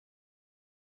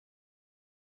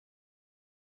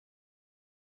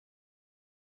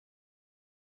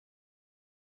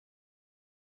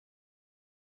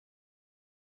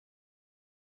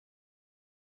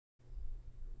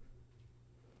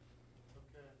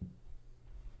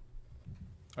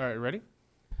All right, ready?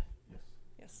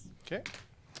 Yes. Okay.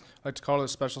 I'd like to call to the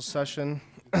special session.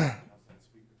 I'd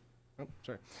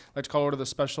like to call order the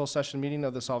special session meeting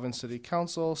of the Solvang City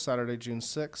Council, Saturday, June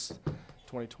 6th,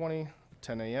 2020,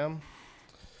 10 a.m.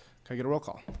 Can I get a roll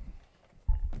call?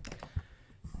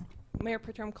 Mayor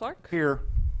Protem Clark. Here.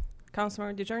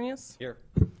 Councilmember DeJarnius. Here.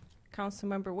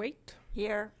 Councilmember Waite.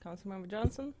 Here. Councilmember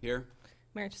Johnson. Here.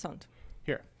 Mayor Toussaint.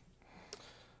 Here.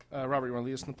 Robert, you want to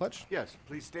lead us in the pledge? Yes,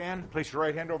 please stand. Place your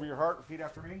right hand over your heart. Repeat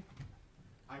after me.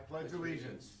 I pledge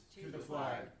allegiance to the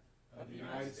flag of the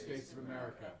United States of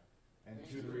America and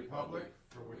to the republic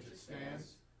for which it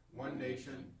stands, one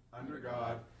nation, under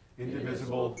God,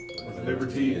 indivisible, with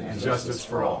liberty and justice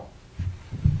for all.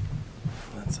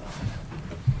 That's all.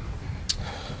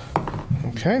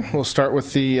 Okay, we'll start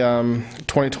with the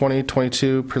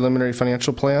 2020-22 preliminary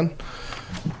financial plan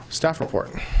staff report.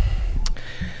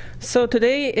 So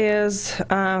today is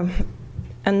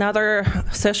another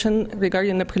session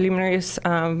regarding the preliminaries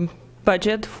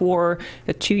budget for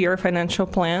a 2-year financial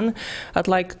plan. I'd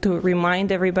like to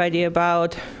remind everybody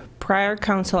about prior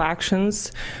council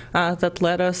actions that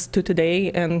led us to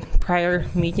today and prior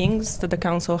meetings that the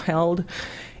council held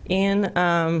in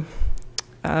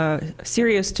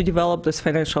series to develop this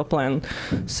financial plan.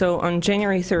 So on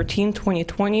January 13,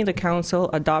 2020, the council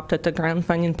adopted the grant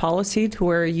funding policy to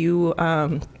where you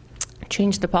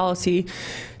changed the policy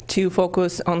to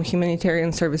focus on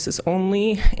humanitarian services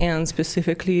only and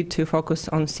specifically to focus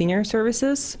on senior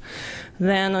services.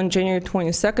 Then on January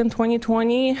 22nd,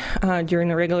 2020,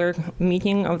 during a regular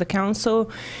meeting of the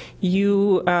council,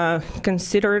 you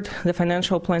considered the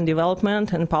financial plan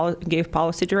development and gave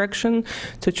policy direction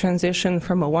to transition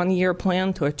from a 1-year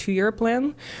plan to a 2-year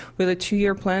plan. With a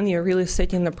 2-year plan, you're really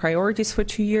setting the priorities for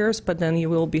 2 years, but then you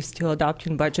will be still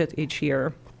adopting budget each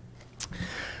year.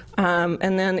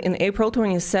 And then in April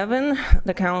 27,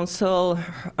 the council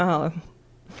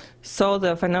saw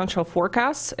the financial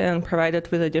forecasts and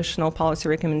provided with additional policy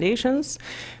recommendations.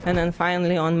 And then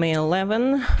finally on May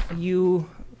 11, you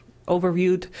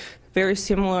overviewed very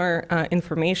similar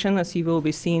information as you will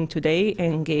be seeing today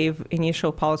and gave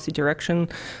initial policy direction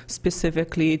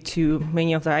specifically to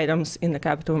many of the items in the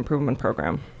capital improvement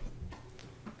program.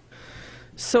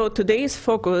 So today's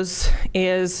focus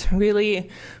is really,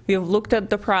 we have looked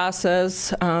at the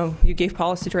process, you gave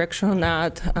policy direction on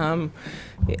that, and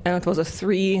it was a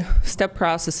 3-step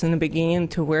process in the beginning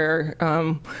to where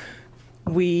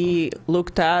we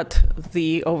looked at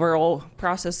the overall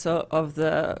process of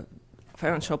the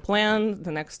financial plan.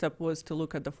 The next step was to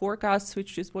look at the forecasts,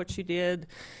 which is what you did.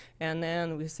 And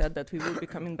then we said that we will be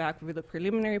coming back with a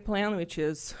preliminary plan, which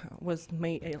was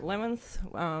May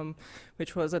 11th,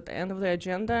 which was at the end of the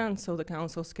agenda. And so the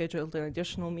council scheduled an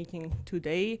additional meeting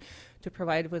today to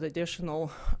provide with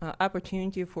additional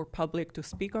opportunity for public to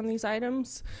speak on these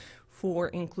items for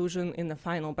inclusion in the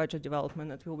final budget development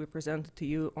that will be presented to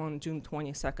you on June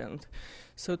 22nd.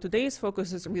 So today's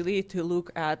focus is really to look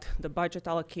at the budget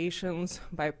allocations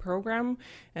by program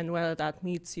and whether that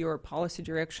meets your policy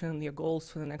direction, your goals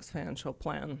for the next financial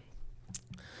plan.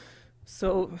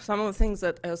 So some of the things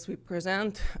that as we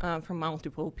present from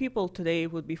multiple people today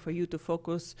would be for you to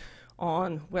focus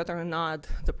on whether or not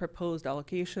the proposed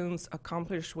allocations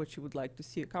accomplish what you would like to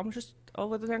see accomplished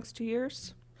over the next 2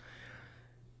 years.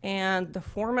 And the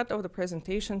format of the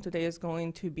presentation today is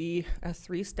going to be a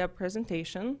 3-step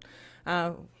presentation.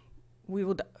 We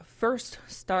would first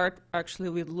start actually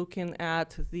with looking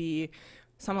at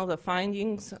some of the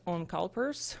findings on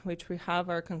CalPERS, which we have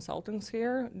our consultants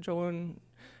here, Joe and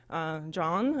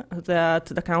John, that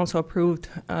the council approved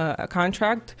a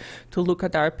contract to look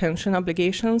at our pension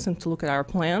obligations and to look at our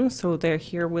plan. So they're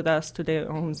here with us today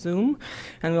on Zoom,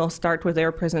 and we'll start with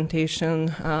their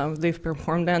presentation. They've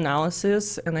performed the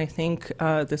analysis, and I think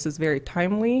this is very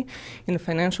timely in the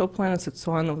financial plans. It's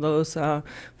one of those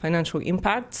financial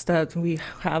impacts that we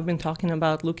have been talking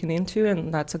about looking into,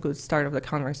 and that's a good start of the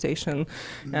conversation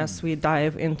as we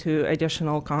dive into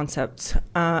additional concepts.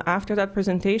 After that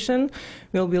presentation,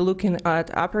 we'll be looking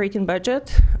at operating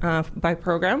budget by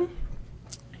program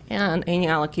and any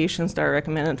allocations that are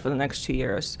recommended for the next 2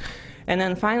 years. And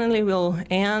then finally, we'll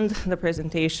end the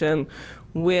presentation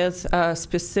with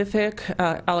specific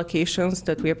allocations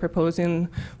that we are proposing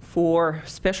for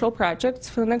special projects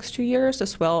for the next 2 years,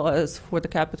 as well as for the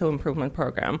capital improvement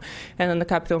program. And then the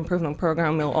capital improvement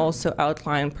program will also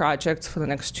outline projects for the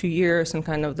next 2 years and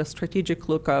kind of the strategic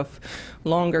look of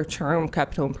longer-term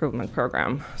capital improvement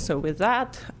program. So with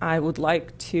that, I would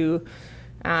like to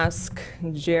ask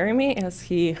Jeremy, as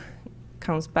he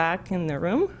comes back in the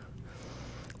room,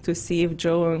 to see if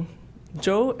Joe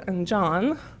and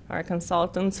John, our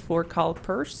consultants for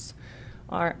CalPERS,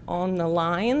 are on the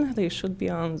line. They should be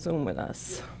on Zoom with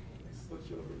us.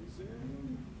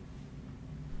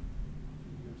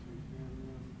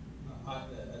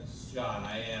 It's John,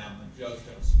 I am. Joe's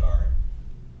going to start.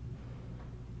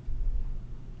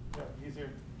 Yeah, he's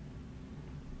here.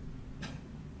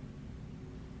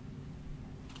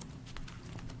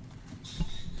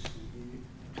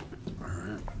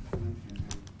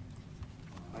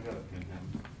 I got a pin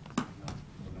him.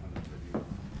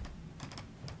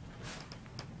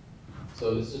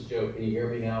 So this is Joe. Can you hear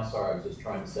me now? Sorry, I was just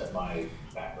trying to set my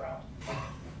background.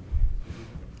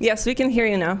 Yes, we can hear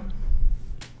you now.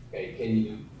 Okay, can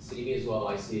you see me as well?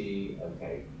 I see,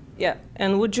 okay. Yeah,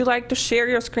 and would you like to share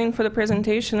your screen for the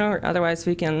presentation, or otherwise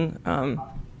we can...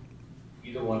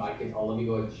 Either one, let me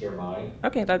go ahead and share mine.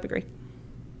 Okay, that'd be great.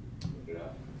 Look it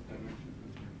up.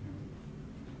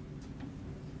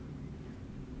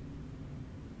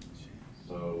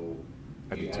 So,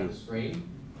 I do you do have too. the screen?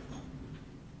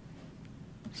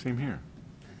 Same here.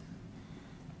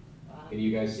 Can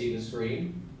you guys see the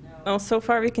screen? Oh, so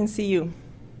far we can see you.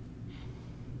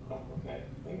 Okay,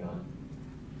 hang on.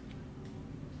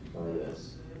 Try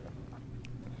this.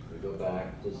 We go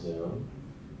back to Zoom.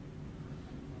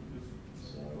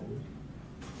 Zoom.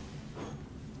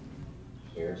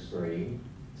 Share screen.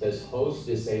 It says host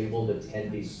disabled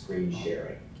attendee screen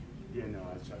sharing. Yeah, no,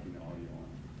 I was checking the audio on.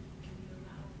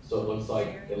 So it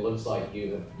looks like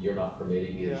you're not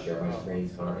permitting me to share my screen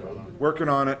currently. Working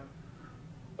on it.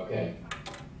 Okay.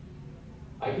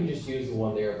 I can just use the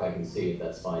one there if I can see it.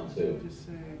 That's fine too. Just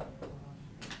say.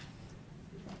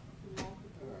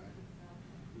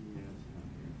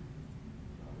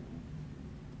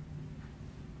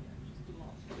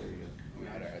 We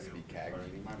had our SB CAG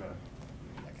meeting, My bad.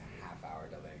 like a half-hour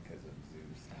delay because of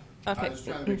Zoom stuff. I Okay, was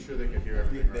trying to make sure they could hear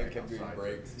everything They right kept doing outside.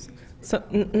 breaks. so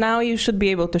now you should be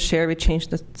able to share. We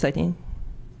changed the setting.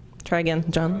 Try again,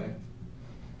 John. Okay.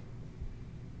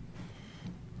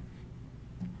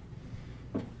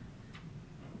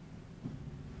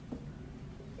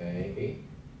 Okay.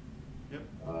 Yep.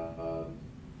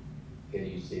 Can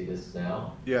you see this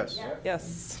now? Yes.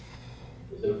 Yes.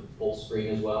 Is it a full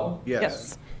screen as well?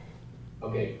 Yes.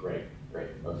 Okay, great,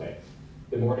 okay.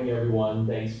 Good morning, everyone.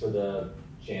 Thanks for the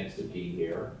chance to be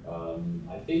here.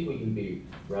 I think we can be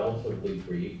relatively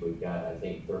brief. We've got, I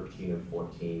think, 13 or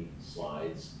 14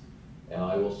 slides. And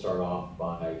I will start off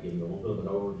by giving a little bit of an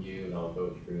overview, and I'll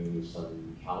go through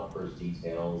some CalPERS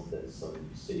details, then some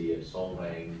City of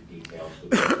Solvang details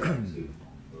with respect to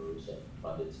CalPERS and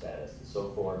funded status and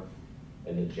so forth.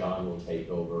 And then John will take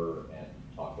over and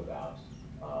talk about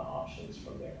options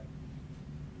from there.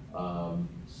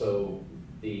 So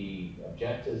the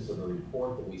objectives of the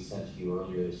report that we sent to you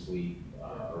earlier this week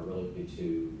are really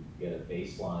to get a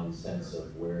baseline sense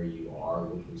of where you are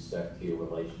with respect to your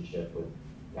relationship with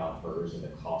CalPERS and the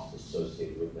cost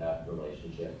associated with that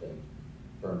relationship in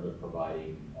terms of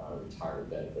providing retirement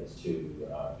benefits to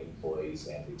employees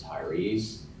and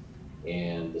retirees.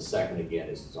 And the second, again,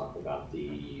 is to talk about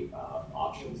the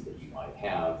options that you might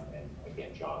have. And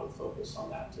again, John will focus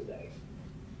on that today.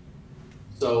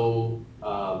 So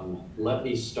let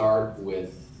me start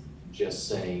with just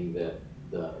saying that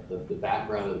the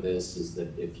background of this is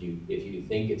that if you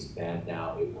think it's bad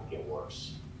now, it will get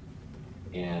worse.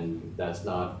 And that's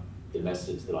not the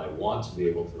message that I want to be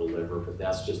able to deliver, but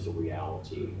that's just a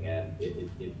reality. And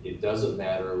it doesn't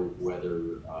matter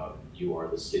whether you are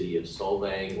the city of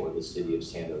Solvang or the city of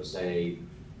San Jose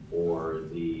or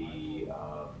the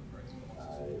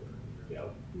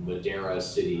Madera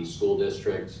City School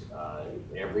District.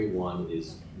 Everyone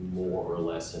is more or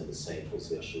less in the same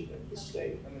position in the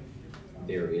state.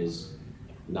 There is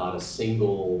not a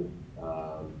single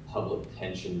public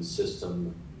pension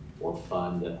system or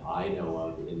fund that I know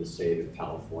of in the state of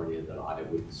California that I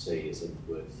would say is in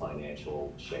good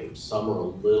financial shape. Some are a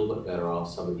little bit better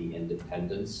off, some of the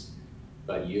independents,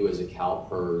 but you as a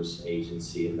CalPERS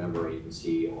agency, a member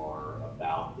agency, are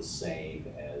about the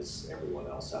same as everyone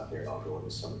else out there. I'll go into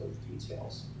some of those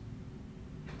details.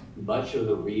 Much of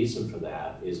the reason for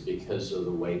that is because of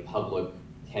the way public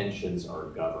pensions are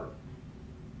governed.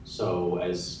 So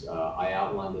as I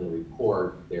outlined in the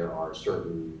report, there are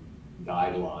certain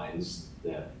guidelines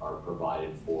that are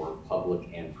provided for public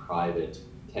and private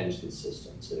pension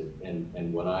systems.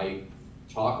 And when I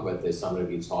talk about this, I'm going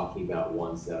to be talking about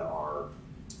ones that are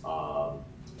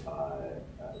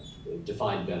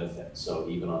defined benefits, so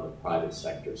even on the private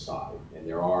sector side. And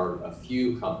there are a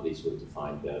few companies with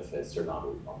defined benefits. There are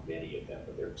not many of them,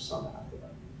 but there are some out there.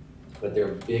 But there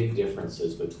are big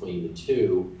differences between the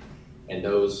two, and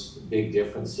those big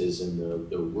differences in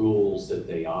the rules that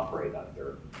they operate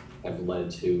under have led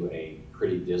to a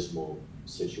pretty dismal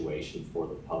situation for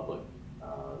the public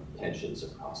pensions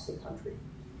across the country.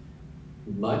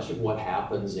 Much of what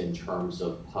happens in terms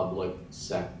of public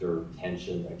sector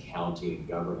pension accounting and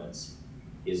governance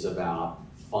is about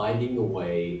finding a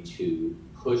way to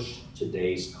push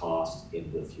today's cost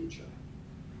into the future.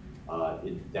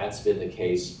 That's been the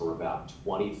case for about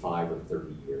 25 or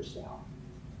 30 years now.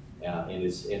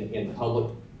 And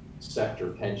public sector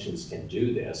pensions can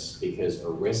do this because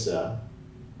ERISA,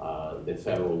 the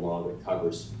federal law that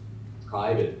covers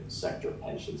private sector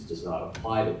pensions, does not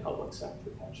apply to public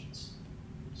sector pensions.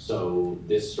 So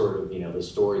this sort of, the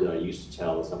story that I used to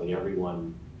tell is,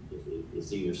 everyone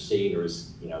is either seen or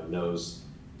is, knows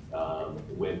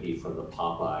Wimpy from the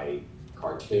Popeye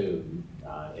cartoon,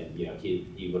 and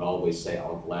he would always say,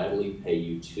 "I'll gladly pay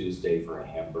you Tuesday for a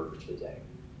hamburger today."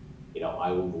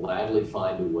 I will gladly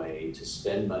find a way to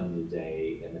spend money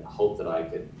today and then hope that I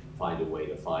could find a way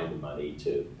to find the money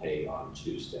to pay on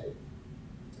Tuesday.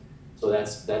 So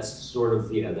that's sort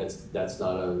of, that's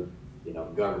not a,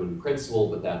 governing principle,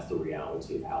 but that's the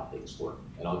reality of how things work.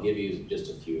 And I'll give you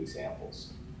just a few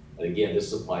examples. And again,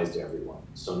 this applies to everyone.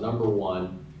 So number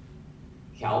one,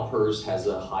 CalPERS has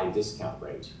a high discount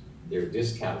rate. Their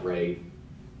discount rate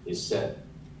is set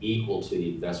equal to the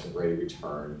investment rate of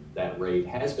return. That rate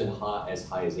has been as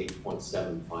high as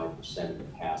 8.75% in the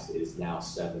past. It is now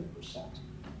 7%.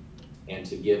 And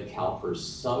to give CalPERS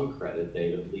some credit,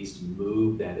 they've at least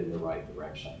moved that in the right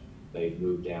direction. They've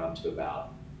moved down to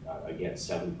about, again,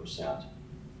 7%.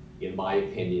 In my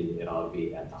opinion, it ought to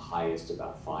be at the highest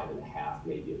about 5.5%,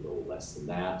 maybe a little less than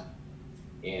that.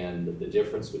 And the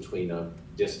difference between a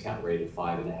discount rate of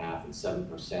 5.5% and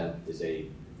 7% is a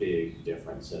big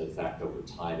difference. And in fact, over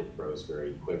time, it grows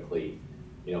very quickly.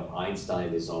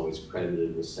 Einstein is always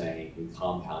credited with saying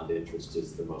compound interest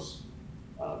is the most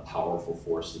powerful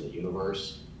force in the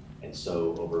universe. And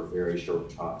so over a very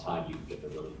short time, you can get in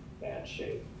really bad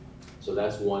shape. So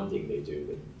that's one thing they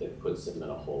do that puts them in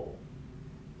a hole.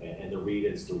 And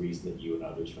it's the reason that you and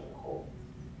others are in a hole.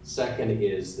 Second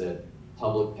is that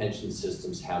public pension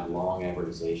systems have long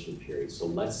amortization periods. So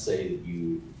let's say that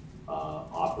you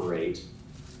operate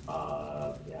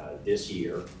this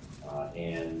year,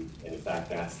 and in fact,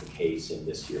 that's the case in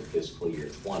this year, fiscal year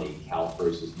 20,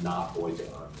 CalPERS is not going to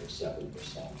earn their 7%.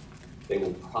 They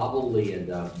will probably end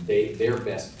up, their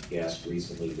best guess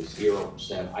recently was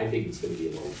 0%. I think it's going to be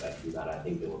a little better than that. I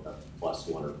think they'll end up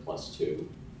 +1 or +2.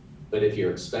 But if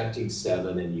you're expecting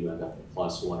 7 and you end up at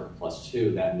 +1 or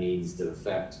 +2, that means that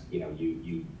effect,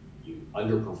 you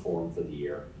underperform for the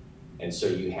year. And so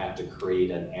you have to create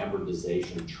an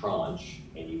amortization tranche,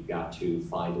 and you've got to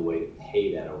find a way to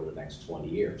pay that over the next 20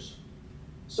 years.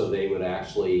 So they would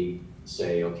actually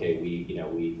say, okay,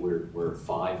 we're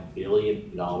 $5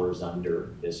 billion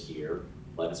under this year.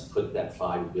 Let's put that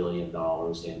 $5 billion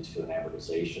into an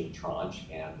amortization tranche,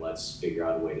 and let's figure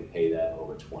out a way to pay that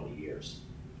over 20 years.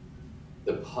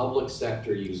 The public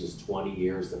sector uses 20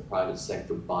 years. The private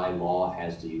sector, by law,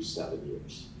 has to use 7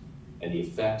 years. And the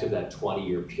effect of that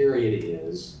 20-year period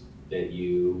is that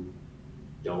you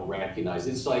don't recognize.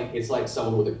 It's like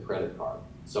someone with a credit card.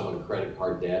 Someone with credit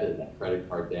card debt, and that credit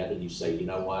card debt, and you say, you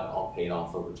know what, I'll pay it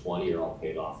off over 20 or I'll pay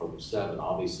it off over 7.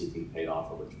 Obviously, if you pay it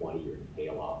off over 20, you're going to pay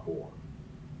a lot more.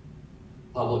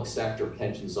 Public sector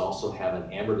pensions also have an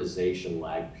amortization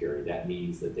lag period. That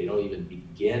means that they don't even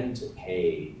begin to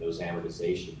pay those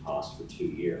amortization costs for 2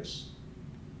 years.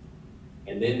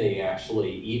 And then they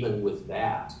actually, even with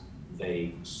that,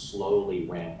 they slowly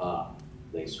ramp up.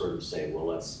 They sort of say, well,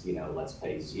 let's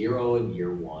pay 0 in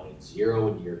year 1 and 0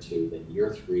 in year 2, then year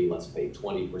 3, let's pay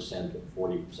 20% and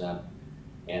 40,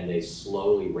 and they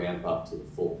slowly ramp up to the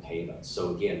full payment.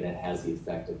 So again, that has the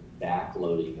effect of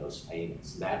backloading those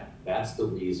payments. That's the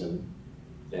reason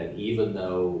that even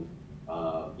though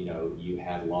you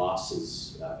had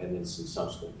losses and then some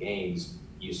subsequent gains,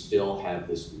 you still have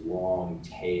this long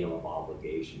tail of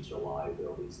obligations or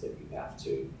liabilities that you have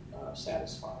to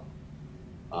satisfy.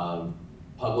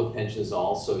 Public pensions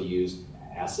also use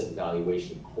asset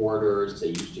valuation corridors. They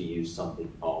used to use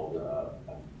something called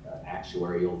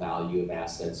actuarial value of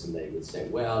assets, and they would say,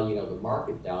 well, the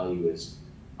market value is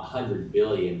 100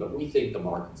 billion, but we think the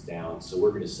market's down, so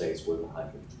we're going to say it's worth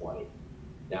 120.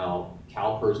 Now,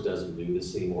 CalPERS doesn't do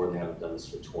this anymore. They haven't done this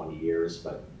for 20 years,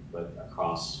 but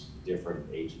across different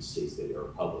agencies that are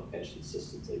public pension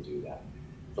systems, they do that.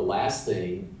 The last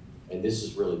thing, and this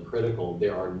is really critical,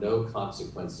 there are no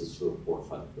consequences to a poor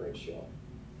funded ratio.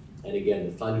 And again,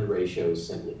 the funded ratio is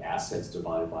simply assets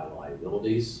divided by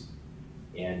liabilities.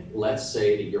 And let's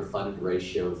say that your funded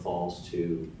ratio falls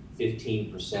to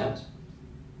 15%.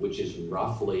 which is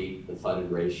roughly the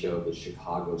funded ratio of the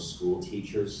Chicago school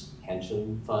teachers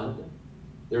pension fund,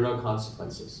 there are no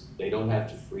consequences. They don't have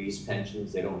to freeze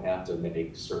pensions. They don't have to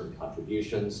make certain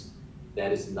contributions.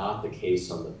 That is not the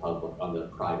case on the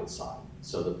private side.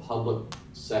 So the public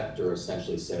sector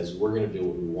essentially says, we're going to do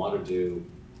what we want to do.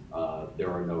 There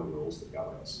are no rules that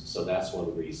govern us. So that's one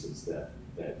of the reasons that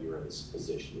you're in this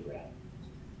position you're in.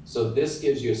 So this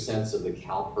gives you a sense of the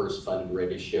CalPERS funded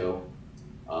ratio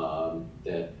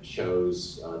that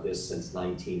shows this since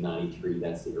 1993.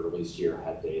 That's the earliest year I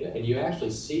had data. And you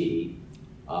actually see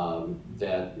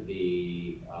that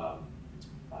the,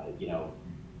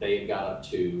 they had got up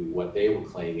to what they were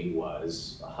claiming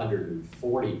was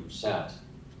 140%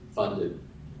 funded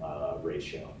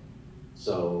ratio.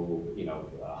 So,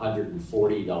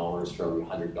 $140 for every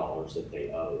 $100 that they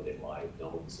owed in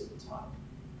liabilities at the time.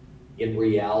 In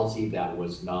reality, that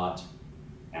was not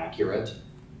accurate.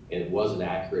 And it wasn't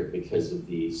accurate because of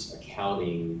these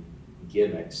accounting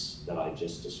gimmicks that I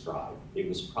just described. It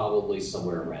was probably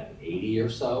somewhere around 80 or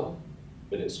so,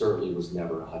 but it certainly was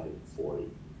never 140.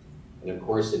 And of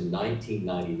course, in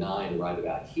 1999, right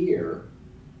about here,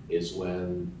 is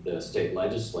when the state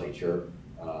legislature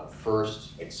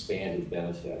first expanded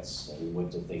benefits and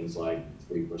went to things like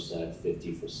 3%,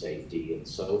 50 for safety, and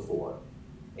so forth.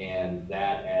 And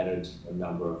that added a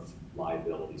number of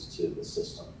liabilities to the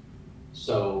system.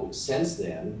 So since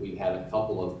then, we've had a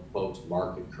couple of, quote,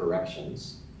 market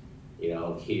corrections,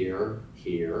 here,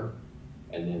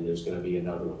 and then there's going to be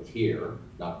another one here,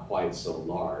 not quite so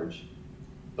large.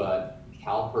 But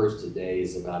CalPERS today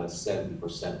is about a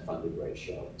 70% funded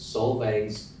ratio.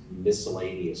 Solvang's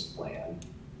miscellaneous plan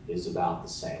is about the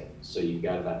same. So you've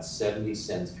got about 70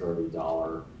 cents for every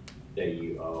dollar that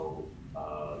you owe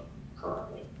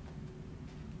currently.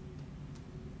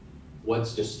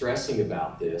 What's distressing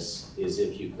about this is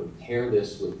if you compare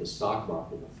this with the stock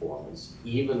market performance,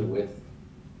 even with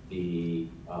the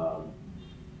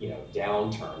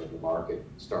downturn in the market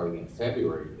starting in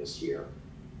February of this year,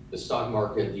 the stock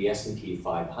market, the S&P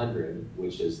 500,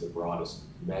 which is the broadest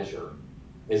measure,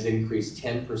 has increased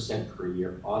 10% per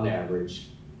year on average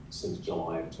since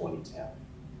July of 2010.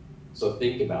 So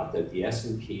think about that. The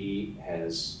S&P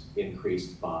has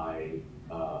increased by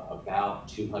about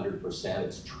 200%.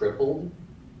 It's tripled.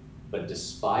 But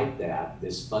despite that,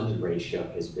 this funded ratio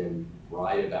has been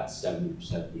right about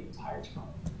 70% the entire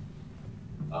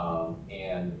time.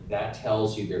 And that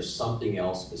tells you there's something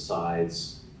else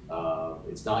besides,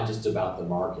 it's not just about the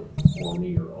market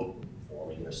performing or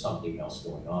overperforming. There's something else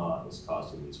going on that's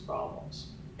causing these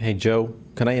problems. Hey, Joe,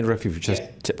 can I interrupt you for just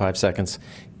 5 seconds?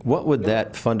 What would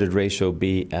that funded ratio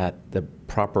be at the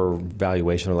proper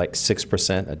valuation, or like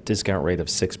 6%, a discount rate of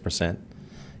 6%?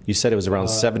 You said it was around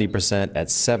 70% at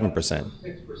 7%.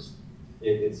 6%.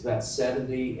 It's about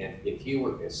 70, and if you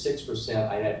were at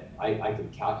 6%, I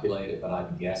could calculate it, but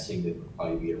I'm guessing that it would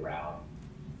probably be around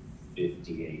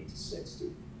 58 to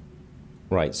 60.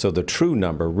 Right, so the true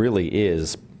number really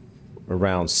is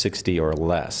around 60 or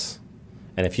less.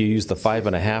 And if you use the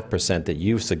 5.5% that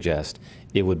you suggest,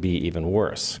 it would be even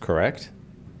worse, correct?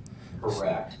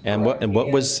 Correct. And correct.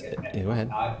 what was, and go ahead.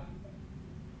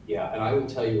 And I will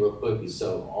tell you real quickly,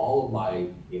 so all of my,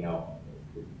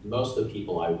 most of the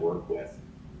people I work with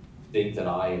think that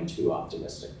I am too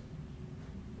optimistic.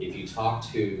 If you talk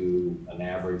to an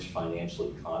average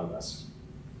financial economist,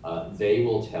 they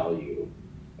will tell you,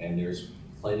 and there's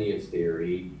plenty of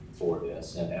theory for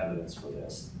this and evidence for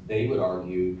this, they would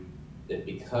argue that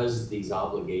because these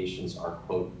obligations are,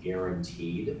 quote,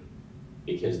 guaranteed,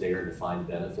 because they are defined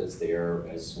benefits, they are,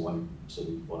 as one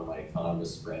of my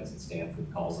economist friends at Stanford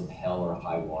calls them, hell or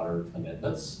high water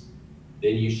commitments,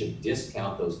 then you should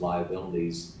discount those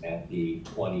liabilities at the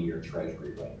 20-year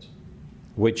Treasury rate.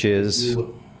 Which is?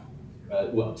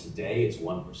 Well, today it's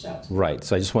 1%. Right,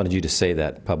 so I just wanted you to say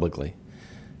that publicly,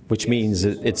 which means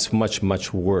it's much,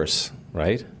 much worse,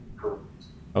 right? Correct.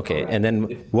 Okay, Correct. and then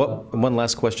one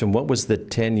last question. What was the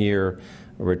 10-year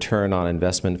return on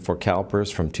investment for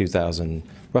CalPERS from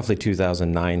roughly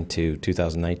 2009 to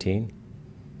 2019?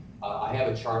 I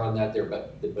have a chart on that there,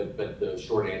 but the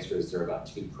short answer is they're about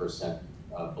 2%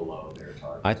 below their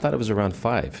target. I thought it was around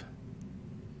 5.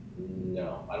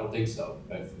 No, I don't think so.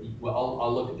 Well,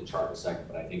 I'll look at the chart in a second,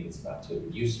 but I think it's about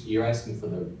 2. You're asking for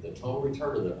the total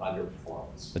return or the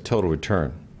underperformance? The total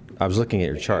return. I was looking at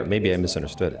your chart. Maybe I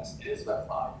misunderstood it. Yes, it is about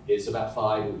 5. It's about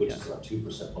 5, which is about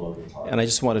 2% below the target. And I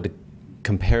just wanted to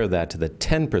compare that to the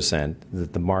 10%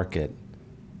 that the market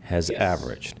has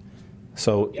averaged.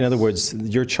 So, in other words,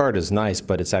 your chart is nice,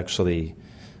 but it's actually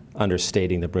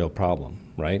understating the real problem,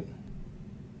 right?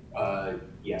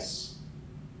 Yes.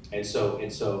 And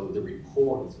so the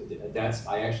report,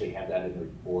 I actually have that in the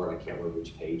report. I can't remember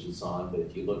which page it's on, but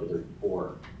if you look at the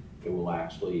report, it will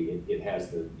actually, it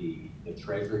has the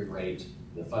treasury rate,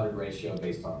 the funded ratio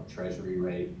based on the treasury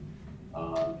rate,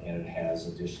 and it has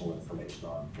additional information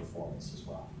on performance as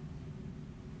well.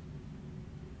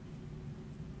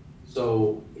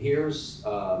 So here's,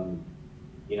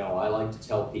 you know, I like to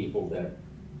tell people that,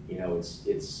 you know,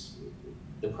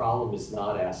 the problem is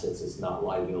not assets, it's not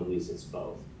liabilities, it's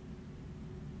both.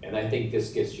 And I think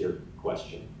this gets your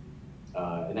question.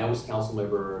 And that was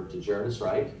Councilmember DeJernis,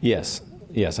 right? Yes,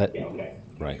 yes. Yeah, okay.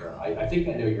 Right. Sure. I think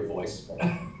I know your voice, but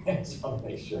I just want to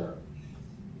make sure.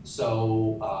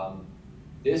 So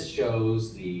this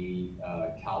shows the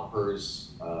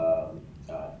CalPERS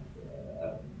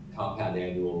compound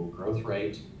annual growth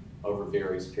rate over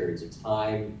various periods of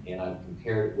time, and I've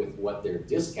compared it with what their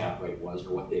discount rate was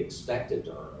or what they expected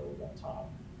to earn over that time.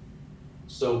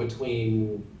 So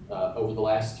between over the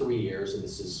last 3 years, and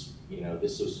this is, you know,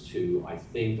 this was to, I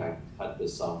think I cut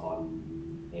this off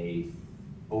on May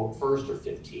 1st or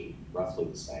 15th, roughly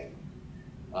the same.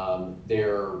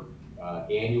 Their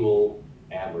annual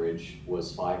average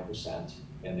was 5%,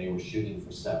 and they were shooting for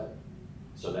 7%.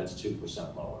 So that's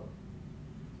 2% lower.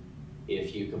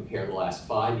 If you compare the last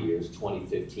 5 years,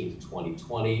 2015 to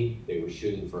 2020, they were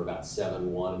shooting for about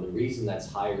 7.1. And the reason that's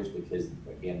higher is because,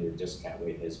 again, their discount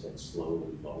rate has been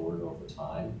slowly lowered over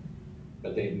time,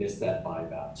 but they've missed that by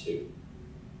about 2.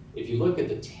 If you look at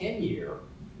the 10-year,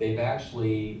 they've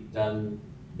actually done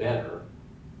better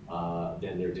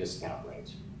than their discount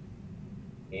rate.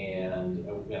 And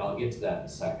I'll get to that in a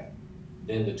second.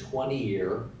 Then the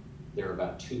 20-year, they're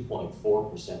about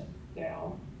 2.4%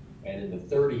 down. And in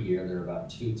the 30-year, they're about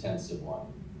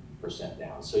 0.2%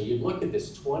 down. So you look at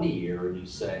this 20-year and you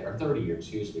say, or 30-year,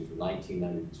 excuse me, from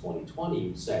 1990 to 2020,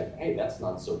 you say, hey, that's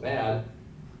not so bad.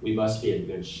 We must be in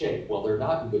good shape. Well, they're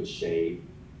not in good shape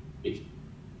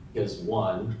because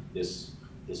one, this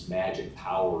magic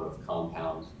power of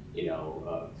compound, you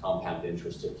know, compound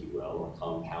interest, if you will, or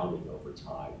compounding over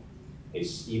time,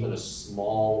 is even a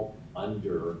small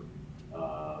under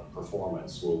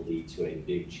performance will lead to a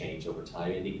big change over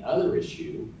time. And the other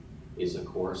issue is, of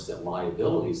course, that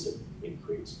liabilities have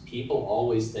increased. People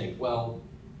always think, well,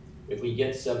 if we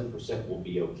get 7%, we'll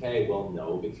be okay. Well,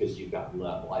 no, because you've got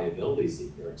liabilities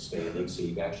that you're expanding, so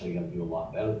you've actually got to do a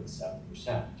lot better than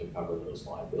 7% to cover those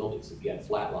liabilities. If you had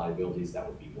flat liabilities, that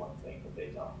would be one thing, but they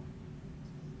don't.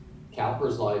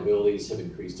 CalPERS liabilities have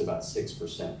increased about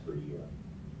 6% per year.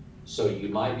 So you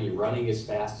might be running as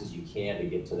fast as you can to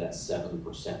get to that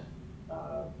 7%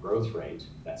 growth rate,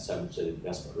 that 7%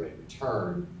 investment rate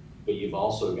return, but you've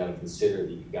also got to consider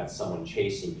that you've got someone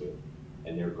chasing you,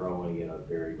 and they're growing at a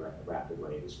very rapid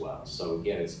rate as well. So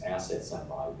again, it's assets and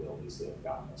liabilities that have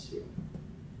gotten us here.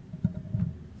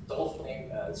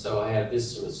 Solvang, so I have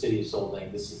this for the city of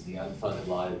Solvang. This is the unfunded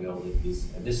liabilities,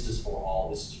 and this is for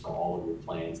all of your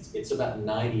plans. It's about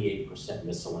 98%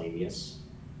 miscellaneous.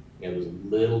 You know, there's a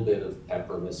little bit of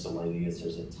pepper miscellaneous.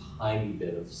 There's a tiny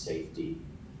bit of safety,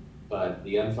 but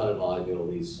the unfunded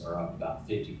liabilities are up about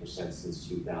 50% since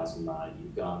 2009.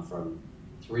 You've gone from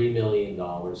 $3 million in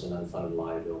unfunded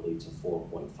liability to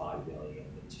 $4.5 million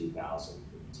in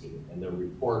 2015. And the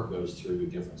report goes through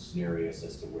different scenarios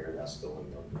as to where that's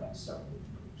going over the next several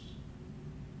years.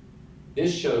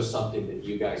 This shows something that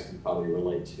you guys can probably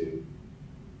relate to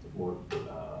more,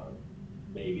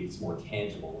 maybe it's more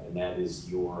tangible, and that is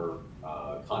your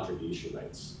contribution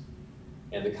rates.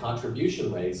 And the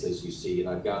contribution rates, as you see, and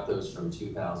I've got those from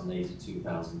 2008 to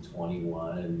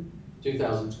 2021, and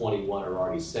 2021 are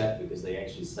already set because they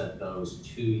actually set those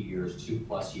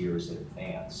 2+ years in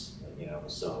advance. You know,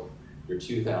 so your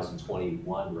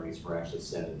 2021 rates were actually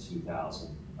set in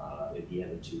at the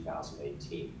end of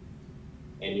 2018.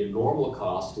 And your normal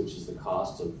cost, which is the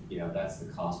cost of, you know, that's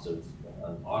the cost of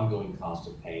ongoing cost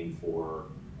of paying for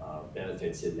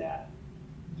benefits in that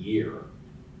year,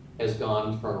 has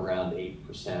gone from around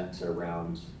 8% to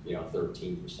around, you know,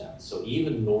 13%. So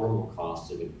even normal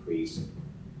costs have increased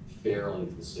fairly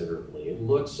considerably. It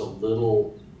looks a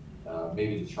little,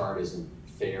 maybe the chart isn't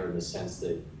fair in the sense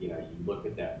that, you know, you look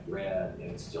at that red and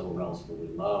it's still relatively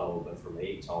low, but from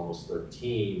 8 to almost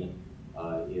 13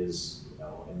 is, you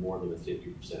know, and more than a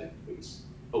 50% increase.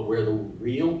 But where the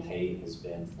real pain has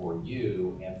been for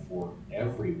you and for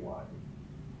everyone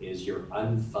is your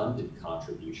unfunded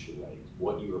contribution rate,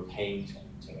 what you are paying to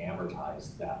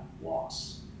amortize that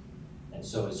loss. And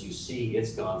so as you see,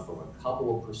 it's gone from a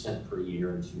couple of percent per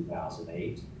year in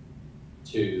 2008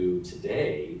 to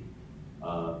today,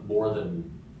 more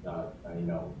than, not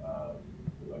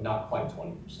quite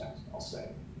 20%, I'll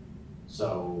say.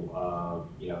 So,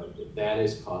 you know, that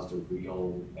has caused a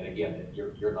real, and again,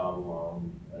 you're not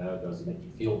alone, it doesn't make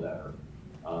you feel better.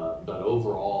 But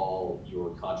overall, your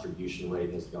contribution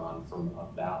rate has gone from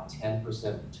about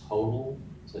 10% total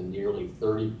to nearly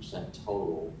 30%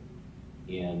 total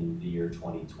in the year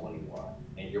 2021.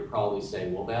 And you're probably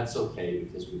saying, well, that's okay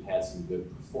because we've had some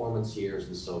good performance years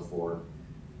and so forth.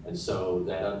 And so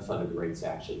that unfunded rate's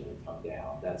actually going to come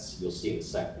down. You'll see in a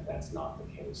second that's not the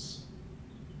case.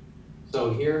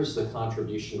 So here's the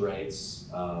contribution rates.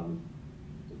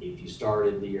 If you start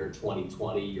in the year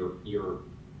 2020, your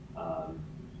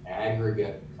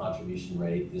aggregate contribution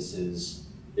rate,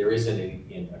 there isn't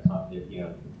you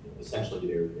know, essentially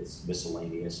it's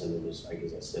miscellaneous, and then there's, like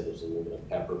as I said, there's a little bit of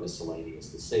pepper miscellaneous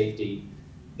to safety.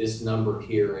 This number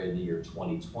here in the year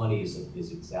 2020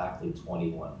 is exactly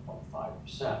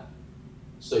 21.5%.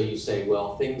 So you say,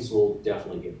 well, things will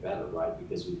definitely get better, right?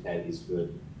 Because we've had these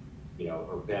good, you know,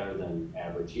 or better than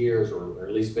average years, or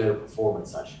at least better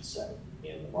performance, I should say,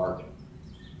 in the market.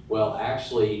 Well,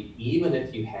 actually, even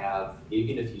if you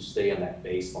stay in that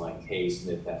baseline case,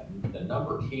 and if the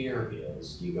number here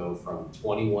is, you go from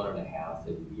 21.5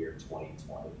 in the year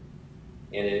 2020,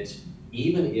 and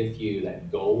even if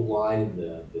that gold line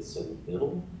that's in the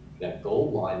middle, that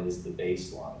gold line is the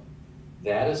baseline.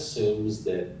 That assumes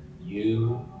that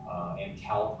you and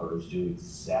CalPERS do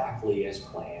exactly as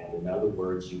planned. In other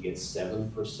words, you get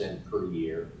 7% per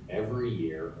year, every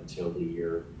year until the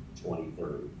year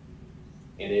 2030.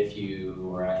 And if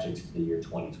you are actually to the year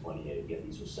 2028, again,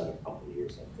 these are set a couple of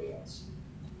years in advance.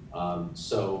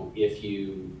 So if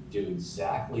you do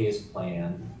exactly as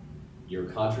planned, your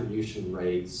contribution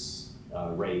rate,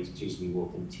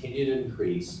 will continue to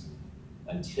increase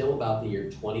until about the year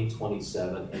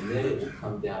 2027, and then it will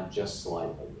come down just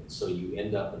slightly. So you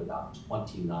end up at about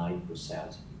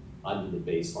 29% under the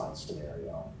baseline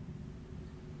scenario.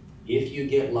 If you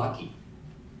get lucky,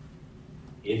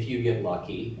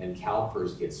 and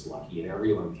CalPERS gets lucky, and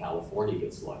everyone in California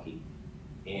gets lucky,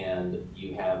 and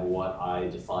you have what I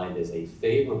defined as a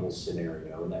favorable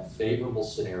scenario, and that favorable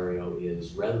scenario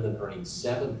is rather than earning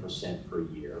 7% per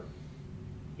year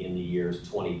in the years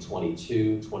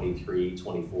 2022, 23,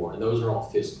 24, and those are all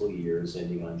fiscal years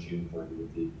ending on June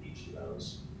 30th, each of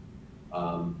those,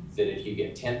 that if you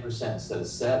get 10% instead of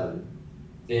 7,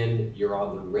 then you're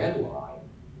on the red line,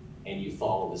 and you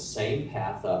follow the same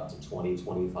path up to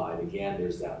 2025. Again,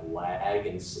 there's that lag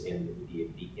in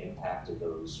the impact of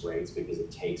those rates because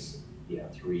it takes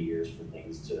 3 years for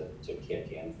things to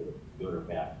kick in, for the good or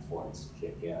bad performance to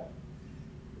kick in.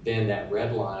 Then that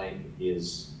red line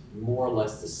is more or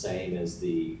less the same as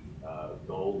the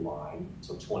gold line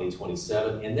until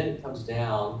 2027, and then it comes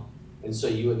down, and so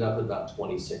you end up at about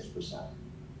 26%.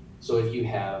 So if you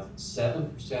have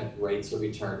 7% rates of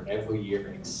return every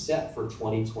year, except for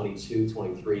 2022,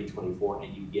 23, 24,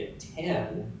 and you get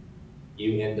 10,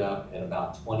 you end up at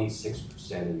about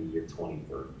 26% in the year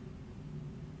 2030.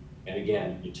 And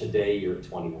again, today you're at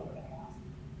 21.5.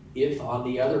 If, on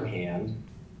the other hand,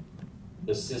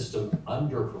 the system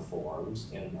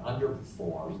underperforms, and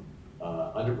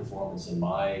underperformance in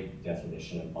my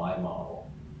definition, in my model,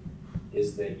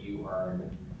 is that you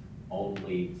earn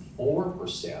only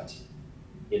 4%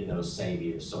 in those same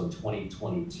years. So in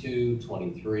 2022,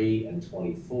 23, and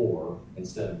 24,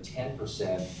 instead of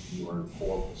 10%, you earn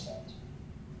 4%.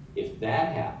 If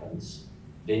that happens,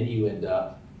 then you end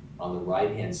up on the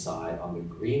right-hand side, on the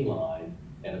green line,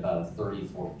 at about a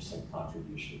 34%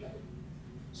 contribution rate.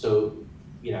 So,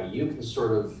 you can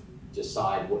sort of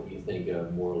decide what you think a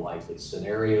more likely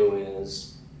scenario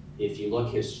is. If you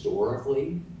look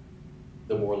historically,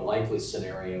 the more likely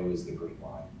scenario is the green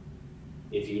line.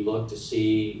 If you look to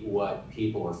see what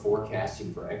people are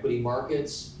forecasting for equity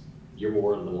markets, you're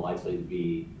more than likely to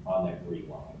be on that green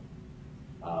line.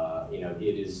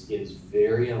 It is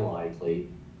very unlikely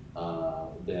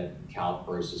that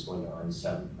CalPERS is going to earn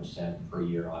 7% per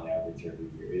year on average every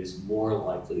year. It is more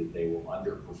likely that they will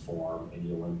underperform, and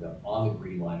you'll end up on the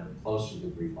green line or closer to the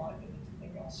green line than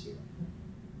anything else here.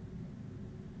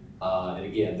 And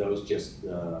again, those just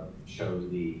show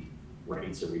the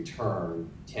rates of return,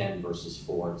 10 versus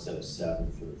 4 instead of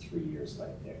 7 for the 3 years that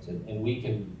I picked. And we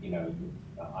can,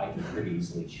 I can pretty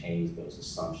easily change those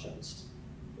assumptions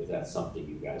if that's something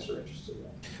you guys are interested in.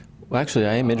 Well, actually,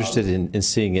 I am interested in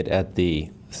seeing it at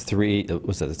the 3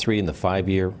 and the 5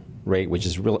 year rate, which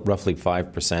is roughly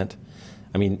 5%.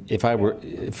 I mean,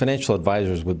 financial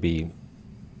advisors would be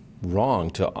wrong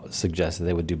to suggest that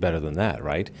they would do better than that,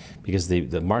 right? Because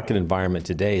the market environment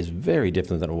today is very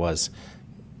different than it was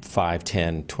 5,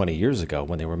 10, 20 years ago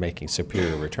when they were making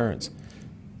superior returns.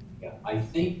 Yeah. I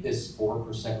think this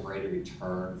 4% rate of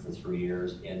return for 3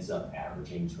 years ends up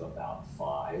averaging to about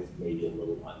 5, maybe a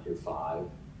little under 5,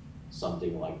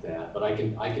 something like that. But I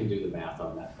can do the math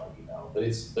on that, let you know. But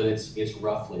it's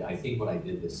roughly, I think when I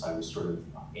did this, I was sort of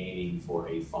aiming for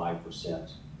a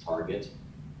 5% target,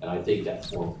 and I think that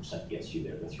 4% gets you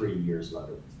there. The 3 years of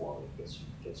underperforming gets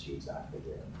you exactly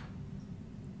there.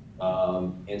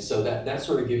 And so that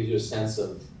sort of gives you a sense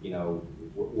of, you know,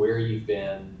 where you've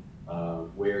been,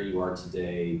 where you are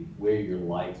today, where you're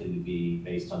likely to be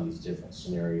based on these different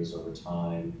scenarios over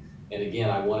time. And again,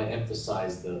 I want to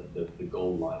emphasize the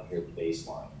goal line here, the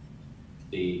baseline.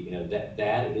 You know,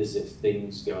 that is if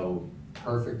things go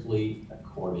perfectly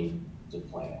according to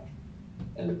plan.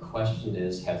 And the question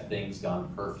is, have things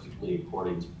gone perfectly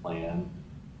according to plan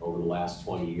over the last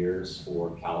 20 years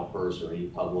for CalPERS or any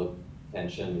public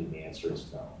pension? And the answer is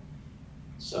no.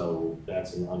 So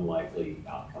that's an unlikely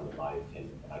outcome in my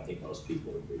opinion, and I think most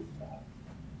people agree with that.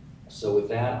 So with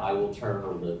that, I will turn it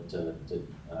over to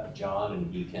John,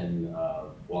 and he can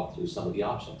walk through some of the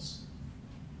options.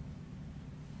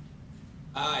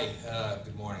 Hi,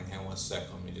 good morning. Hang on 1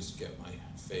 second. Let me just get my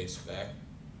face back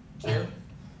here.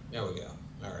 There we go.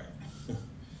 All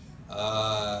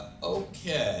right.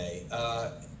 Okay.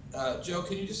 Joe,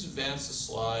 can you just advance the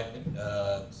slide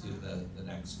to the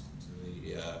next?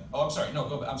 Oh, I'm sorry. No,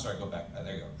 go back.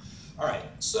 There you go. All right.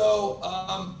 So,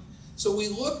 so we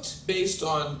looked based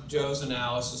on Joe's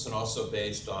analysis and also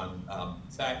based on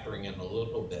factoring in a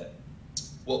little bit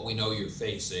what we know you're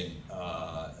facing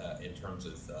in terms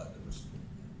of the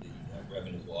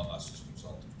revenue loss as a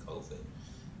result of COVID,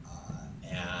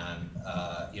 and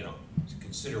you know, to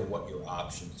consider what your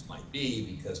options might be,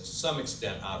 because to some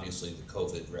extent, obviously, the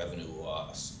COVID revenue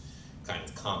loss kind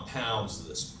of compounds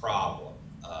this problem.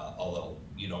 Although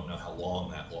you don't know how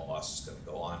long that loss is going to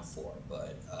go on for.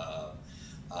 But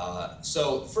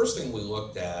so the first thing we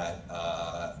looked at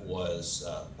was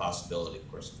the possibility, of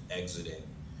course, of exiting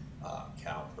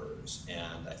CalPERS.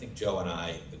 And I think Joe and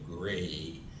I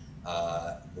agree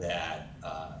that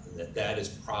is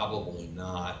probably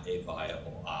not a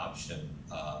viable option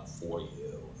for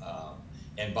you.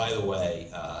 And by the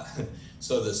way,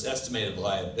 so this estimated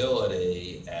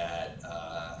liability at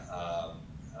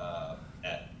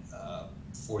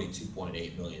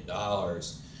 $42.8 million,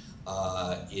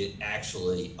 it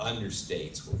actually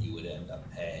understates what you would end up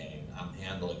paying. I'm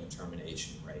handling a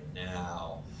termination right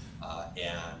now,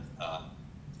 and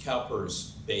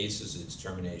CalPERS bases its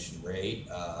termination rate,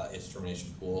 its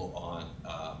termination pool on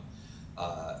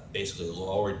basically a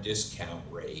lower discount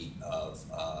rate of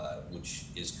which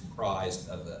is comprised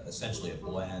of essentially a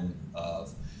blend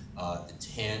of the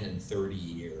 10 and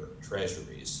 30-year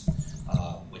treasuries,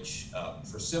 which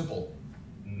for simple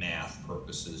math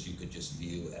purposes you could just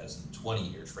view as a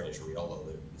 20-year treasury, although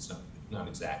it's not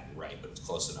exactly right, but it's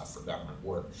close enough for government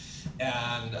work,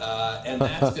 and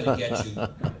that's going to get you,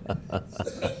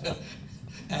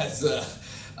 as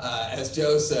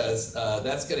Joe says,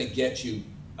 that's going to get you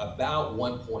about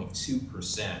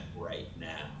 1.2% right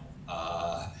now.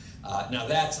 Now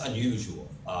that's unusual,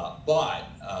 but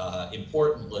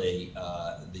importantly,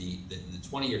 the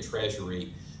 20-year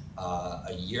treasury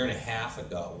a year and a half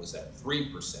ago was at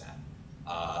 3%,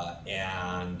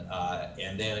 and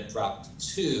then it dropped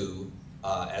to 2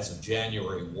 as of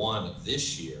January 1 of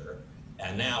this year,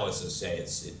 and now, as I say,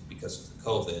 because of the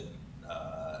COVID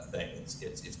thing,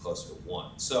 it's closer to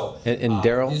 1. So and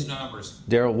Daryl, these numbers.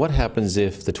 Daryl, what happens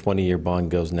if the 20-year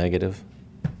bond goes negative?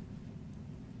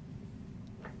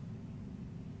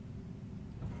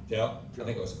 Joe, I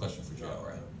think it was a question for Joe,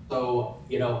 right? So,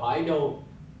 you know, I don't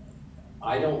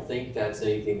think that's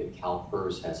anything that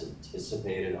CalPERS has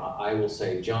anticipated. I will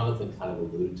say, Jonathan kind of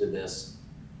alluded to this.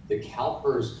 The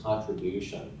CalPERS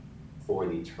contribution for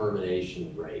the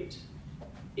termination rate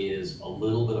is a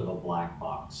little bit of a black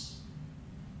box.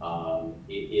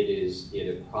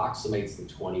 It approximates the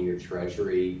 20-year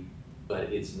treasury,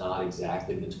 but it's not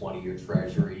exactly the 20-year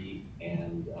treasury.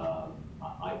 And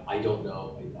I don't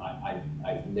know.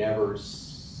 I've never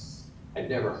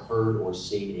heard or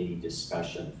seen any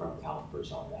discussion from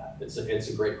CalPERS on that. It's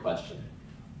a great question.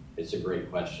 It's a great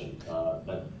question.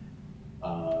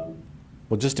 Well,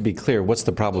 just to be clear, what's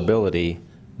the probability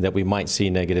that we might see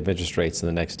negative interest rates in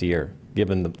the next year,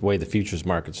 given the way the futures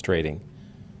market's trading?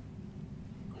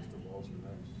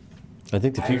 I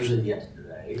think the futures.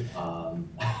 Yesterday.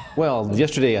 Well,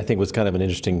 yesterday I think was kind of an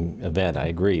interesting event. I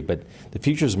agree, but the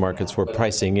futures markets were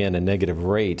pricing in a negative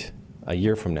rate a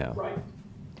year from now. Right.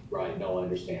 Right. No,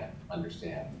 understand. I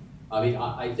mean,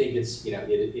 I think it's, you know,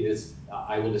 it is.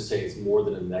 I will just say it's more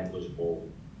than a negligible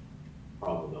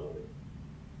probability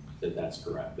that that's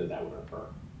correct, that would occur.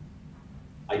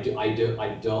 I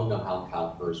don't know how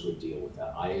CalPERS would deal with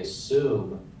that. I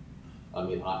assume, I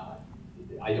mean,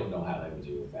 I don't know how they would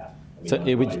deal with that. I mean, So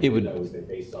it would- what I do know is that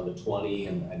based on the 20,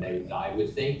 I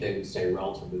would think they would stay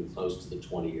relatively close to the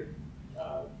 20-year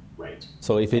rate.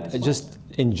 So if it, That's just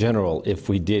in general, if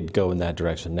we did go in that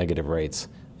direction, negative rates,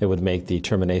 it would make the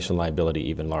termination liability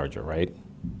even larger, right?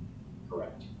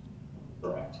 correct.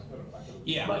 Correct.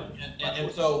 Yeah, But-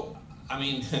 and so, I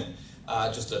mean,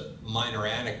 just a minor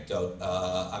anecdote,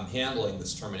 I'm handling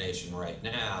this termination right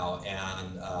now,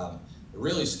 and the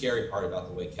really scary part about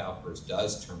the way CalPERS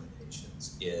does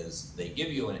terminations is they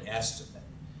give you an estimate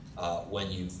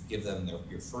when you give them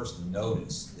your first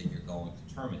notice that you're going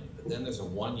to terminate, but then there's a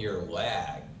 1-year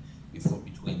lag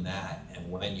between that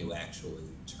and when you actually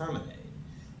terminate.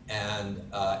 And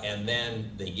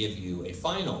then they give you a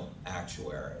final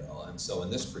actuarial. And so in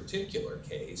this particular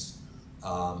case,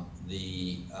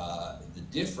 the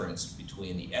difference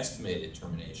between the estimated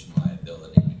termination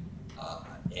liability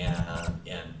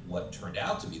and what turned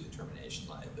out to be the termination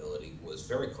liability was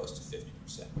very close to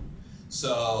 50%.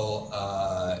 So,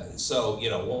 you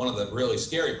know, one of the really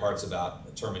scary parts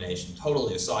about termination,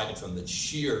 totally aside from the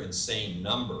sheer insane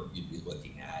number you'd be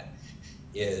looking at,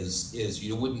 is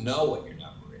you wouldn't know what your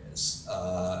number is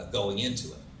going into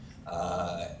it.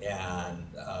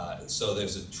 So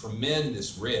there's a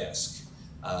tremendous risk.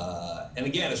 And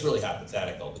again, it's really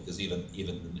hypothetical because even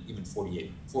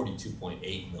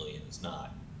 42.8 million is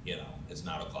not, you know, is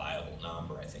not a viable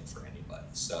number, I think, for anybody.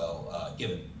 So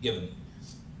given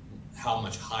how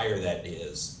much higher that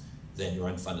is than your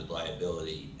unfunded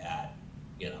liability at,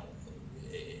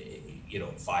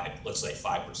 let's say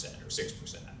 5% or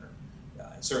 6%, or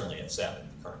certainly at 7%,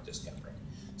 the current discount rate.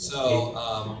 So,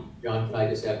 John, can I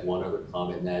just add one other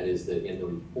comment, and that is that in the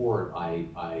report, I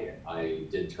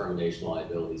did termination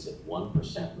liabilities at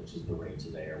 1%, which is the rate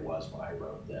today, or was when I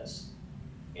wrote this.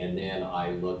 And then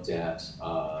I looked at,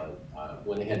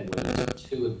 went ahead and went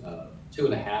to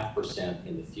 2.5%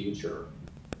 in the future.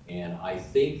 And I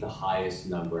think the highest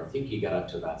number, I think you got up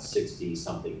to about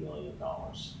 $60-something million,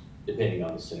 depending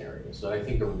on the scenario. So I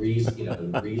think a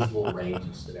reasonable range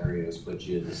of scenarios puts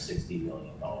you in the $60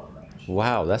 million range.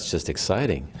 Wow, that's just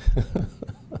exciting.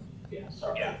 Yeah,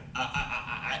 sorry. yeah,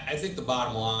 I think the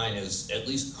bottom line is, at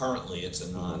least currently, it's a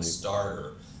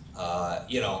non-starter. I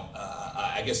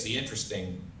guess the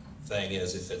interesting thing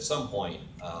is if at some point,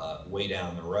 way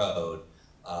down the road,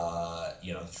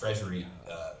 the Treasury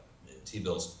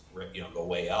T-bills, go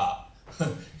way up,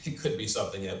 it could be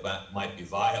something that might be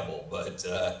viable. But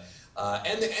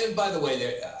and by the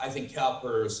way, I think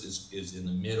CalPERS is in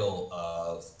the middle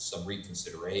of some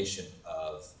reconsideration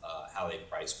of how they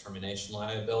price termination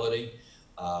liability.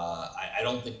 I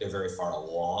don't think they're very far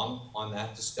along on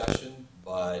that discussion,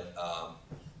 but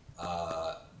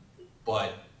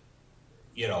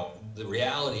the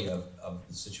reality of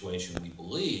the situation, we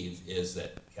believe, is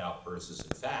that CalPERS is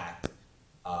in fact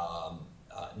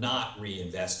not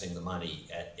reinvesting the money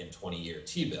in 20-year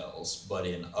T-bills, but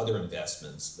in other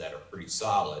investments that are pretty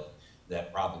solid,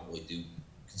 that probably do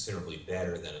considerably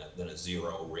better than a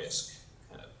zero risk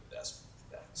kind of investment.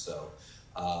 So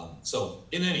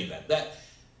in any event, that,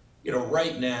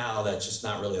 right now, that's just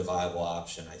not really a viable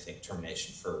option. I think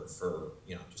termination for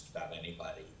just about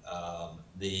anybody. And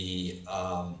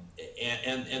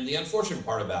the unfortunate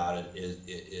part about it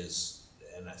is,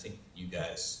 and I think you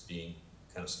guys, being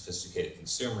kind of sophisticated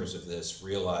consumers of this,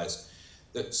 realize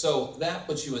that, so that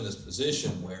puts you in this position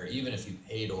where even if you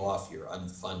paid off your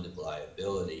unfunded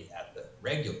liability at the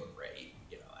regular rate,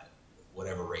 at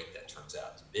whatever rate that turns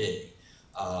out to be,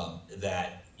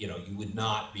 that you would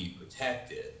not be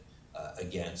protected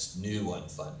against new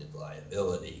unfunded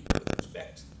liability with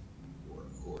respect to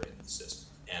who are in the system.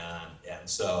 And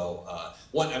so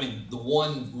the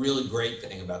one really great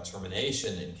thing about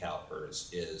termination in CalPERS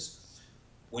is,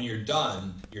 when you're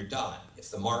done, you're done. If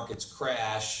the markets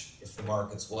crash, if the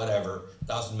markets whatever,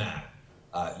 doesn't matter.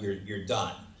 You're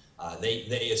done.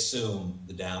 They assume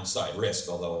the downside risk,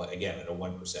 although again at a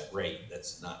 1% rate,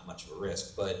 that's not much of a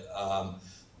risk. But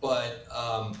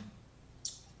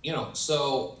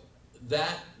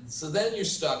so then you're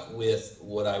stuck with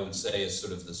what I would say is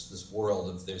sort of this world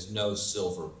of there's no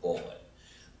silver bullet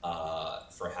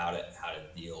for how to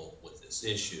deal with this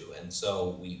issue. And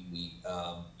so we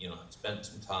spent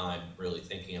some time really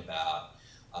thinking about,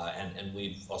 and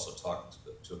we've also talked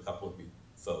to a couple of you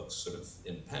folks sort of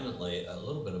independently a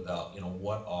little bit about,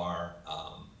 what are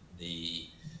the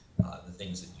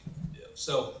things that you can do.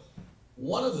 So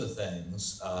one of the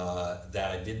things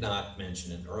that I did not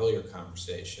mention in earlier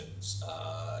conversations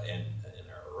and in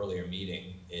our earlier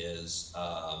meeting is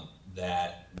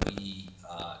that we,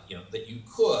 that you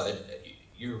could,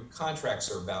 your contracts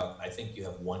are about, I think you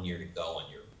have 1 year to go on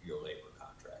your labor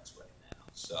contracts right now.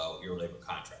 So your labor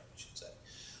contract, I should say.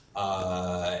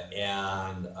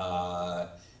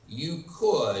 You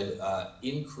could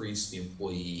increase the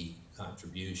employee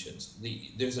contributions.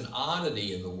 There's an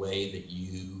oddity in the way that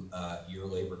your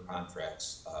labor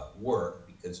contracts work,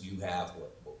 because you have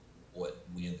what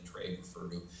we in the trade refer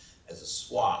to as a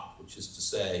swap, which is to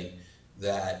say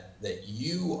that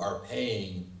you are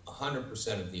paying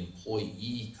 100% of the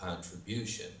employee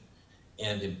contribution,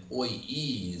 and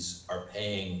employees are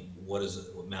paying what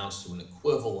amounts to an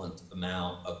equivalent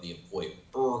amount of the employer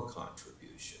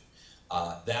contribution.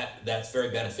 That's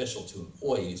very beneficial to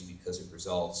employees because it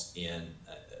results in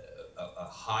a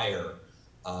higher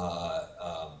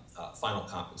final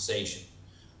compensation,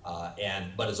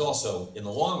 but it's also in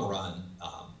the long run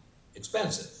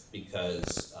expensive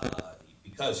because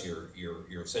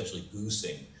you're essentially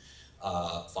goosing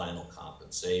final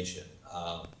compensation.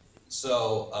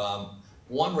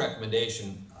 One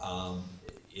recommendation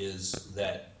is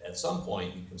that at some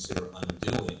point you consider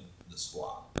undoing the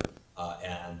swap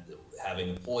and having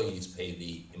employees pay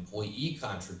the employee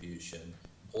contribution,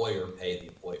 employer pay the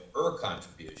employer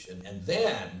contribution, and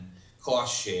then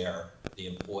cost share the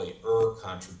employer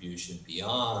contribution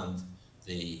beyond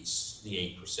the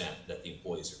 8% that the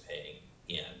employees are paying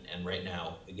in. And right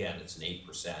now, again, it's an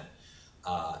 8%.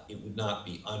 It would not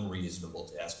be unreasonable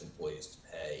to ask employees to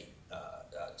pay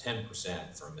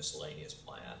 10% for a miscellaneous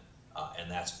plan, and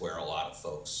that's where a lot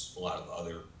of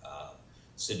other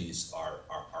cities are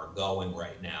going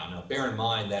right now. Now, bear in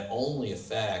mind that only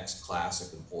affects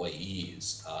classic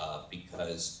employees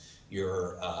because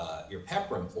your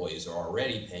PEPR employees are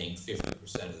already paying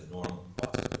 50% of the normal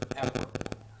cost of the PEPR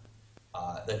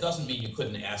plan. That doesn't mean you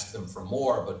couldn't ask them for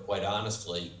more, but quite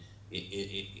honestly,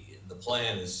 the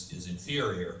plan is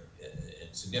inferior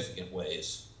in significant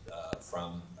ways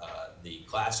from the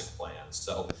classic plans.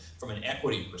 So from an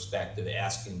equity perspective,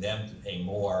 asking them to pay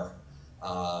more,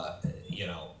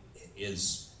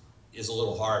 is a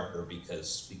little harder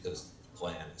because the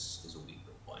plan is a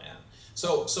weaker plan.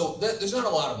 So there's not a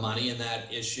lot of money in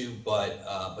that issue,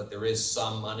 but there is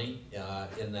some money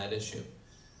in that issue.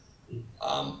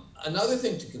 Another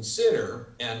thing to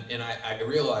consider, and I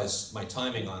realize my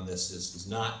timing on this is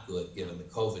not good given the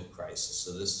COVID crisis,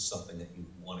 so this is something that you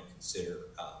want to consider,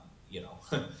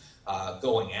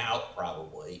 going out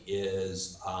probably,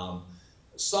 is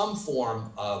some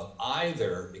form of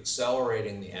either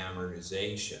accelerating the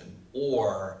amortization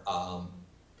or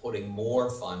putting more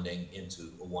funding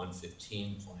into a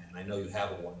 115 plan. I know you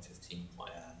have a 115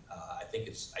 plan. I think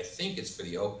it's for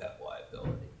the OPEB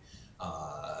liability.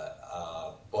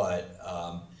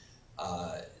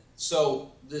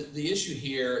 So the issue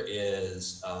here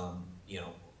is,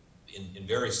 in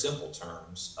very simple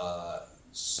terms,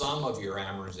 some of your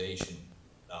amortization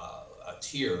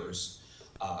tiers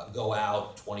go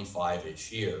out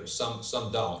 25-ish years.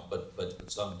 Some don't,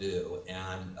 but some do.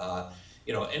 And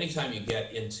anytime you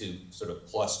get into sort of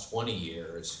plus 20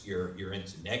 years, you're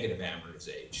into negative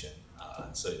amortization.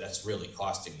 So that's really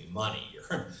costing you money.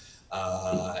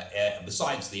 And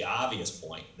besides the obvious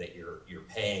point that you're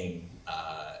paying,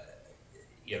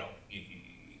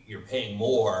 you're paying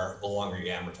more the longer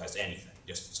you amortize anything.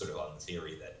 Just sort of on the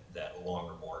theory that a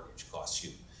longer mortgage costs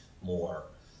you more.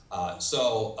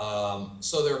 So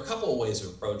there are a couple of ways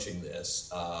of approaching this.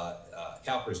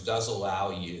 CalPERS does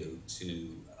allow you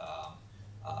to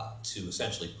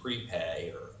essentially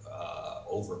prepay or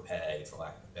overpay, for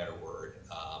lack of a better word,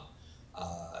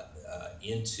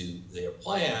 into their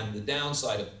plan. The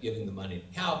downside of giving the money to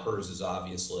CalPERS is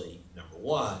obviously, number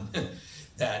one,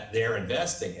 that they're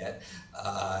investing it,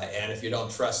 and if you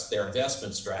don't trust their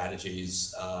investment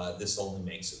strategies, this only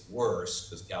makes it worse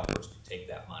because CalPERS can take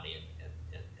that money and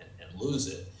lose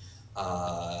it.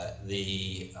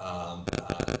 The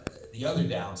other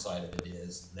downside of it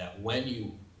is that when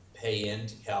you pay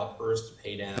into CalPERS to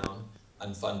pay down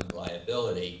unfunded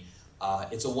liability,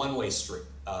 it's a one-way street.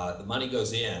 The money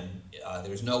goes in.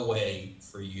 There's no way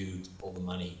for you to pull the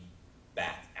money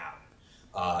back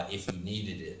out if you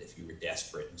needed it, if you were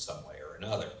desperate in some way or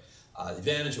another. The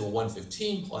advantage of a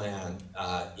 115 plan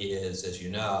is, as you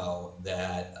know,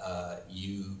 that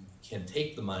you can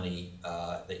take the money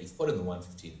that you've put in the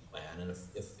 115 plan, and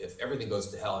if everything goes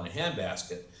to hell in a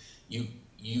handbasket,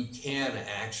 you can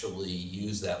actually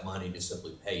use that money to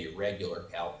simply pay your regular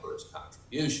CalPERS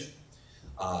contribution.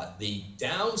 The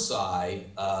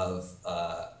downside of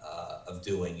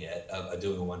doing it,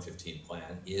 doing a 115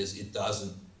 plan, is it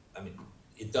doesn't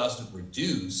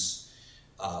reduce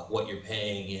what you're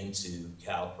paying into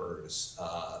CalPERS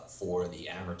for the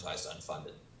amortized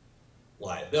unfunded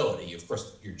liability. Of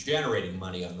course, you're generating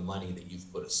money on the money that you've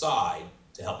put aside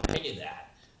to help pay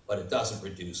that, but it doesn't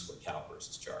reduce what CalPERS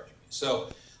is charging you. So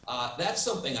that's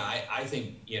something I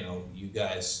think, you know, you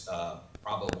guys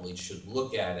probably should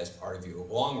look at as part of your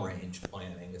long-range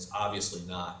planning. It's obviously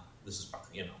not, this is,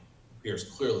 you know, appears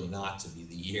clearly not to be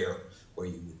the year where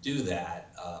you would do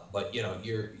that. But, you know,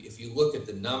 if you look at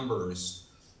the numbers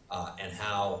and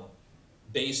how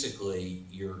basically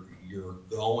you're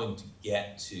going to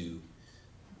get to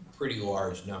pretty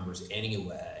large numbers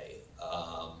anyway,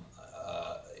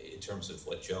 in terms of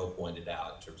what Joe pointed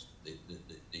out, in terms of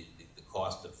the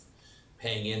cost of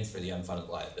paying in for the unfunded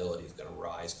liability is going to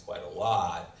rise quite a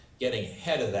lot. Getting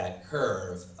ahead of that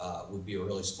curve would be a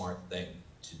really smart thing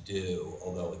to do,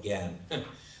 although again,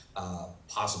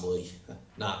 possibly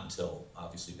not until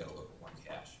obviously you've got a little bit more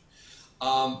cash.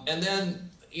 And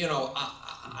then, you know,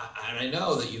 and I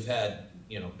know that you've had,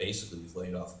 you know, basically you've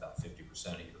laid off about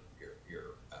 50% of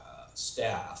your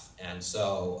staff, and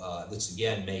so this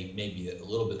again may be a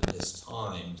little bit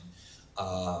mistimed,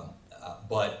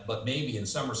 but maybe in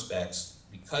some respects,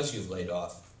 because you've laid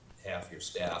off half your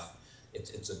staff,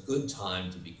 it's a good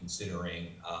time to be considering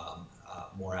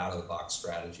more out-of-the-box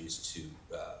strategies to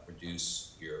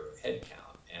reduce your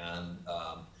headcount. And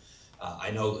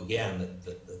I know, again,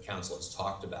 that the council has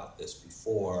talked about this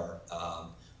before.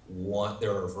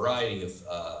 There are a variety of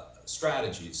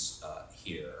strategies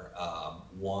here.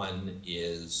 One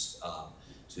is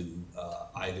to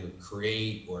either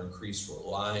create or increase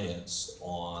reliance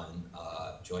on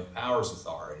joint powers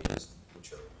authorities,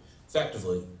 which are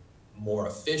effectively more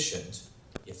efficient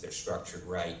if they're structured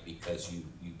right, because you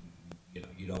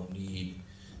don't need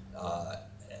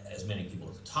as many people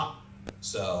at the top.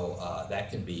 So that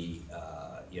can be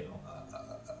you know,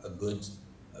 a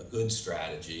good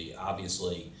strategy.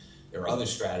 Obviously, there are other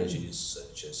strategies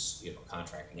such as, you know,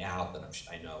 contracting out that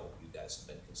I know you guys have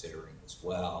been considering as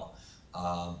well.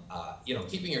 You know,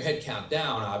 keeping your head count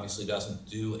down obviously doesn't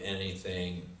do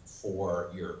anything for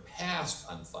your past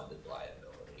unfunded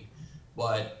liability,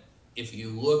 but if you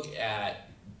look at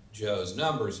Joe's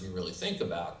numbers and you really think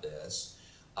about this,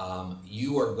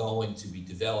 you are going to be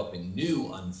developing new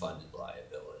unfunded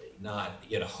liability, not,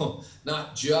 you know,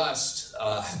 not just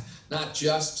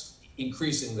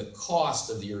increasing the cost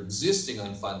of your existing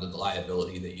unfunded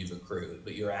liability that you've accrued,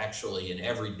 but you're actually in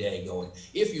every day going,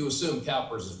 if you assume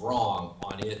CalPERS is wrong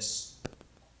on its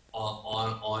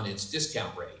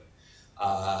discount rate,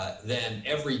 then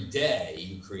every day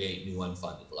you create new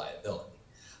unfunded liability.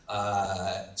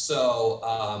 So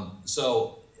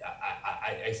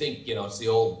I think, you know, it's the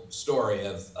old story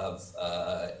of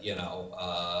you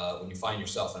know, when you find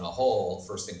yourself in a hole,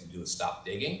 first thing to do is stop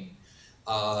digging.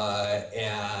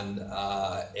 And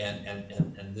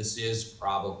this is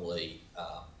probably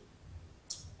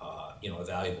you know, a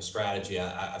valuable strategy.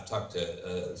 I've talked to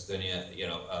Zdenia, you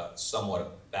know,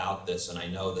 somewhat about this, and I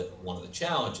know that one of the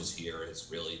challenges here is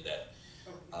really that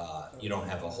you don't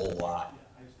have a whole lot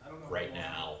right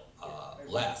now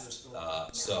left.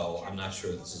 So I'm not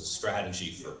sure this is a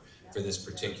strategy for this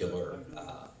particular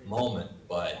moment,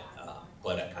 but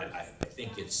I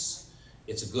think it's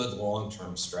a good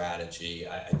long-term strategy.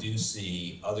 I do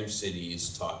see other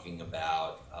cities talking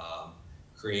about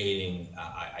creating,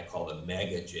 I call them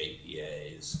mega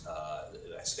JPAs.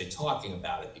 I say talking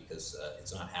about it because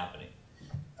it's not happening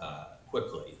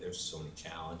quickly. There's so many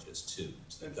challenges to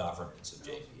the governance of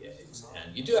JPAs,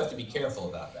 and you do have to be careful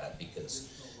about that because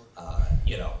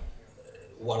you know,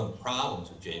 one of the problems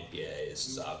with JPAs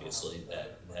is obviously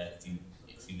that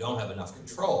if you don't have enough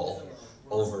control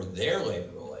over their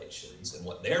labor relations and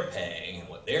what they're paying and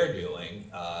what they're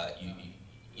doing,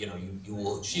 you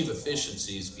will achieve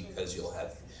efficiencies because you'll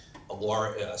have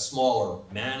a smaller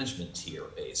management tier,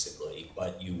 basically,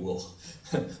 but you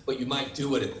might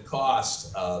do it at the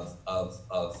cost of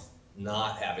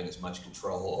not having as much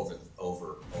control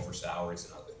over salaries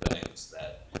and other things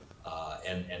that,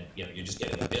 and you know, you're just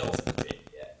getting a bill from the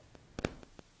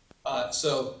JPA.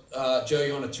 So Joe,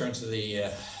 you want to turn to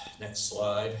the next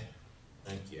slide?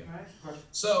 Thank you.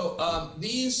 So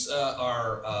these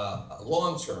are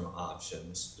long-term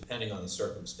options depending on the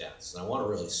circumstances. And I want to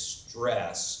really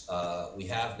stress, we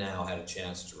have now had a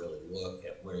chance to really look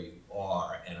at where you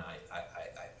are, and I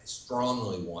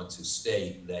strongly want to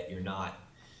state that you're not,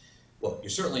 well, you're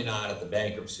certainly not at the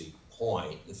bankruptcy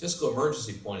point. The fiscal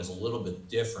emergency point is a little bit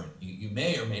different. You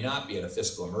may or may not be at a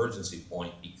fiscal emergency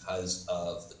point because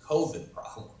of the COVID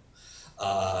problem.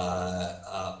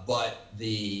 But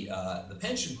the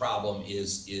pension problem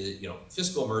is, you know,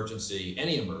 fiscal emergency,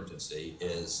 any emergency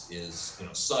is you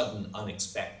know, sudden,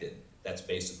 unexpected. That's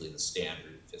basically the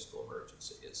standard fiscal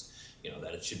emergency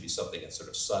that it should be something that's sort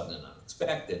of sudden and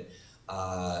unexpected.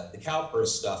 The CalPERS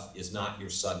stuff is not your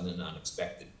sudden and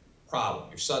unexpected problem.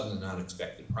 Your sudden and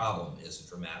unexpected problem is a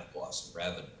dramatic loss in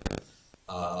revenue.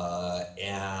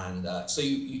 So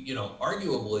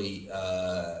arguably,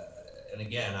 and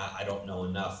again, I don't know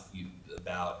enough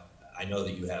about, I know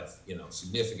that you have,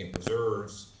 significant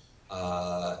reserves.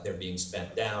 They're being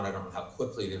spent down. I don't know how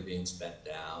quickly they're being spent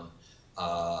down.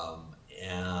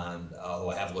 And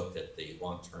although I have looked at the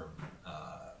long-term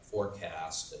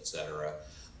forecast, et cetera,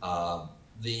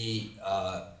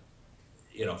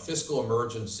 fiscal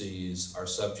emergencies are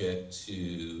subject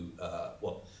to,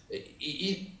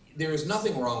 there is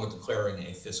nothing wrong with declaring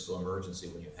a fiscal emergency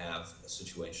when you have a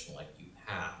situation like you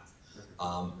have.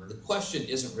 The question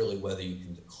isn't really whether you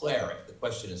can declare it. The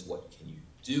question is, what can you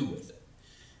do with it?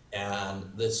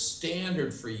 And the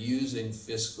standard for using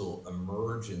fiscal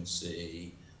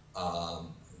emergency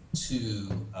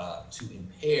to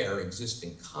impair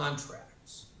existing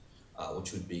contracts,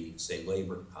 which would be, say,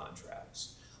 labor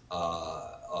contracts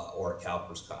or a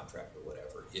CalPERS contract or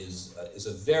whatever, is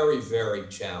a very, very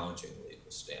challenging legal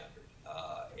standard.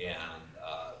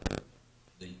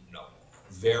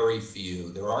 Very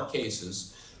few. There are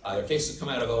cases. There are cases that come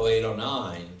out of 08,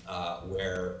 09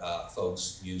 where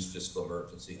folks use fiscal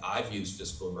emergency. I've used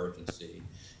fiscal emergency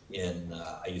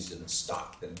I used it in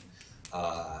Stockton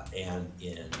and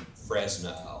in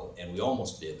Fresno, and we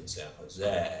almost did in San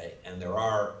Jose. And there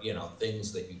are,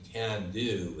 things that you can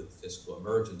do with fiscal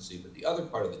emergency. But the other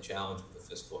part of the challenge with the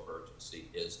fiscal emergency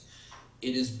is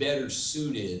it is better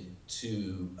suited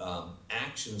to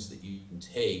actions that you can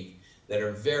take that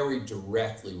are very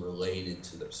directly related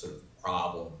to the sort of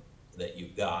problem that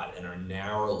you've got and are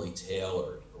narrowly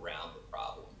tailored around the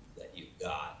problem that you've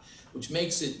got, which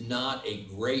makes it not a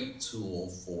great tool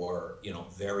for,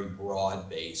 very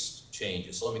broad-based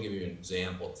changes. So let me give you an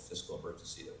example of a fiscal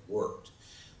emergency that worked.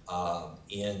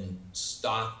 In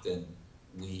Stockton,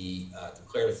 we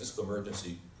declared a fiscal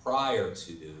emergency prior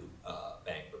to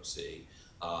bankruptcy,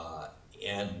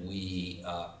 and we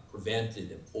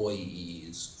prevented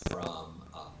employees from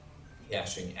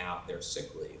cashing out their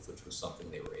sick leave, which was something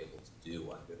they were able to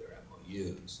do under their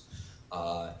MOUs.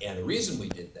 And the reason we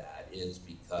did that is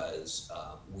because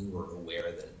we were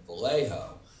aware that in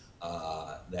Vallejo,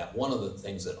 that one of the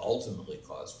things that ultimately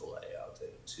caused Vallejo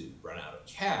to run out of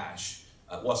cash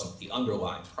wasn't the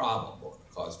underlying problem. What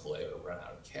caused Vallejo to run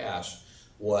out of cash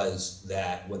was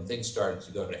that when things started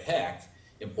to go to heck,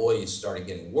 employees started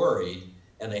getting worried,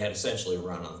 and they had essentially a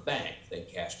run on the bank. They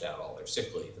cashed out all their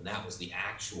sick leave, and that was the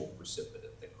actual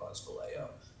precipitant that caused Vallejo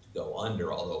to go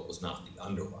under, although it was not the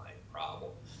underlying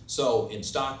problem. So in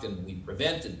Stockton, we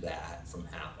prevented that from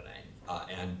happening,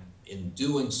 and in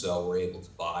doing so, we're able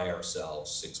to buy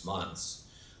ourselves 6 months.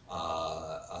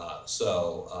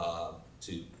 So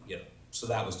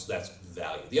that's the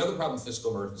value. The other problem with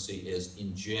fiscal emergency is,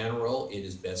 in general, it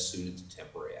is best suited to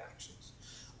temporary actions.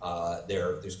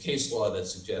 There's case law that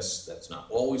suggests that's not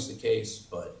always the case,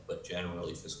 but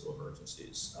generally fiscal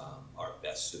emergencies are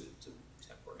best suited to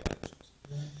temporary actions.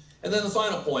 And then the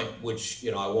final point, which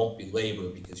I won't belabor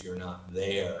because you're not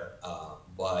there,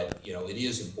 but it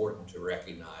is important to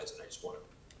recognize, and I just want to,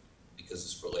 because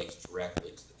this relates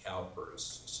directly to the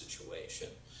CalPERS situation,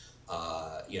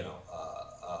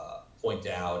 point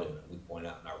out, and we point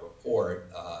out in our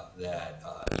report, that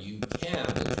you can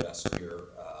adjust your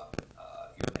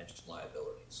pension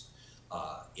liabilities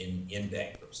in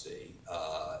bankruptcy.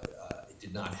 It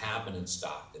did not happen in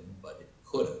Stockton, but it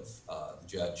could have. The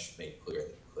judge made clear that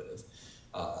it could have.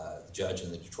 The judge in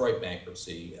the Detroit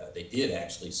bankruptcy, they did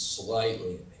actually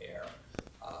slightly impair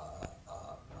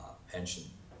pension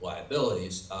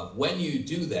liabilities. When you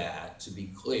do that, to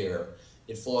be clear,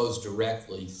 it flows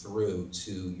directly through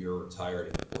to your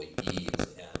retired employees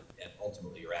and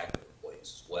ultimately your active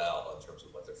employees as well, in terms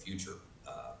of what their future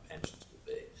pensions will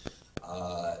be.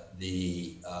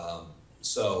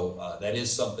 That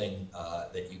is something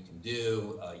that you can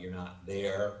do. You're not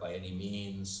there by any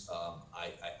means.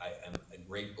 I am a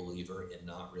great believer in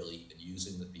not really even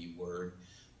using the B word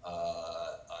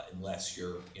unless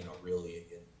you're really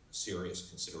in serious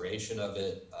consideration of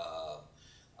it,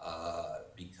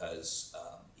 because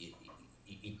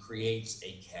it creates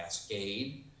a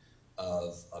cascade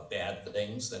of bad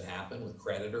things that happen with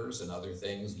creditors and other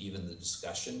things, even the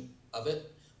discussion of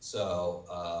it. So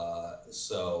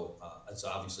it's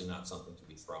obviously not something to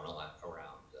be thrown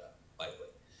around lightly.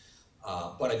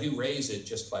 But I do raise it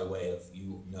just by way of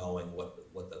you knowing what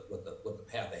the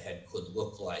path ahead could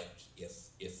look like if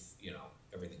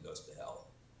everything goes to hell.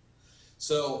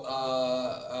 So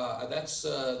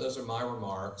those are my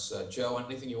remarks. Joe,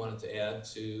 anything you wanted to add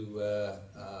to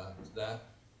that?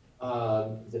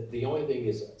 The only thing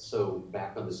is, so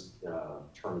back on this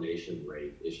termination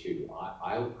rate issue,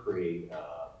 I'll create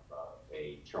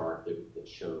a chart that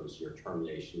shows your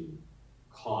termination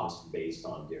cost based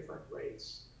on different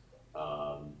rates.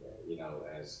 You know,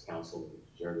 as Councilman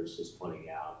Jerders is pointing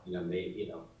out, you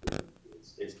know,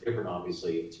 it's different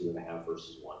obviously at 2.5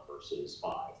 versus 1 versus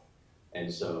 5.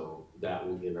 And so that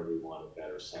will give everyone a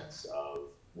better sense of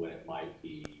when it might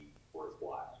be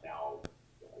worthwhile. Now,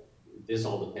 this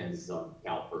all depends on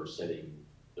CalPERS setting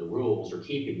the rules or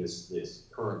keeping this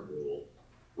current rule,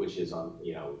 which is on,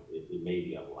 you know, it may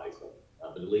be unlikely,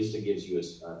 but at least it gives you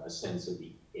a sense of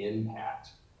the impact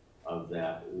of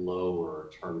that lower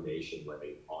termination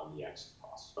rate on the exit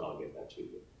costs. But I'll get that to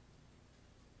you.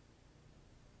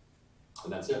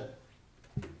 And that's it.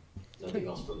 Nothing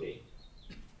else for me.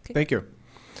 Thank you.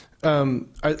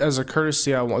 As a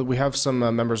courtesy, we have some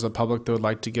members of the public that would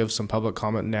like to give some public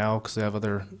comment now because they have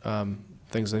other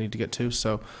things they need to get to.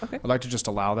 So Okay. I'd like to just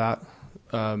allow that,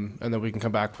 and then we can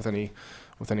come back with any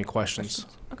questions.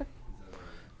 Okay.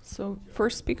 So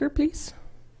first speaker, please.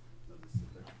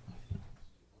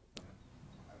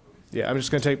 Yeah, I'm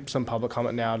just going to take some public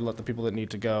comment now to let the people that need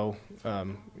to go,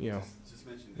 you know. Just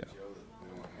mention to Joe that we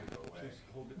don't want him to go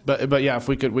away. But yeah, if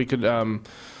we could,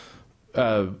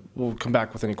 we'll come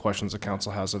back with any questions the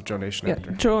council has of Joe Nation Yeah,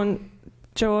 after.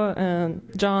 Joe and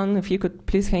John, if you could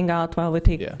please hang out while we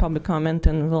take Yeah. public comment,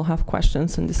 and we'll have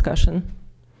questions and discussion.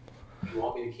 Do you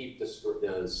want me to keep the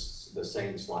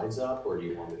same slides up, or do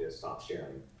you want me to stop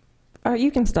sharing?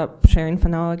 You can stop sharing for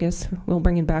now, I guess. We'll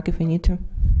bring it back if we need to.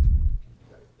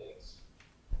 Thanks.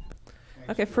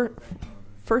 Okay,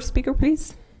 first speaker,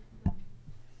 please.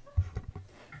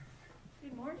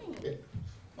 Good morning.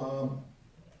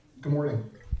 Good morning.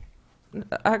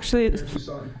 Actually, Here's your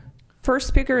son. first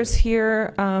speaker is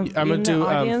here. I'm in gonna the do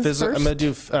audience I'm gonna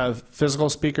first. do physical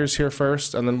speakers here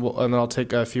first, and then I'll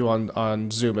take a few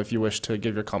on Zoom if you wish to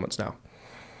give your comments now.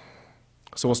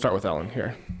 So we'll start with Ellen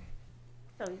here.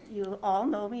 So you all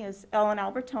know me as Ellen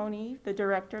Albertoni, the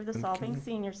director of the Solvang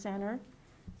Senior Center.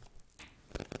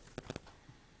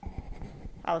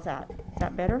 How's that? Is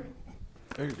that better?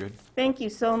 Very good. Thank you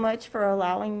so much for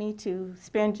allowing me to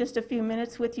spend just a few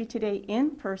minutes with you today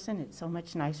in person. It's so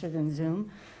much nicer than Zoom,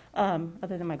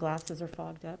 other than my glasses are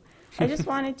fogged up. I just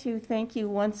wanted to thank you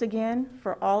once again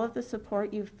for all of the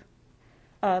support you've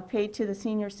paid to the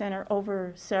Senior Center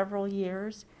over several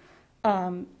years.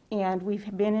 And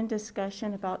we've been in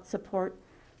discussion about support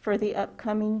for the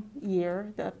upcoming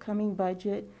year, the upcoming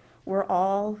budget. We're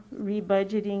all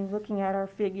rebudgeting, looking at our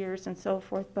figures and so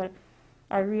forth, but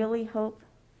I really hope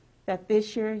that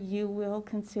this year you will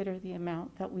consider the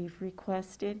amount that we've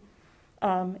requested.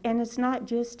 And it's not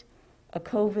just a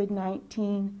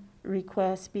COVID-19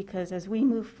 request, because as we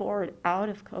move forward out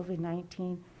of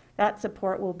COVID-19, that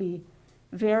support will be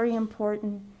very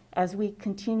important as we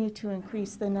continue to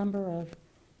increase the number of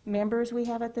members we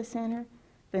have at the center,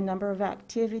 the number of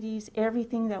activities,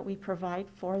 everything that we provide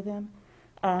for them.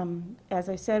 As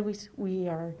I said, we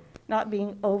are not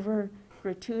being over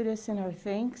gratuitous in our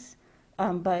thanks,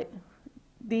 but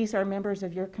these are members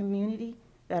of your community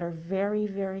that are very,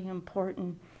 very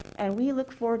important. And we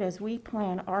look forward, as we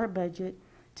plan our budget,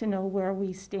 to know where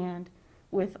we stand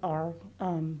with our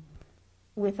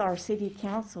city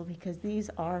council, because these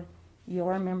are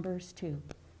your members too.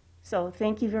 So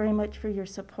thank you very much for your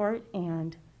support,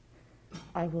 and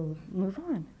I will move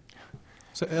on.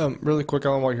 So really quick,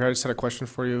 Ellen, while you're here, I just had a question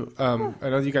for you. I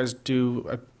know you guys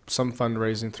do some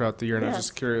fundraising throughout the year, and I was Yes.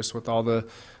 just curious with all the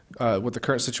with the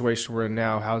current situation we're in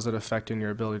now, how is it affecting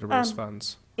your ability to raise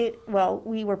funds? Well,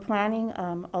 we were planning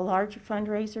a large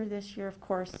fundraiser this year. Of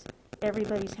course,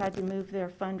 everybody's had to move their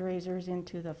fundraisers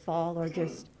into the fall or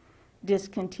just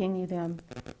discontinue them.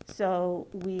 So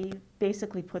we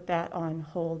basically put that on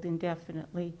hold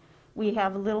indefinitely. We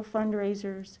have little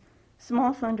fundraisers,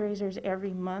 small fundraisers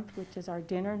every month, which is our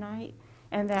dinner night,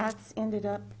 and that's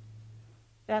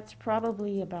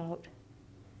probably about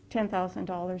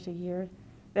 $10,000 a year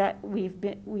that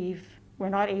we're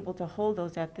not able to hold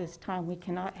those at this time. We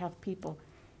cannot have people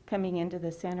coming into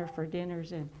the center for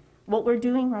dinners. And what we're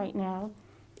doing right now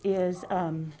is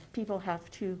people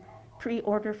have to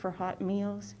pre-order for hot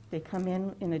meals. They come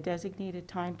in a designated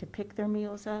time to pick their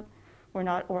meals up. We're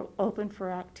not open for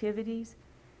activities.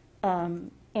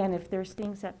 And if there's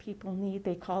things that people need,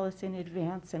 they call us in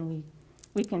advance, and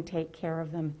we can take care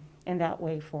of them in that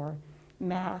way, for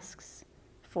masks,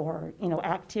 for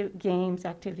games,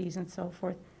 activities, and so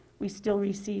forth. We still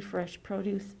receive fresh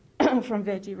produce from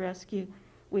Veggie Rescue.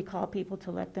 We call people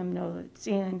to let them know it's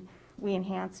in. We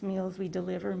enhance meals. We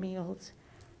deliver meals.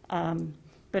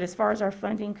 But as far as our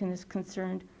funding is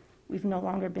concerned, We've no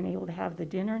longer been able to have the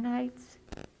dinner nights.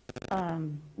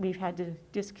 We've had to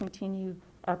discontinue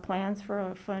our plans for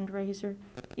a fundraiser.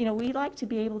 You know, we like to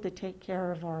be able to take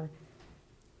care of our,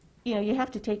 you know, you have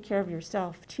to take care of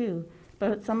yourself too,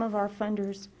 but some of our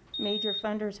funders, major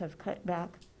funders, have cut back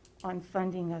on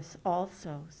funding us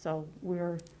also. So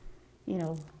we're, you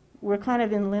know, we're kind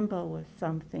of in limbo with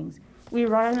some things. We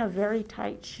run a very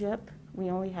tight ship. We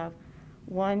only have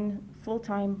one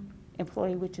full-time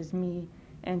employee, which is me,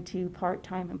 and 2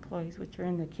 part-time employees, which are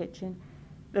in the kitchen.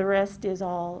 The rest is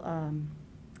all,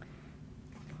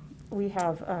 we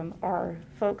have our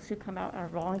folks who come out, our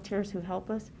volunteers who help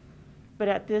us. But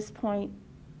at this point,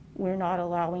 we're not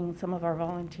allowing some of our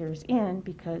volunteers in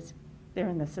because they're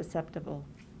in the susceptible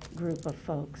group of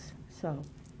folks. So,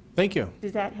 Thank you.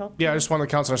 does that help? Yeah, you? I just want the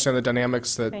council to understand the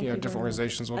dynamics that Thank you know you different very much.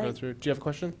 organizations will go through. Do you have a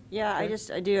question? Yeah, I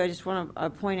do. I just want to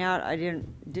point out, I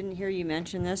didn't hear you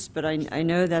mention this, but I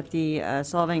know that the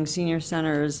Solvang Senior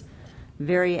Center is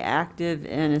very active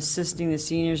in assisting the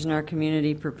seniors in our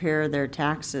community prepare their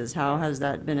taxes. How has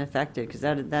that been affected? Because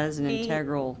that is an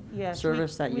integral Yes,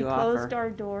 service that you we offer. closed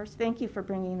our doors. Thank you for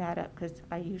bringing that up, because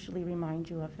I usually remind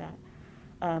you of that.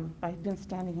 I've been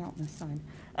standing out in the sun.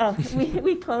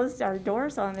 We closed our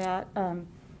doors on that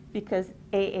because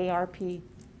AARP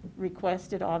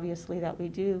requested, obviously, that we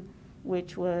do,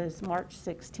 which was March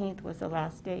 16th was the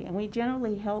last day. And we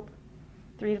generally help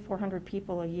 300 to 400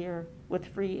 people a year with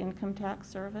free income tax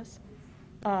service.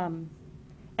 And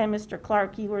Mr.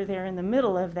 Clark, you were there in the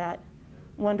middle of that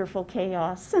wonderful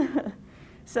chaos.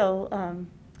 So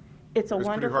it's a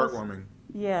wonderful. Pretty heartwarming.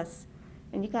 Yes,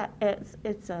 and you got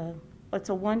it's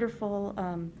a wonderful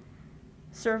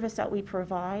service that we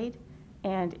provide,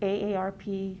 and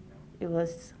AARP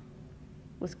was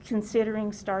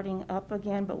considering starting up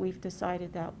again, but we've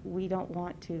decided that we don't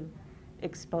want to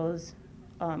expose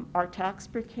our tax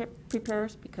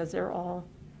preparers because they're all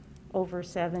over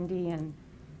 70 and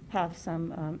have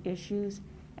some issues,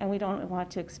 and we don't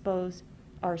want to expose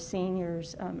our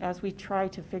seniors as we try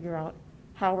to figure out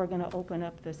how we're going to open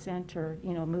up the center,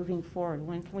 you know, moving forward.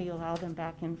 When can we allow them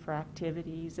back in for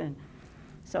activities and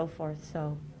so forth?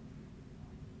 So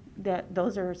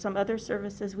those are some other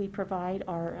services we provide.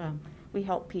 We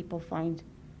help people find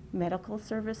medical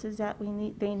services that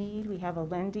they need. We have a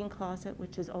lending closet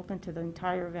which is open to the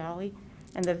entire valley,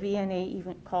 and the VNA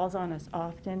even calls on us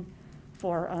often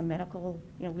for medical,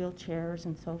 you know, wheelchairs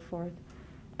and so forth.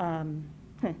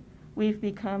 We've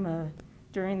become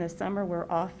during the summer,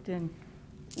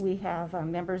 we have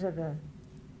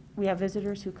we have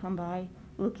visitors who come by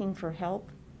looking for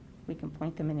help. We can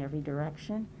point them in every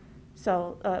direction.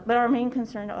 So, but our main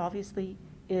concern obviously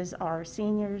is our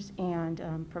seniors and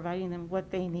providing them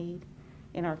what they need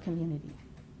in our community.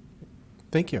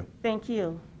 Thank you. Thank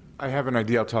you. I have an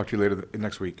idea. I'll talk to you later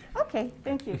next week. Okay,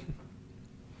 thank you.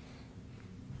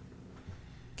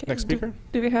 Okay, Next speaker.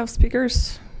 Do we have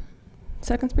speakers?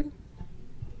 Second speaker?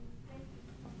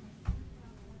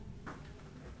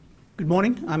 Good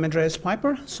morning. I'm Andreas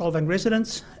Piper, Solvang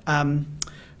residents.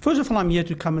 First of all, I'm here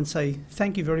to come and say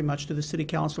thank you very much to the City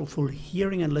Council for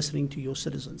hearing and listening to your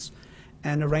citizens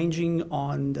and arranging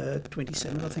on the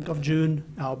 27th, I think, of June,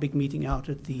 our big meeting out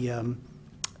at the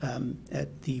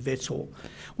Vets Hall.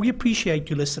 We appreciate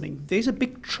you listening. There's a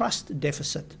big trust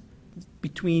deficit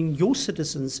between your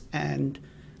citizens and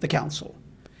the Council.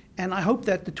 And I hope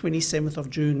that the 27th of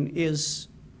June is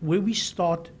where we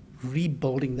start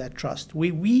rebuilding that trust.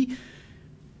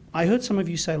 I heard some of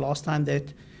you say last time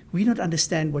that we don't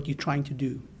understand what you're trying to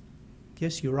do.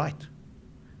 Yes, you're right,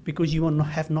 because you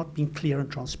have not been clear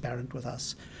and transparent with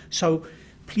us. So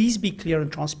please be clear and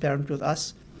transparent with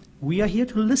us. We are here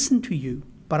to listen to you,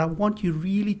 but I want you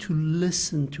really to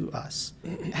listen to us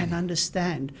and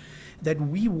understand that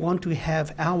we want to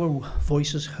have our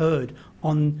voices heard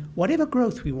on whatever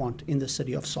growth we want in the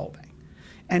city of Solvang.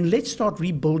 And let's start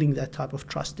rebuilding that type of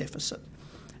trust deficit.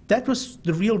 That was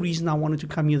the real reason I wanted to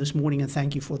come here this morning, and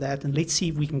thank you for that. And let's see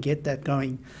if we can get that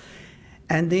going.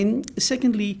 And then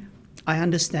secondly, I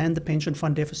understand the pension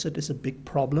fund deficit is a big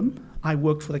problem. I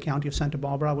worked for the County of Santa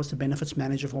Barbara. I was the benefits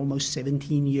manager for almost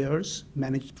 17 years,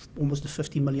 managed almost a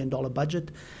 $50 million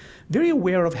budget. Very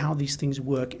aware of how these things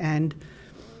work. And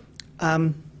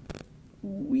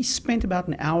we spent about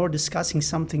an hour discussing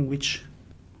something which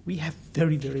we have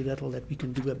very, very little that we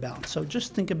can do about. So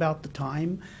just think about the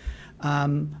time.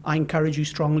 I encourage you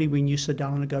strongly when you sit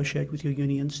down and negotiate with your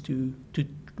unions to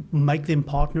make them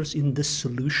partners in this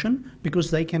solution,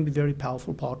 because they can be very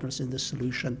powerful partners in this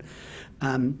solution,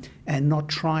 and not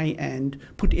try and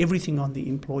put everything on the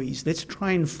employees. Let's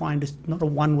try and find not a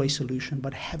one-way solution,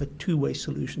 but have a two-way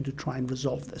solution to try and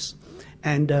resolve this.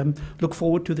 And look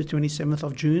forward to the 27th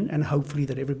of June, and hopefully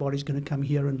that everybody's going to come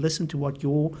here and listen to what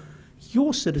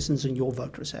your citizens and your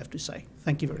voters have to say.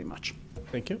 Thank you very much.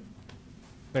 Thank you.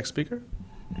 Next speaker.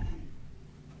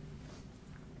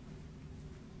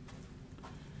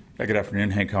 Good afternoon,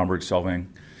 Hank Homburg, Solvang.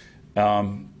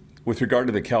 With regard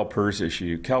to the CalPERS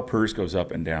issue, CalPERS goes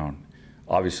up and down.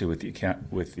 Obviously,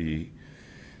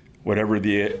 whatever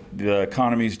the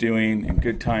economy's doing, in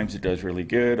good times it does really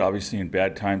good. Obviously, in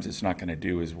bad times it's not going to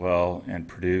do as well and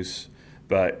produce.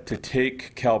 But to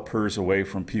take CalPERS away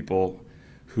from people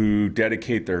who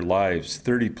dedicate their lives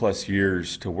 30+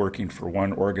 years to working for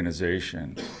one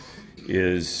organization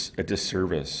is a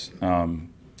disservice.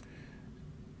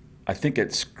 I think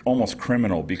it's almost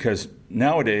criminal, because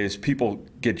nowadays people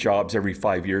get jobs every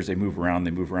 5 years. They move around,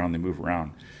 they move around, they move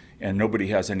around. And nobody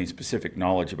has any specific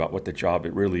knowledge about what the job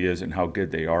it really is and how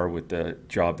good they are with the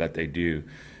job that they do.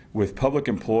 With public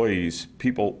employees,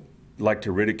 people like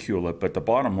to ridicule it, but the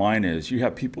bottom line is you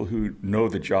have people who know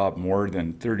the job more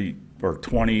than 30 or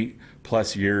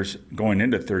 20+ years, going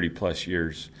into 30+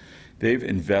 years. They've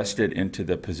invested into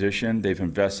the position, they've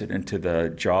invested into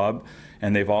the job,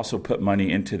 and they've also put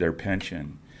money into their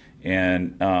pension.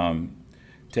 And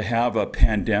to have a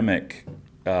pandemic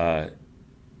as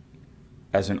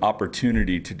an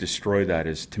opportunity to destroy that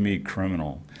is, to me,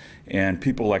 criminal. And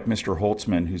people like Mr.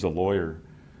 Holtzman, who's a lawyer,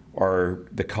 are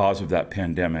the cause of that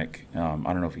pandemic. I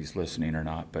don't know if he's listening or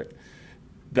not, but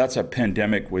that's a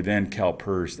pandemic within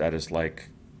CalPERS that is like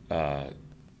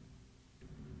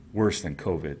worse than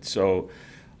COVID. So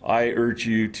I urge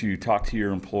you to talk to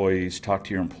your employees, talk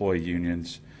to your employee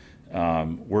unions,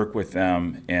 work with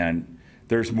them, and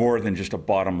there's more than just a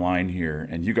bottom line here,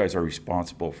 and you guys are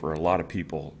responsible for a lot of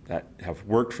people that have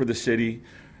worked for the city,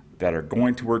 that are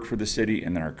going to work for the city,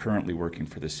 and that are currently working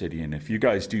for the city. And if you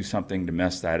guys do something to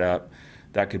mess that up,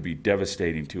 that could be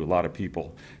devastating to a lot of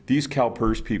people. These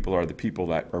CalPERS people are the people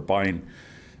that are buying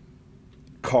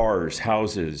cars,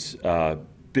 houses,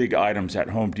 big items at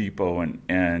Home Depot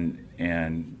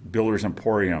and Builder's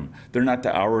Emporium. They're not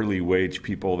the hourly wage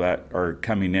people that are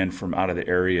coming in from out of the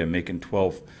area making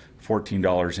 $12,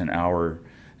 $14 an hour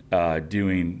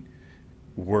doing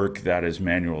work that is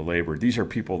manual labor. These are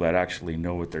people that actually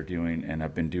know what they're doing and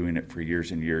have been doing it for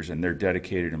years and years, and they're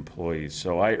dedicated employees.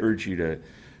 So I urge you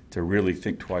to really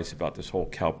think twice about this whole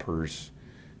CalPERS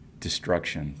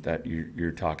destruction that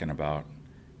you're talking about.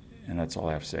 And that's all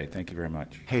I have to say. Thank you very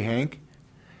much. Hey, Hank,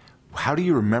 how do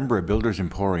you remember a Builder's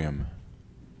Emporium?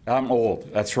 I'm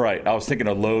old. That's right. I was thinking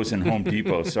of Lowe's and Home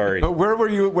Depot. Sorry. But where were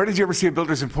you? Where did you ever see a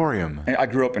Builder's Emporium? I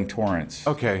grew up in Torrance.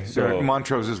 Okay, so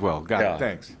Montrose as well. Got it.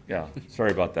 Thanks. Yeah.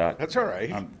 Sorry about that. That's all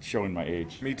right. I'm showing my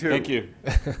age. Me too. Thank you.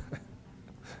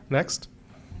 Next.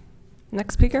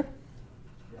 Next speaker. Do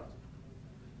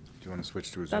you want to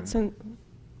switch to a Zoom?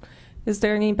 Is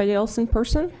there anybody else in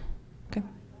person? Okay.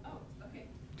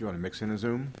 Do you want to mix in a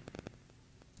Zoom?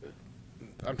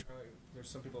 I'm trying. There's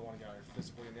some people that want to get out here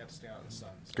physically, and they have to stay out in the sun.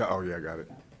 Oh yeah, got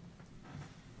it.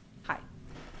 Hi.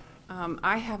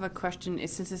 I have a question,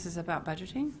 since this is about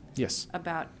budgeting. Yes.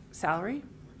 About salary.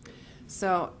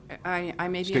 So I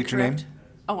may be State incorrect. your name.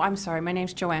 Oh, I'm sorry. My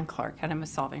name's Joanne Clark, and I'm a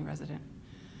Solvang resident.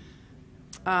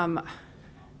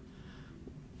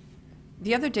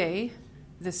 The other day,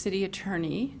 the city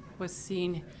attorney was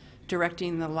seen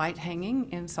directing the light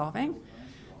hanging in Solvang.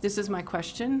 This is my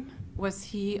question. Was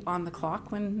he on the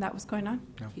clock when that was going on?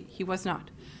 No. He was not.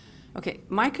 Okay,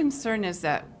 my concern is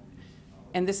that,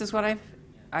 and this is what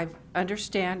I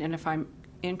understand, and if I'm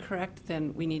incorrect,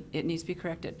 then it needs to be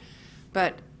corrected.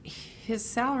 But his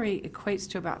salary equates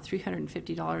to about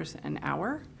 $350 an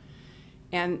hour,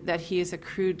 and that he has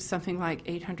accrued something like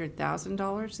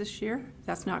 $800,000 this year.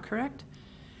 That's not correct.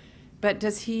 But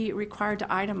does he require to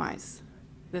itemize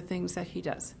the things that he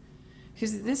does?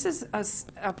 Because this is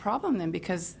a problem then,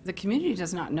 because the community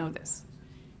does not know this.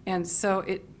 And so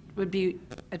it would be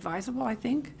advisable, I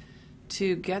think,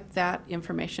 to get that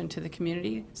information to the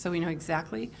community so we know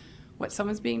exactly what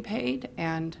someone's being paid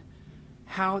and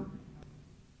how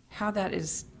that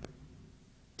is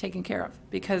taken care of.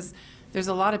 Because there's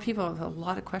a lot of people with a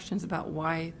lot of questions about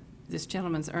why this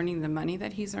gentleman's earning the money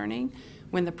that he's earning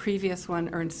when the previous one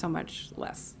earned so much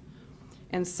less.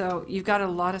 And so you've got a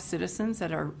lot of citizens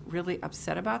that are really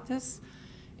upset about this,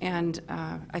 and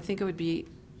I think it would be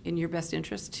in your best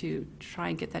interest to try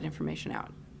and get that information out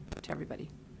to everybody.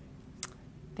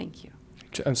 Thank you.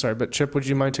 I'm sorry, but Chip, would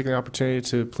you mind taking the opportunity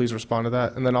to please respond to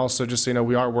that? And then also, just so you know,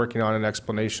 we are working on an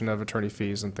explanation of attorney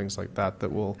fees and things like that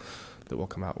that we'll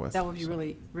come out with. That would be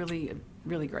really, really,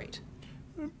 really great.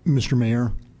 Mr.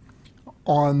 Mayor,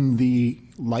 on the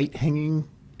light hanging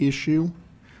issue,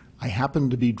 I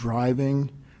happened to be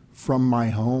driving from my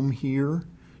home here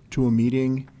to a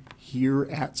meeting here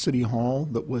at City Hall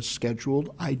that was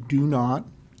scheduled. I do not,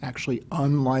 actually,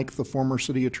 unlike the former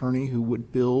city attorney who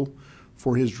would bill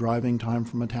for his driving time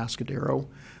from Atascadero,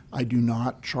 I do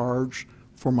not charge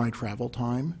for my travel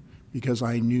time because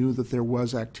I knew that there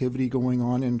was activity going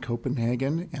on in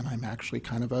Copenhagen, and I'm actually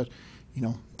kind of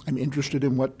I'm interested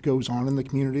in what goes on in the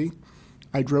community.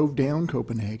 I drove down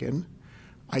Copenhagen,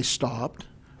 I stopped,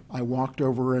 I walked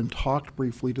over and talked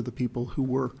briefly to the people who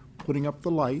were putting up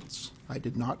the lights. I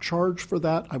did not charge for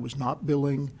that, I was not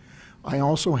billing. I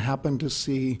also happened to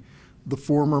see the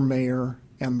former mayor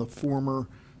and the former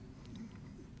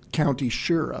county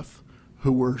sheriff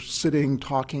who were sitting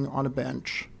talking on a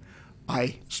bench.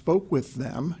 I spoke with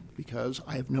them because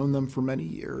I have known them for many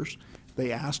years.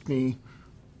 They asked me,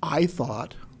 I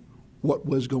thought, what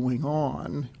was going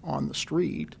on the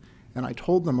street, and I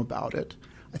told them about it.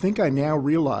 I think I now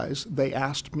realize they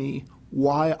asked me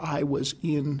why I was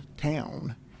in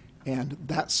town, and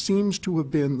that seems to have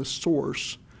been the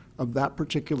source of that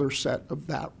particular set of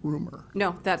that rumor.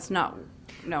 No, that's not.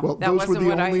 No, well, that wasn't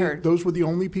what I heard. Those were the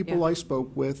only people I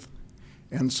spoke with,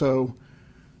 and so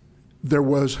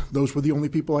those were the only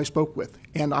people I spoke with.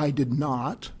 And I did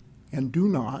not and do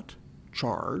not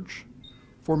charge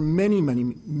for many,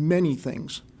 many, many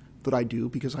things that I do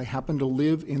because I happen to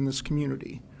live in this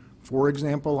community. For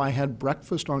example, I had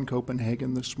breakfast on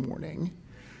Copenhagen this morning.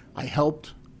 I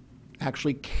helped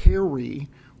actually carry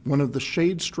one of the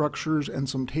shade structures and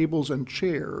some tables and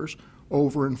chairs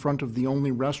over in front of the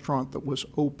only restaurant that was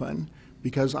open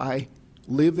because I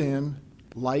live in,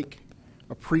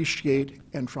 appreciate,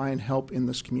 and try and help in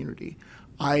this community.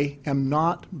 I am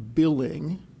not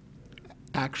billing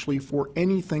actually for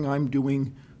anything I'm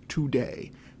doing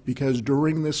today because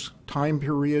during this time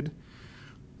period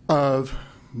of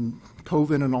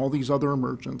COVID and all these other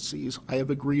emergencies, I have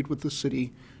agreed with the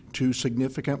city to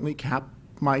significantly cap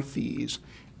my fees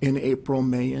in April,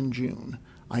 May, and June.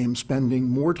 I am spending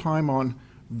more time on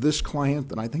this client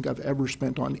than I think I've ever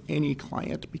spent on any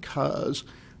client because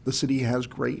the city has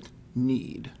great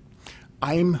need.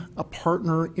 I'm a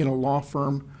partner in a law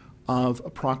firm of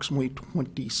approximately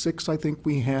 26, I think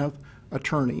we have,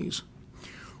 attorneys.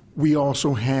 We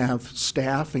also have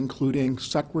staff, including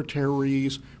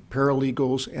secretaries,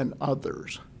 paralegals, and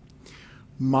others.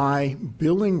 My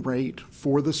billing rate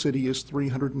for the city is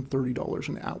 $330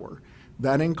 an hour.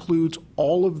 That includes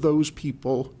all of those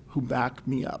people who back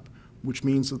me up, which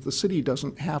means that the city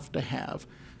doesn't have to have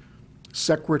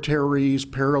secretaries,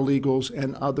 paralegals,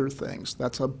 and other things.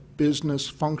 That's a business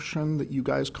function that you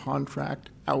guys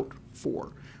contract out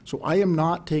for. So I am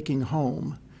not taking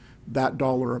home that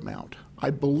dollar amount. I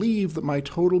believe that my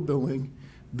total billing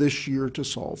this year to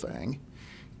Solvang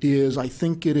is, I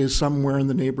think it is somewhere in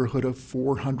the neighborhood of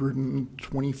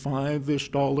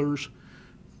 $425-ish.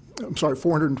 I'm sorry,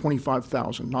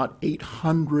 425,000, not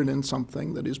 800 and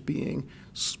something that is being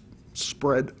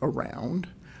spread around.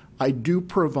 I do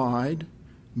provide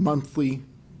monthly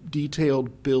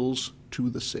detailed bills to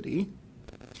the city.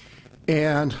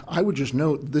 And I would just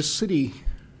note this city,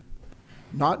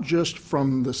 not just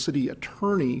from the city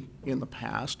attorney in the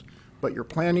past, but your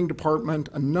planning department,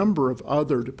 a number of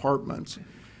other departments,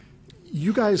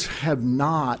 you guys have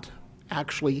not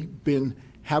actually been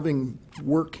having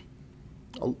work.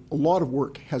 A lot of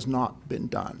work has not been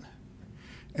done.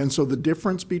 And so the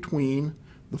difference between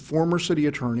the former city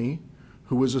attorney,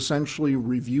 who was essentially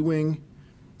reviewing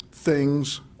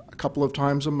things a couple of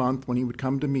times a month when he would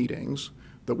come to meetings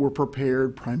that were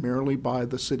prepared primarily by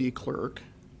the city clerk,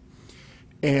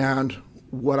 and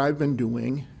what I've been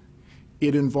doing,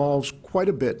 it involves quite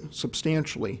a bit,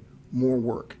 substantially, more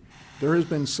work. There has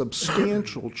been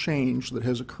substantial change that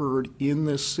has occurred in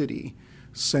this city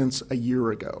since a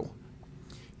year ago.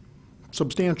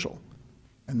 Substantial.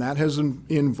 And that has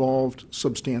involved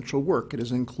substantial work. It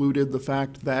has included the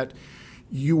fact that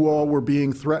you all were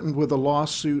being threatened with a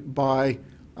lawsuit by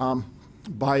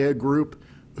a group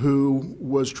who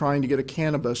was trying to get a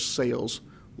cannabis sales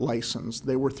license.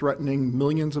 They were threatening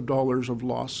millions of dollars of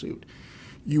lawsuit.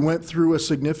 You went through a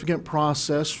significant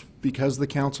process because the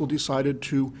council decided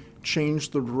to change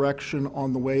the direction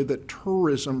on the way that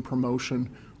tourism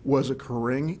promotion was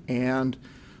occurring, and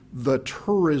the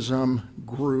tourism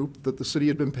group that the city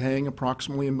had been paying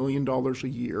approximately $1 million a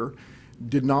year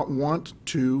did not want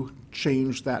to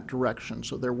change that direction.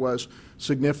 So there was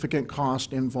significant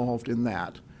cost involved in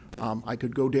that. I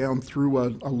could go down through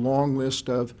a long list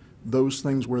of those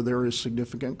things where there is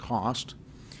significant cost.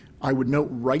 I would note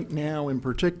right now in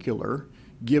particular,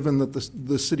 given that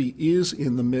the city is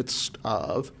in the midst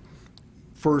of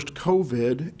first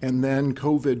COVID and then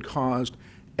COVID caused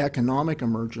economic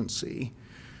emergency,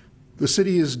 the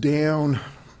city is down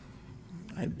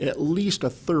at least a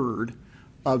third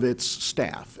of its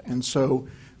staff. And so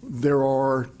there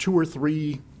are 2 or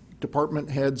 3 department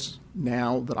heads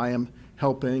now that I am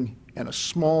helping and a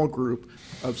small group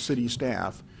of city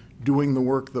staff doing the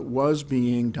work that was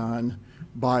being done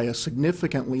by a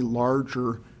significantly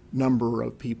larger number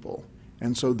of people.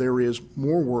 And so there is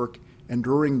more work, and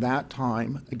during that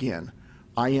time, again,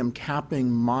 I am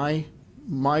capping my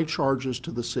charges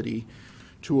to the city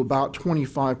to about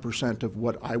 25% of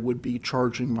what I would be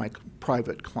charging my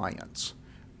private clients.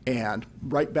 And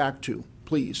right back to,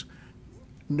 please,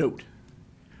 note,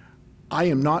 I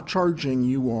am not charging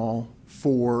you all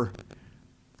for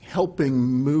helping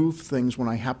move things when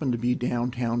I happen to be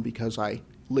downtown because I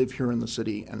live here in the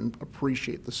city and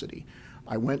appreciate the city.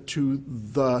 I went to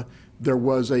there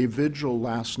was a vigil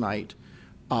last night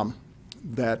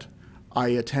that I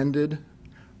attended.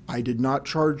 I did not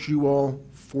charge you all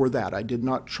for that. I did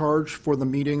not charge for the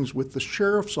meetings with the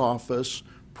sheriff's office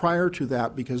prior to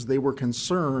that because they were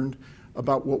concerned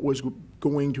about what was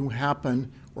going to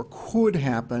happen or could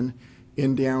happen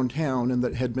in downtown and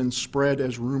that had been spread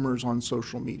as rumors on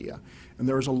social media. And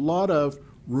there is a lot of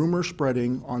rumor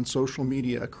spreading on social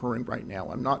media occurring right now.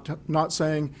 I'm not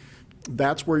saying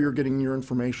that's where you're getting your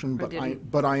information,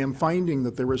 but I am finding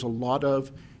that there is a lot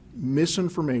of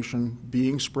misinformation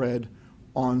being spread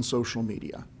on social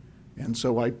media. And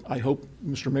so I hope,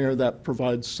 Mr. Mayor, that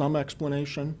provides some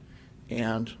explanation,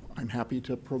 and I'm happy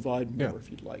to provide more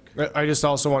if you'd like. I just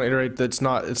also want to iterate that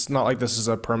it's not like this is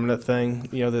a permanent thing.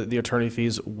 You know, the attorney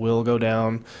fees will go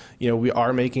down. You know, we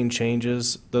are making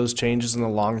changes. Those changes in the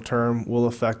long term will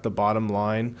affect the bottom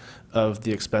line of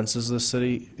the expenses the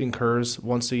city incurs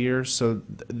once a year. So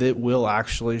that will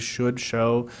actually should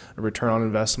show a return on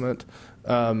investment.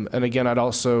 And again, I'd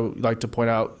also like to point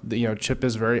out that, you know, Chip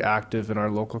is very active in our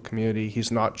local community.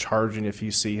 He's not charging if you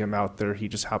see him out there. He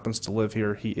just happens to live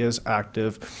here. He is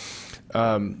active.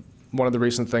 One of the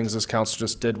recent things this council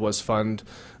just did was fund,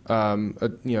 you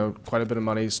know, quite a bit of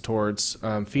monies towards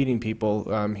feeding people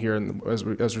here as a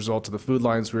result of the food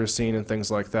lines we were seeing and things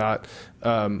like that.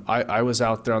 I was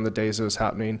out there on the days it was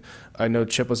happening. I know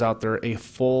Chip was out there a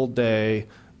full day,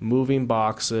 moving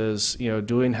boxes, you know,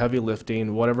 doing heavy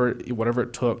lifting, whatever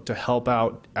it took to help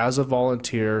out as a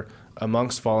volunteer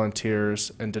amongst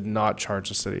volunteers, and did not charge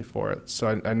the city for it.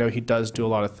 So I know he does do a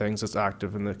lot of things that's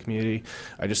active in the community.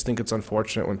 I just think it's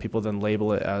unfortunate when people then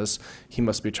label it as he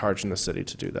must be charging the city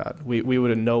to do that. We would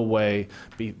in no way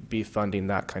be funding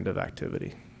that kind of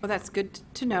activity. Well, that's good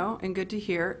to know and good to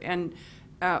hear. And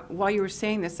while you were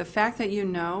saying this, the fact that you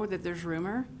know that there's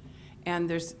rumor and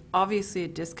there's obviously a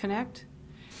disconnect,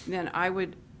 then I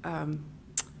would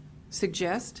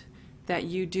suggest that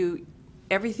you do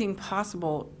everything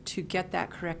possible to get that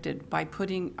corrected by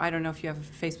putting, I don't know if you have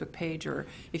a Facebook page or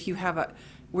if you have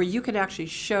where you could actually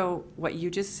show what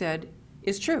you just said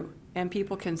is true and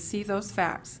people can see those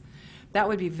facts. That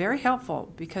would be very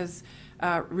helpful because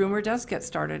rumor does get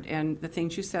started, and the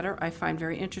things you said I find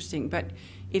very interesting. But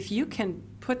if you can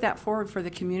put that forward for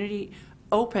the community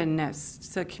openness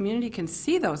so the community can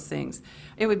see those things,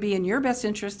 it would be in your best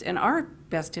interest and our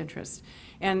best interest.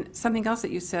 And something else that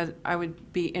you said I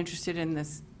would be interested in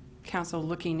this council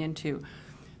looking into,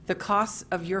 the costs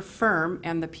of your firm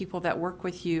and the people that work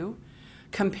with you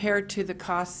compared to the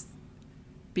costs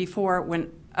before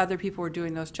when other people were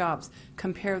doing those jobs.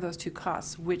 Compare those two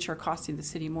costs, which are costing the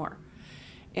city more.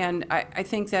 And I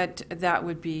think that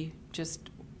would be just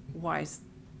wise.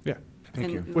 Yeah.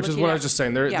 Thank you. Which is what I was just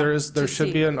saying. There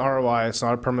should be an ROI. It's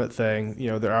not a permanent thing.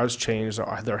 You know, there are changes.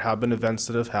 There have been events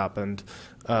that have happened,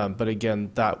 but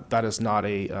again, that is not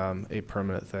a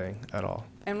permanent thing at all.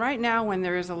 And right now, when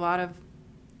there is a lot of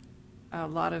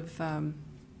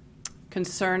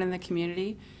concern in the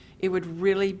community, it would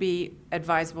really be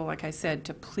advisable, like I said,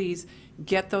 to please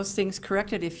get those things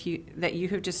corrected. That you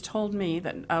have just told me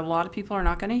that a lot of people are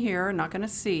not going to hear, not going to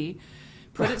see.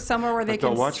 Put it somewhere where they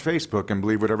can. They'll watch Facebook and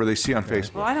believe whatever they see on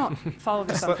Facebook. Well, I don't follow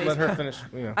this on Facebook. Let her finish.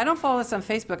 Yeah. I don't follow this on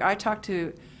Facebook. I talk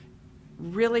to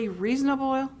really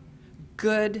reasonable,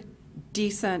 good,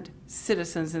 decent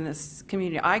citizens in this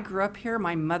community. I grew up here.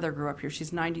 My mother grew up here.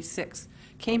 She's 96.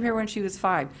 Came here when she was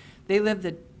 5. They lived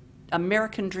the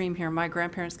American dream here. My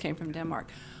grandparents came from Denmark.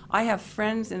 I have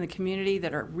friends in the community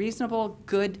that are reasonable,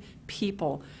 good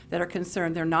people that are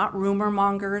concerned. They're not rumor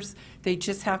mongers. They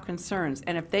just have concerns.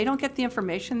 And if they don't get the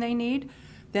information they need,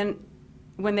 then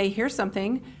when they hear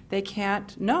something, they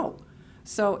can't know.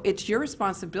 So it's your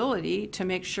responsibility to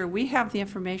make sure we have the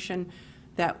information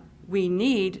that we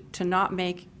need to not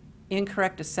make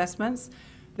incorrect assessments.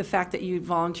 The fact that you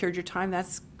volunteered your time,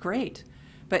 that's great.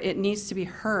 But it needs to be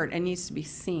heard and needs to be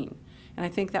seen. And I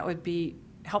think that would be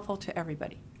helpful to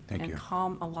everybody. Thank you. And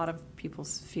calm a lot of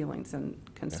people's feelings and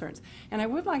concerns. And I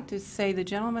would like to say the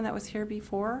gentleman that was here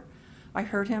before, I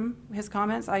heard his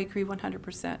comments, I agree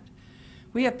 100%.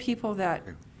 We have people that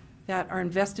are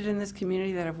invested in this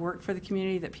community, that have worked for the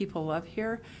community, that people love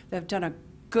here, that have done a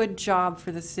good job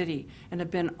for the city and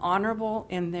have been honorable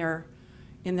in their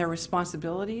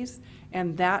responsibilities,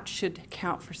 and that should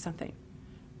count for something.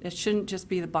 It shouldn't just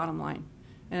be the bottom line.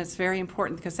 And it's very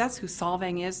important because that's who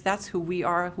Solvang is, that's who we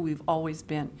are, who we've always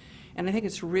been. And I think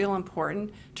it's real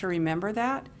important to remember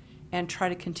that and try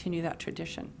to continue that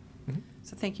tradition. Mm-hmm.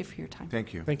 So thank you for your time.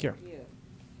 Thank you. Thank you.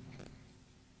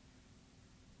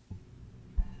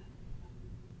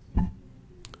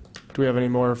 Do we have any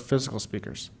more physical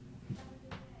speakers?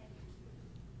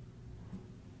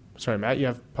 Sorry, Matt, you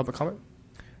have public comment?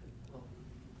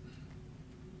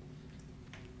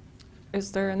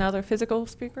 Is there another physical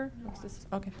speaker?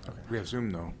 Okay. We have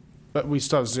Zoom, though. But we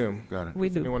still have Zoom. Got it. We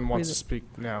do. If anyone wants We to do.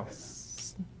 speak now.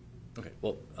 Okay,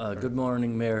 well, good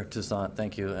morning, Mayor Toussaint,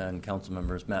 thank you, and council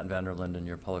members, Matt Vanderlinden,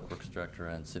 your Public Works Director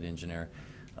and City Engineer.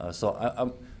 So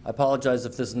I apologize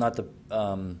if this is not the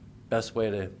best way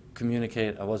to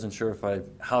communicate. I wasn't sure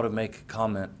how to make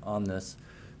comment on this,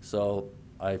 so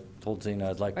I told Zena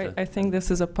I'd like to. I think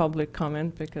this is a public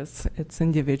comment because it's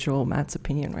individual Matt's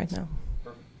opinion right now.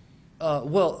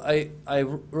 Well, I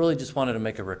really just wanted to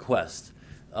make a request.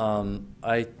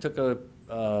 I took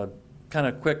a kind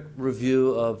of quick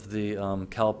review of the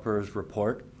CalPERS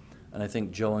report, and I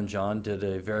think Joe and John did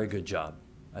a very good job.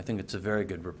 I think it's a very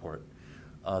good report.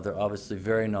 They're obviously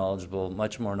very knowledgeable,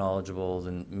 much more knowledgeable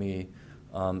than me,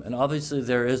 and obviously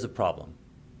there is a problem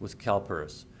with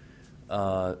CalPERS.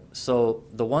 So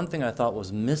the one thing I thought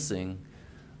was missing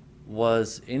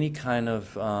was any kind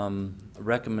of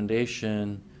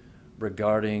recommendation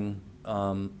regarding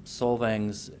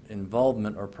Solvang's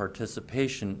involvement or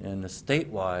participation in a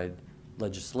statewide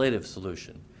legislative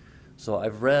solution. So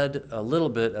I've read a little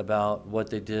bit about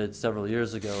what they did several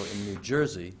years ago in New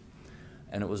Jersey,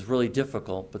 and it was really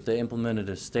difficult, but they implemented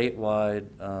a statewide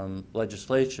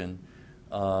legislation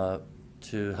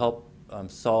to help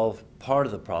solve part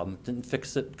of the problem. It didn't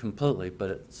fix it completely, but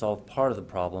it solved part of the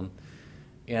problem.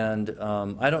 And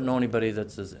I don't know anybody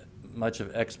that's as much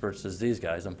of experts as these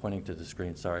guys. I'm pointing to the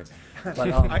screen, sorry. But,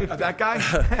 that guy?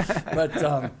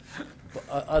 But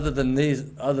other than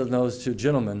those two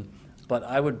gentlemen, but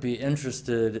I would be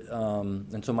interested,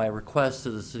 and so my request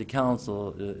to the City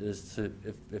Council is to,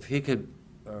 if he could,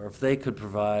 or if they could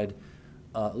provide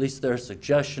at least their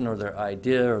suggestion or their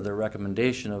idea or their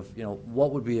recommendation of,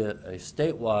 what would be a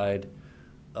statewide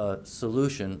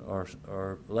solution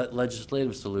or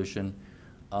legislative solution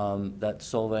that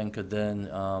Solvang could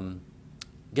then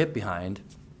get behind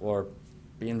or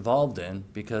be involved in,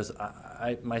 because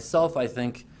I myself, I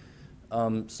think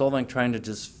Solvang trying to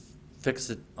just fix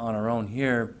it on our own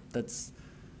here, that's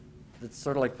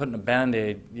sort of like putting a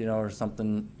Band-Aid, or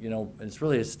something, it's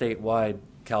really a statewide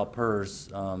CalPERS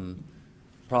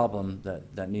problem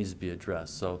that needs to be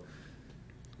addressed. So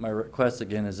my request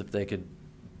again is if they could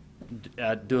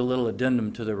do a little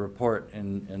addendum to the report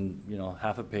and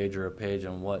half a page or a page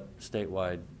on what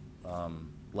statewide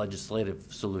legislative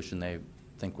solution they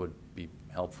think would be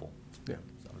helpful. Yeah.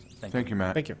 So, Thank you,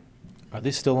 Matt. Thank you. Are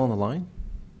they still on the line?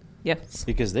 Yes.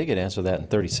 Because they could answer that in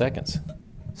 30 seconds.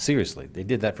 Seriously, they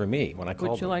did that for me when I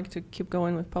called Would you them. like to keep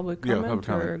going with public Yeah, comment? public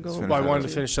comment. Or Let's go? finish Well, I that wanted to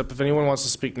up. finish up. If anyone wants to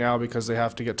speak now because they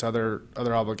have to get to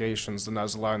other obligations, then I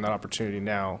was allowing that opportunity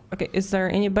now. Okay, is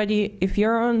there anybody, if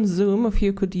you're on Zoom, if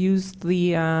you could use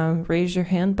the raise your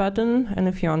hand button, and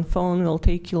if you're on phone, we'll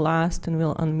take you last and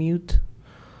we'll unmute.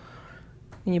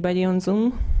 Anybody on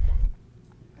Zoom?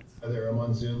 Hi there, I'm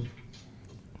on Zoom.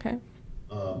 Okay.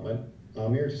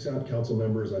 Mayor Toussaint, council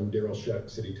members, I'm Daryl Sheck,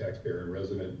 city taxpayer and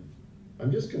resident.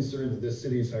 I'm just concerned that this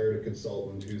city's hired a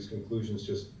consultant whose conclusions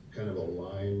just kind of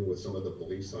align with some of the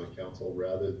beliefs on council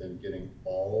rather than getting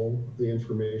all the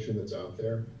information that's out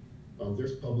there.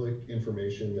 There's public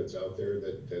information that's out there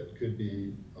that could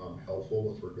be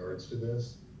helpful with regards to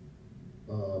this.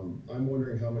 I'm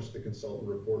wondering how much the consultant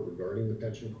report regarding the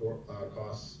pension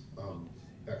costs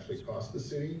actually cost the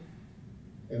city.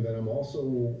 And then I'm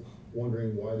also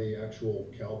wondering why the actual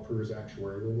CalPERS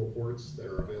actuarial reports that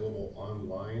are available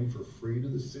online for free to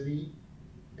the city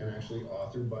and actually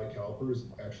authored by CalPERS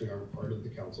actually aren't part of the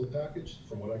council package,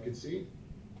 from what I could see.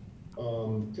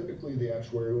 Typically, the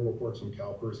actuarial reports from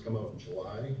CalPERS come out in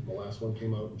July. The last one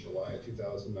came out in July of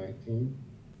 2019.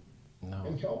 No.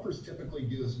 And CalPERS typically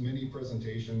gives many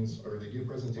presentations, or they give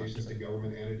presentations to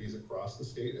government entities across the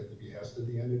state at the behest of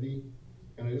the entity.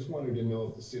 And I just wanted to know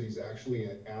if the city's actually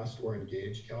asked or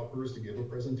engaged CalPERS to give a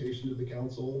presentation to the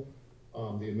council,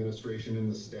 the administration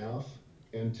and the staff.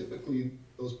 And typically,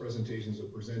 those presentations are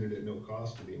presented at no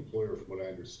cost to the employer, from what I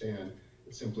understand.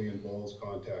 It simply involves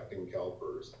contacting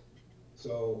CalPERS.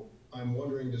 So I'm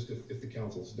wondering just if the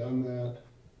council's done that.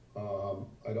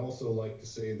 I'd also like to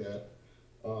say that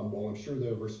while I'm sure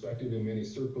they're respected in many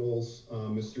circles,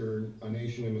 Mr.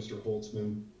 Nation and Mr.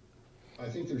 Holtzman, I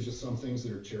think there's just some things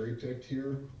that are cherry-picked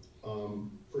here.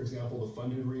 For example, the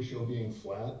funded ratio being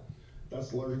flat,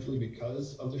 that's largely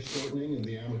because of the shortening and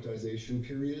the amortization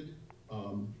period.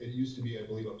 It used to be, I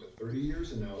believe, up to 30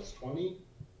 years, and now it's 20.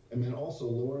 And then also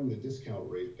lowering the discount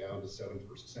rate down to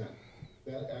 7%.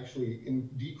 That actually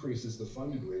decreases the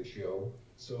funded ratio.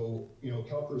 So, you know,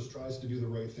 CalPERS tries to do the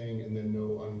right thing, and then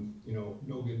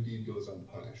no good deed goes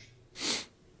unpunished.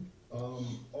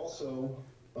 Also,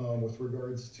 with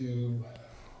regards to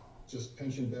just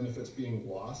pension benefits being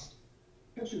lost,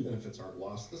 pension benefits aren't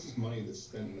lost. This is money that's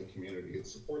spent in the community. It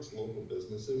supports local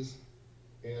businesses.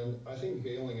 And I think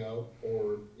bailing out,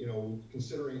 or, you know,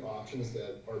 considering options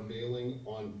that are bailing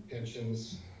on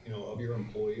pensions, you know, of your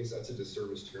employees, that's a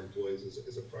disservice to your employees,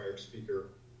 as a prior speaker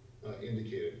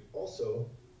indicated. Also,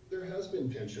 there has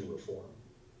been pension reform.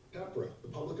 PEPRA, the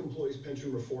Public Employees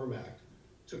Pension Reform Act,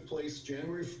 took place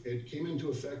it came into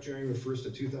effect January 1st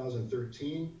of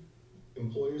 2013.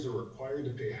 Employers are required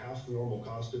to pay half the normal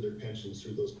cost of their pensions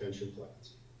through those pension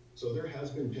plans. So there has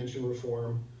been pension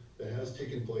reform that has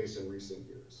taken place in recent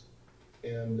years.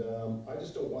 And I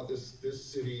just don't want this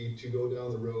city to go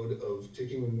down the road of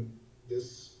taking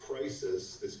this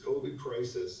crisis, this COVID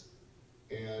crisis,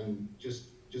 and just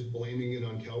blaming it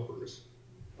on CalPERS.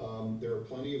 There are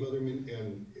plenty of other,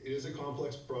 and it is a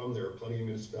complex problem. There are plenty of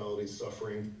municipalities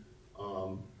suffering.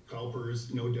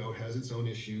 CalPERS, no doubt, has its own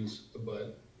issues,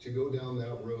 but to go down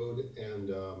that road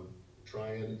and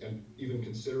try and even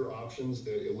consider options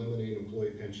that eliminate employee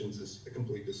pensions is a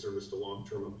complete disservice to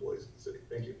long-term employees in the city.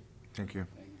 Thank you. Thank you.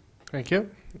 Thank you.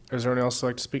 Is there anyone else who'd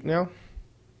like to speak now?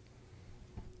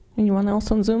 Anyone else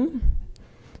on Zoom?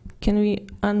 Can we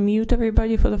unmute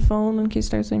everybody for the phone in case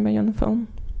there's anybody on the phone?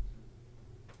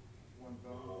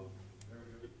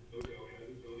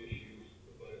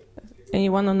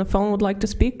 Anyone on the phone would like to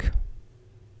speak?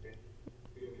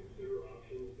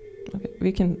 Okay,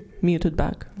 we can mute it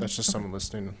back. That's just someone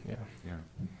listening. Yeah. Yeah.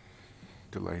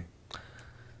 Delay.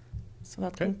 So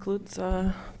that Okay. concludes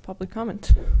public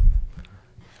comment.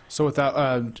 So with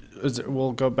that,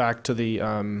 we'll go back to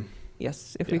the.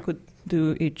 Yes, if we could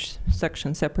do each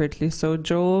section separately. So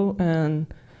Joel and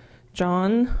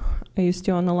John, are you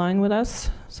still on the line with us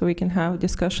so we can have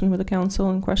discussion with the council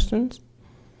and questions?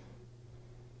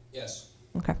 Yes.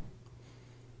 Okay.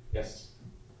 Yes.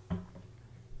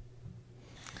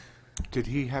 Did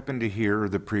he happen to hear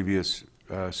the previous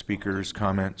speaker's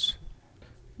comments?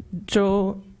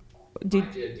 Joe, Do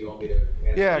you want me to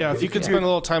answer? Yeah, if you could spend a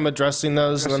little time addressing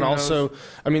those, and then also,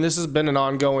 I mean, this has been an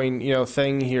ongoing,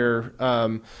 thing here,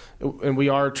 and we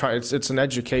are trying. It's an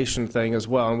education thing as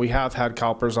well, and we have had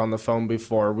CalPERS on the phone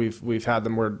before. We've had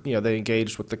them where they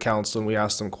engaged with the council, and we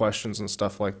asked them questions and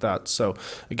stuff like that. So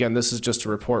again, this is just a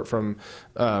report from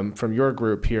your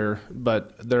group here,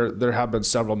 but there have been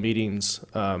several meetings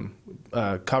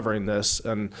covering this,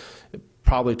 and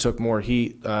probably took more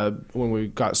heat when we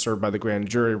got served by the grand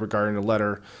jury regarding a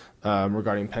letter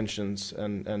regarding pensions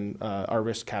and our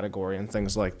risk category and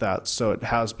things like that. So it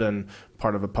has been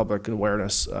part of a public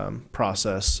awareness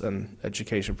process and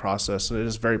education process, and it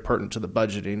is very pertinent to the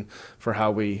budgeting for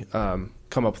how we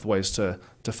come up with ways to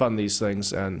fund these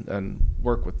things and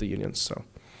work with the unions. So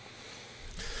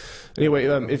anyway,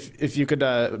 if you could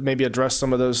maybe address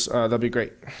some of those, that'd be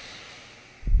great.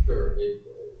 Sure.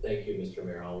 Thank you, Mr.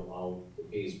 Mayor. I'll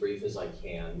be as brief as I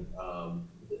can.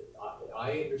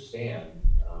 I understand,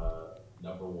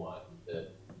 number one, that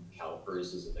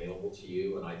CalPERS is available to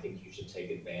you, and I think you should take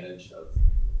advantage of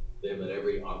them at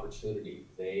every opportunity.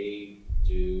 They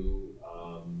do,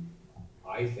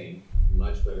 I think,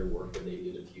 much better work than they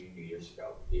did a few years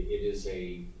ago. It is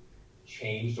a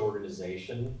changed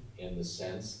organization in the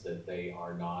sense that they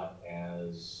are not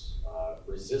as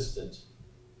resistant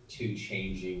to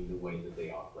changing the way that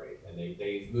they operate, and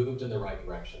they've moved in the right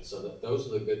direction. So those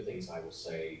are the good things I will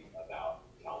say about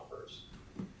CalPERS.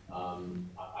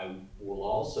 I will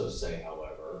also say,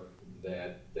 however,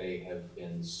 that they have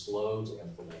been slow to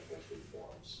implement those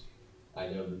reforms. I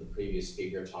know that the previous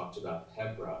speaker talked about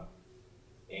PEPRA,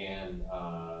 and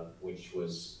which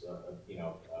was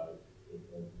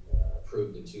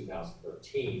approved in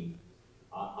 2013.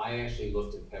 I actually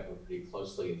looked at PEPRA pretty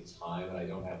closely at the time, and I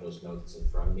don't have those notes in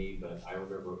front of me, but I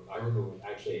remember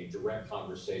actually a direct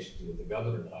conversation with the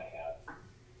governor that I had,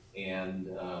 and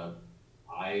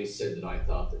I said that I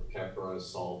thought that PEPRA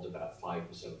solved about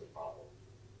 5% of the problem.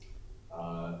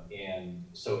 And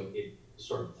so it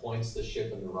sort of points the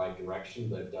ship in the right direction,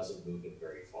 but it doesn't move it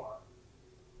very far.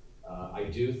 I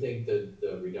do think that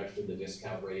the reduction in the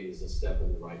discount rate is a step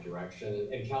in the right direction.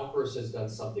 And CalPERS has done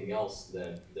something else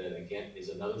that again, is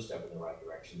another step in the right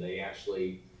direction. They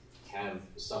actually have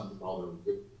something called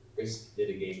a risk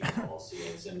mitigation policy.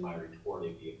 It's in my report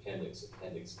in the Appendix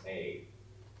A.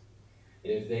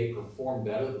 And if they perform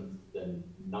better than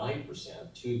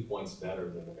 9%, 2 points better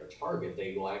than their target,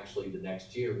 they will actually the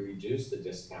next year reduce the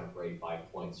discount rate by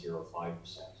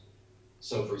 0.05%.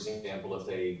 So for example, if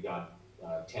they got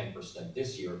 10%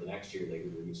 this year, the next year they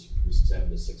would reduce from 7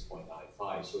 to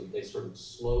 6.95. So they sort of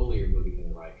slowly are moving in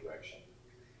the right direction.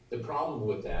 The problem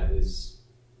with that is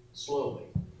slowly.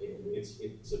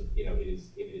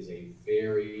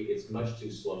 It's much too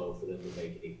slow for them to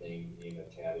make anything,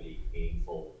 to have any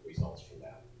meaningful results from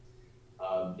that.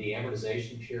 The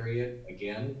amortization period,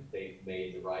 again, they've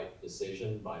made the right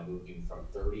decision by moving from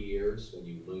 30 years when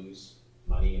you lose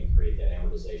money and create that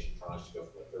amortization tranche to go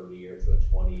from a 30-year to a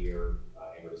 20-year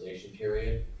amortization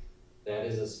period. That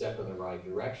is a step in the right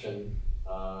direction,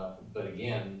 but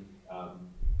again,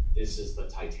 this is the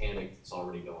Titanic that's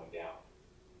already going down.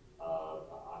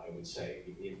 I would say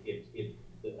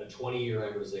a 20-year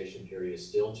amortization period is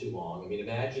still too long. I mean,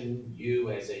 imagine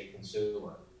you as a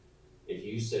consumer, if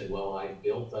you said, well, I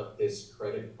built up this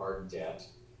credit card debt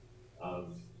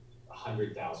of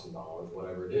 $100,000,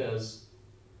 whatever it is,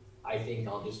 I think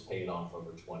I'll just pay it off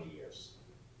over 20 years.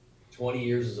 20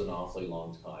 years is an awfully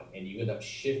long time, and you end up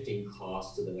shifting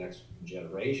costs to the next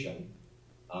generation.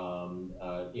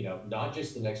 Not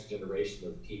just the next generation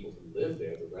of people who live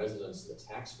there, the residents and the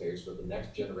taxpayers, but the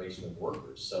next generation of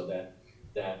workers, so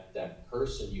that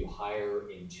person you hire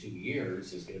in 2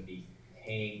 years is going to be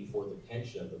paying for the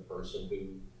pension of the person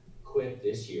who quit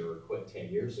this year or quit 10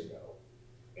 years ago.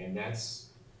 And that's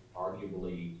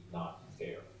arguably not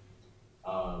fair.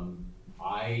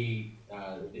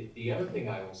 The other thing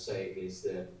I will say is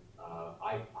that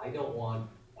I don't want,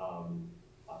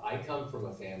 I come from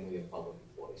a family of public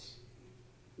employees.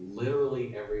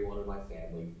 Literally everyone in my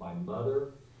family, my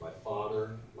mother, my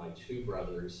father, my 2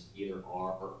 brothers either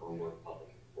are or were public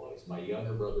employees. My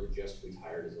younger brother just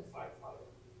retired as a firefighter.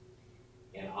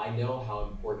 And I know how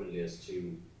important it is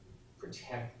to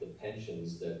protect the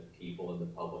pensions that people in the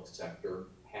public sector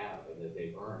have and that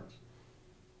they've earned.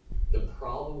 The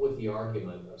problem with the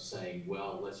argument of saying,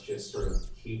 well, let's just sort of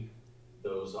keep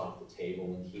those off the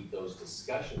table and keep those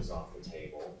discussions off the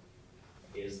table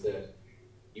is that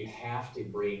you have to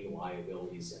bring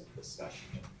liabilities into discussion.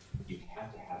 You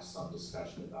have to have some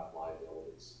discussion about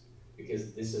liabilities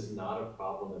because this is not a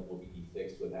problem that will be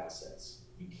fixed with assets.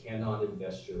 You cannot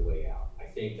invest your way out. I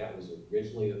think that was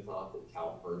originally the thought that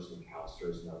CalPERS and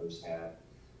CalSTRS and others had,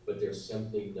 but there's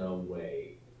simply no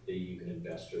way that you can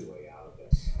invest your way out of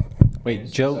this.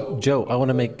 Wait, Joe, I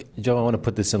want to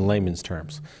put this in layman's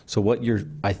terms. So what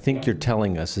I think you're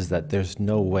telling us is that there's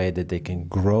no way that they can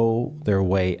grow their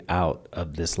way out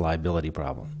of this liability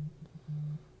problem.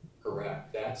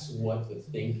 Correct. That's what the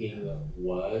thinking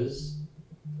was.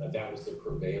 That was the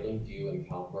prevailing view in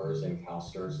CalPERS and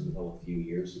CalSTRS until a few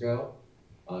years ago.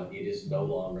 It is no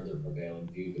longer the prevailing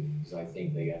view because I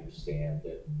think they understand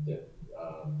that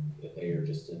they are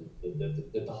just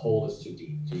that the hole is too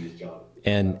deep, to use John.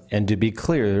 And to be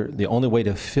clear, the only way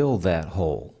to fill that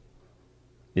hole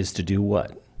is to do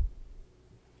what?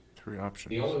 3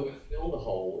 options. The only way to fill the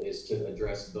hole is to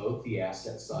address both the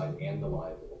asset side and the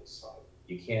liability side.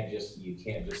 You can't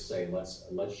just say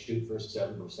let's shoot for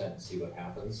 7% and see what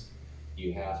happens.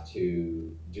 You have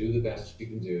to do the best you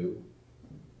can do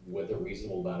with a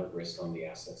reasonable amount of risk on the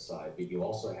asset side, but you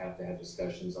also have to have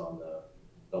discussions on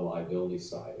the liability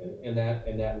side, and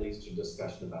that leads to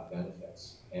discussion about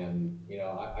benefits. And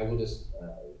I will just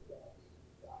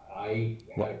I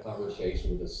had a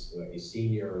conversation with a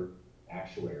senior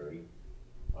actuary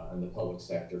in the public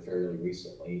sector fairly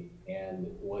recently, and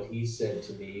what he said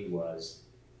to me was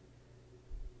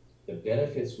the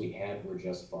benefits we had were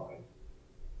just fine.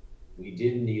 We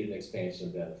didn't need an expansion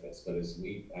of benefits, but as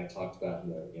I talked about in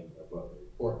the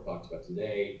report talked about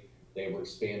today, They were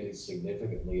expanded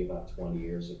significantly about 20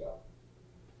 years ago.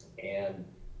 And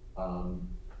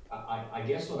I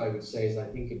guess what I would say is I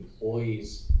think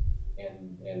employees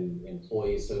and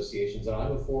employee associations, and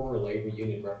I'm a former labor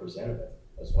union representative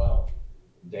as well,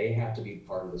 they have to be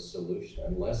part of the solution.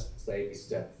 Unless they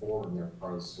step forward and they're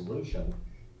part of the solution,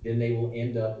 then they will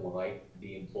end up like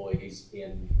the employees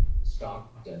in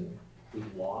Stockton who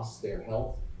lost their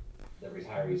health. The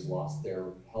retirees lost their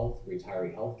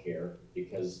retiree health care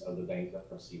because of the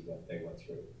bankruptcy that they went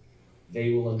through.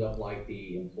 They will end up like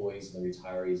the employees and the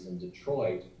retirees in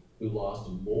Detroit who lost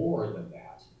more than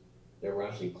that. There were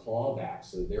actually clawbacks.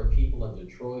 So there are people in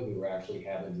Detroit who were actually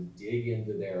having to dig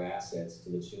into their assets to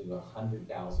the tune of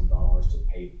 $100,000 to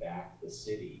pay back the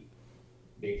city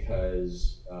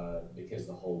because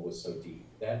the hole was so deep.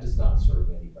 That does not serve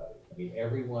anybody. I mean,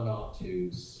 everyone ought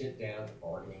to sit down at the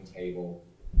bargaining table,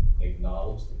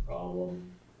 acknowledge the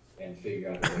problem, and figure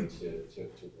out a way to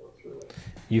work through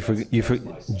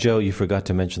it. Joe, you forgot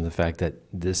to mention the fact that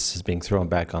this is being thrown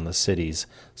back on the cities,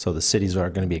 so the cities are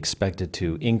going to be expected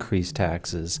to increase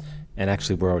taxes, and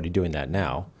actually we're already doing that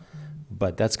now,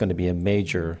 but that's going to be a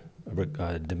major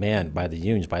demand by the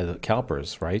unions, by the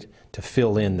CalPERS, right, to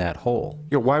fill in that hole.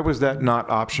 Yeah, why was that not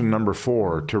option number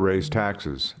 4, to raise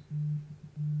taxes?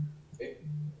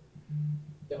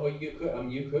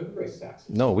 You could raise taxes.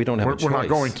 No, we don't have a choice. We're not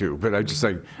going to, but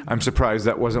I'm surprised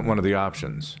that wasn't one of the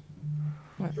options.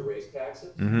 To raise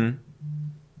taxes? Mm-hmm.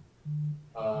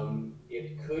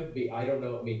 It could be. I don't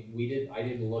know. I mean, I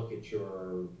didn't look at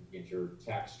your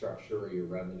tax structure or your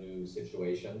revenue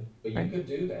situation, but you could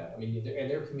do that. I mean,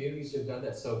 and there are communities who've done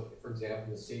that. So, for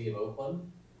example, the city of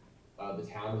Oakland, the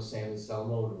town of San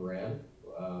Anselmo and Marin,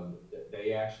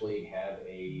 they actually have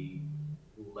a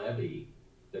levy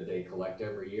that they collect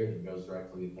every year that goes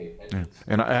directly to pay pensions.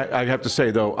 And I have to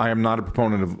say, though, I am not a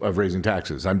proponent of raising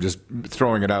taxes. I'm just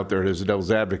throwing it out there as a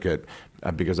devil's advocate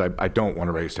because I don't want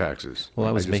to raise taxes. Well,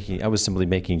 I was simply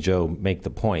making Joe make the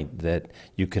point that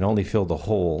you can only fill the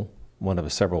hole one of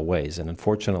several ways, and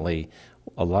unfortunately,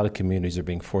 a lot of communities are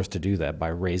being forced to do that by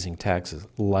raising taxes,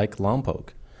 like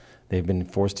Lompoc. They've been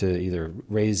forced to either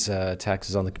raise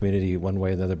taxes on the community one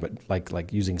way or the other, but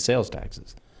like using sales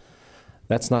taxes.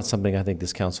 That's not something I think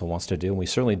this council wants to do, and we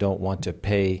certainly don't want to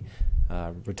pay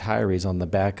retirees on the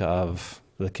back of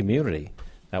the community.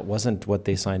 That wasn't what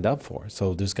they signed up for.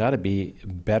 So there's got to be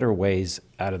better ways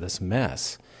out of this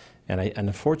mess. And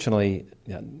unfortunately,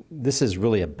 this is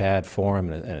really a bad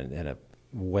forum and a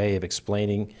way of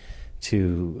explaining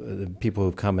to the people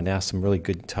who've come and asked some really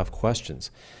good, tough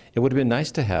questions. It would have been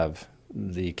nice to have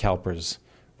the CalPERS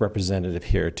representative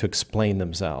here to explain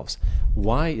themselves.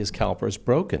 Why is CalPERS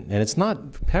broken? And it's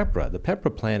not PEPRA. The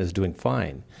PEPRA plan is doing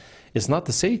fine. It's not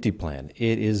the safety plan.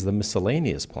 It is the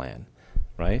miscellaneous plan,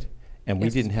 right? And we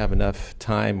didn't have enough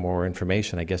time or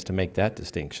information, I guess, to make that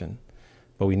distinction.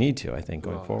 But we need to, I think,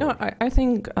 going forward. No, I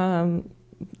think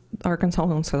our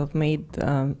consultants have made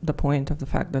the point of the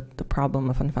fact that the problem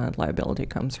of unfunded liability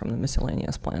comes from the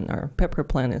miscellaneous plan. Our PEPRA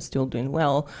plan is still doing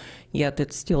well, yet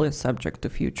it still is subject to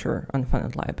future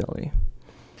unfunded liability.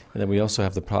 And then we also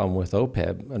have the problem with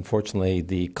OPEB. Unfortunately,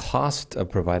 the cost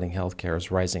of providing health care is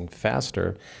rising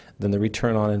faster than the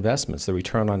return on investments, the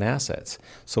return on assets.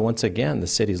 So once again, the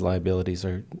city's liabilities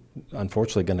are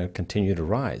unfortunately going to continue to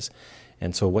rise.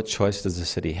 And so what choice does the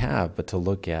city have but to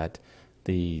look at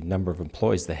the number of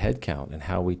employees, the head count, and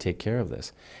how we take care of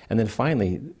this? And then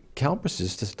finally, CalPERS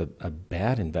is just a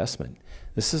bad investment.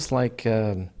 This is like,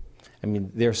 I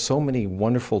mean, there are so many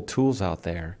wonderful tools out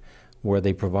there where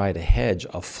they provide a hedge,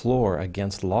 a floor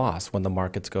against loss when the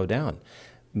markets go down.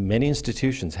 Many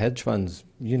institutions, hedge funds,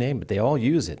 you name it, they all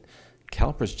use it.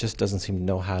 CalPERS just doesn't seem to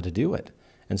know how to do it.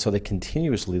 And so they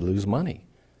continuously lose money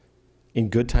in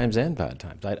good times and bad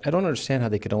times. I don't understand how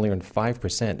they could only earn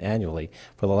 5% annually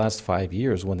for the last 5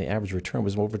 years when the average return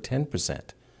was over 10%.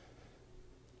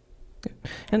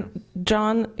 And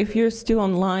John, if you're still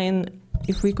online,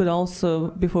 if we could also,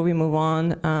 before we move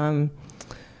on,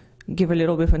 give a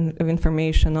little bit of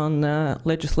information on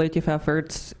legislative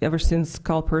efforts. Ever since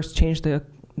CalPERS changed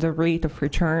the rate of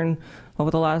return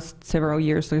over the last several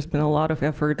years, there's been a lot of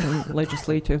effort in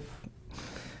legislative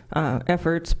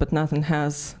efforts, but nothing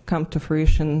has come to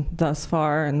fruition thus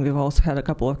far, and we've also had a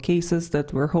couple of cases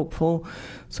that we're hopeful.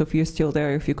 So if you're still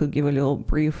there, if you could give a little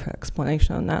brief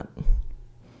explanation on that.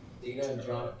 Dina and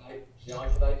John, can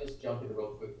I just jump in real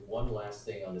quick? One last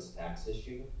thing on this tax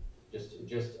issue.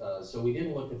 So we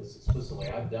didn't look at this explicitly.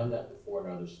 I've done that before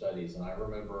in other studies, and I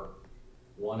remember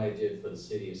one I did for the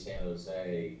city of San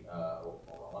Jose,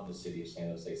 on the city of San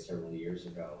Jose several years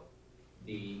ago.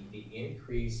 The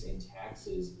increase in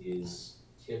taxes is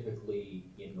typically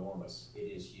enormous. It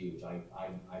is huge.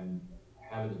 I'm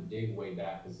having to dig way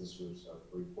back because this was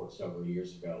a report several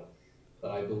years ago,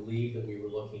 but I believe that we were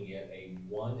looking at a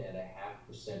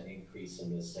 1.5% increase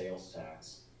in the sales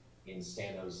tax in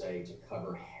San Jose to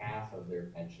cover half of their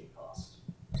pension cost.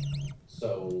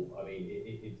 So, I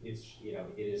mean, it's, you know,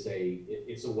 it's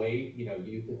a way, you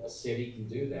know, a city can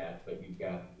do that, but you've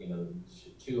got, you know,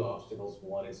 two obstacles.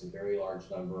 One, it's a very large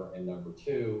number, and number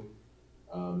two,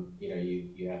 you know,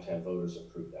 you have to have voters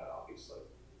approve that, obviously.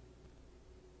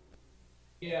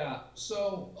 Yeah,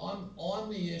 so on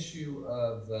the issue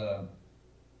of,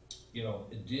 you know,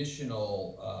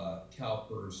 additional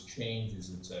CalPERS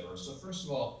changes, et cetera. So first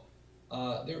of all,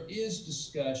 there is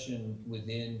discussion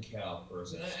within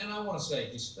CalPERS, and I want to say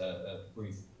just a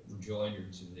brief rejoinder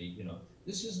to the, you know,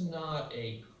 this is not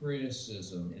a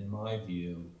criticism, in my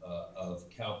view, of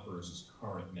CalPERS's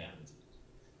current management.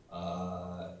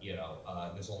 You know,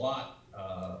 there's a lot,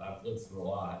 I've lived through a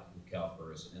lot with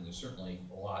CalPERS, and there's certainly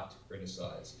a lot to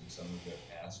criticize in some of their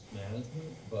past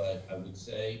management, but I would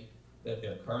say that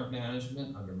their current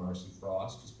management under Marcy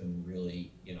Frost has been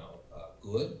really, you know,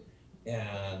 good,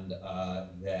 and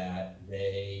that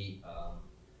they,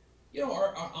 you know,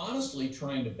 are honestly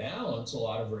trying to balance a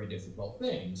lot of very difficult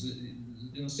things.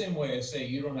 In the same way I say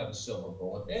you don't have a silver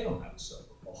bullet, they don't have a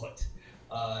silver bullet.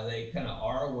 They kind of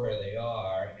are where they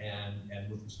are, and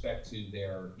with respect to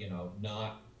their, you know,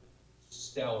 not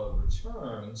stellar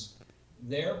returns,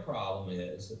 their problem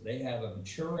is that they have a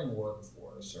maturing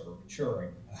workforce, or a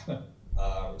maturing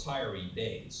retiree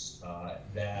base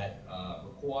that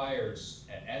requires,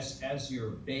 as your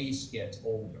base gets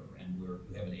older, and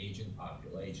we have an aging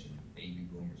population, baby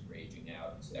boomers are aging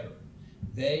out, et cetera,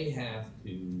 they have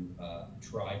to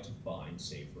try to find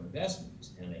safer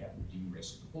investments, and they have to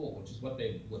de-risk the pool, which is what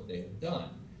they have done.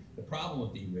 The problem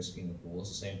with de-risking the pool is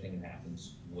the same thing that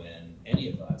happens when any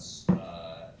of us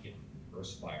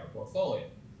diversify our portfolio,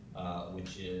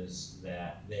 which is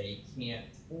that they can't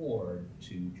afford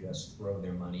to just throw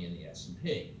their money in the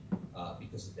S&P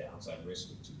because the downside risk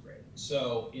is too great.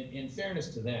 So in fairness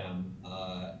to them,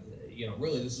 you know,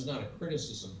 really this is not a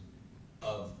criticism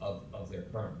of their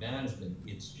current management.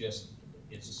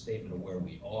 It's a statement of where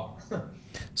we are.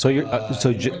 So you're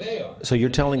where they are. So you're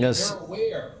telling us they're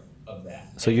aware of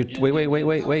that. So you're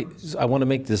wait. I want to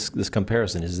make this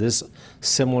comparison. Is this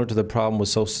similar to the problem with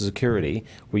Social Security,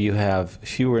 where you have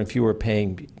fewer and fewer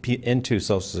paying into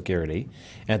Social Security,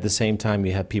 and at the same time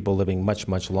you have people living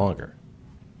much longer?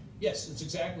 Yes, it's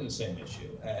exactly the same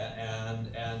issue,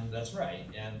 and that's right.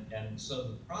 And so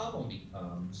the problem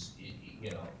becomes,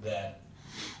 you know, that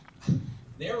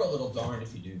they're a little darned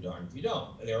if you do, darned if you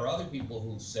don't. There are other people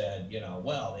who said, you know,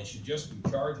 well, they should just be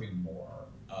charging more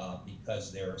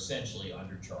because they're essentially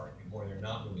undercharging, or they're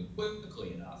not moving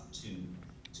quickly enough to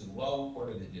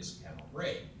lower the discount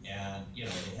rate. And you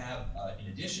know, they have, in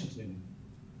addition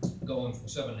to going from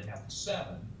 7.5 to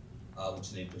 7,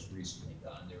 which they've just recently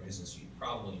done, there is, as you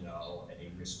probably know,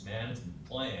 a risk management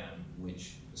plan,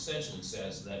 which essentially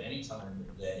says that anytime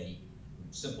they,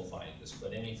 simplifying this,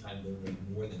 but anytime they make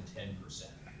more than 10%,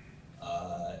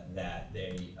 that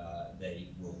they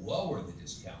will lower the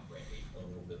discount rate a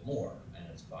little bit more, and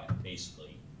it's by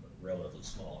basically a relatively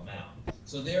small amount.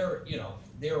 So they're, you know,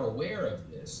 they're aware of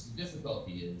this. The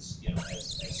difficulty is, you know,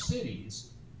 as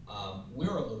cities,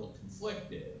 we're a little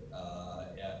conflicted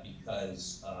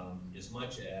because as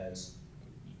much as,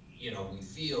 you know, we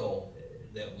feel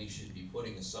that we should be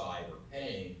putting aside or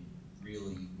paying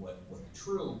really what the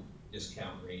true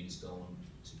discount rate is going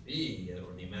to be,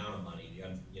 or the amount of money,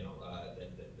 you know,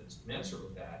 that's commensurate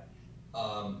with that.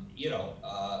 You know,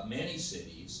 many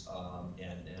cities,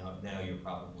 and now you're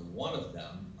probably one of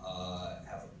them,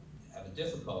 have a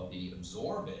difficulty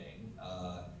absorbing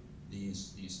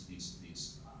these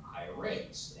higher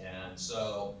rates, and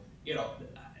so, you know,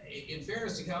 in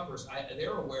fairness to CalPERS,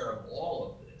 they're aware of all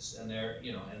of this, and they're,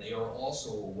 you know, and they are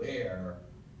also aware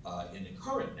in the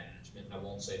current management. And I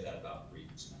won't say that about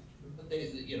previous management, but they,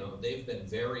 you know, they've been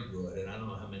very good. And I don't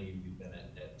know how many of you've been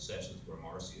at sessions where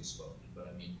Marcy has spoken, but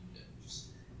I mean, just,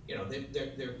 you know,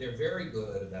 they're very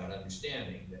good about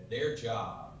understanding that their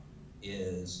job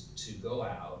is to go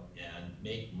out and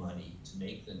make money, to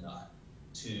make the nut,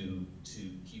 to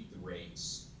keep the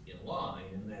rates in line,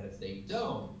 and that if they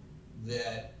don't,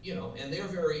 that, you know, and they're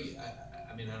very,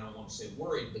 I mean, I don't want to say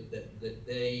worried, but that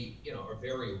they, you know, are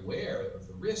very aware of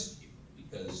the risk here,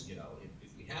 because, you know,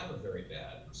 if we have a very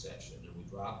bad recession and we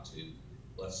drop to,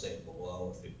 let's say,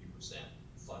 below a 50%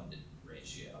 funded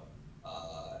ratio,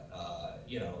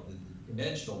 you know, the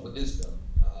conventional wisdom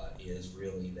is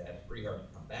really that it's pretty hard to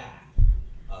come back.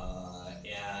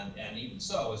 And even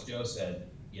so, as Joe said,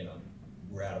 you know,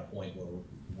 we're at a point where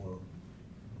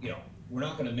we're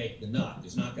not going to make the nut.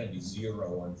 There's not going to be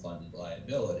zero unfunded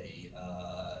liability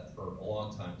for a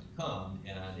long time to come,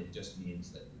 and it just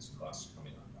means that these costs are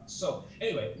coming on us. So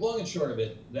anyway, long and short of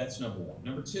it, that's number one.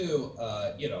 Number two,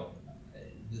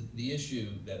 the issue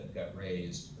that got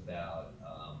raised about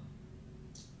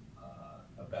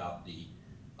the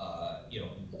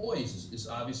employees is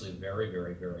obviously a very,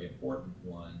 very, very important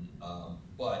one.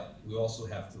 But we also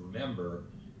have to remember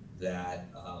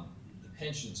that the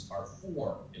pensions are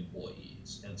for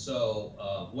employees. And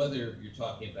so whether you're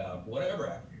talking about whatever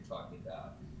act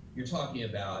you're talking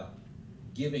about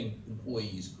giving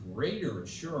employees greater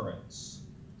assurance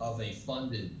of a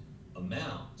funded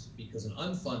amount, because an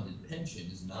unfunded pension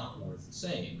is not worth the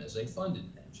same as a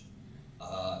funded pension,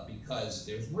 because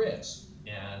there's risk.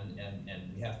 And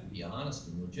we have to be honest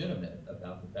and legitimate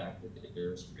about the fact that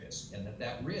there's risk, and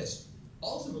that risk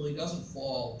ultimately doesn't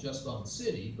fall just on the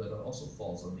city, but it also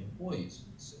falls on the employees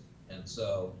of the city. And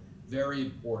so very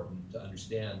important to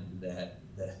understand that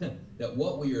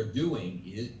what we are doing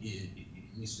is,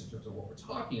 at least in terms of what we're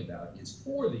talking about, is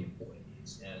for the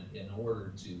employees, and in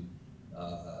order to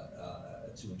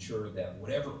ensure that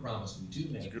whatever promise we do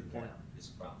make is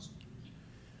a promise.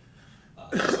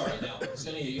 Sorry, now, is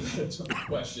any of you took the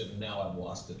question, and now I've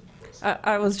lost it.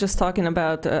 I was just talking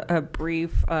about a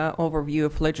brief overview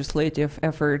of legislative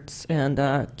efforts and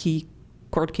key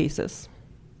court cases.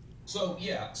 So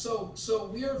yeah, so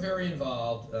we are very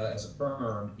involved as a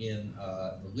firm in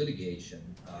the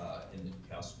litigation in the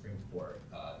Cal Supreme Court.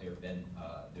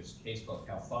 There's a case called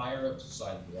Cal Fire, it was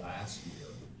decided last year,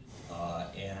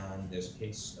 and there's a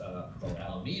case called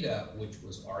Alameda, which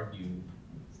was argued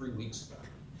 3 weeks ago.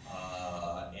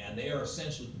 And they are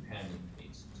essentially companion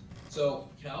cases. So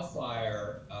Cal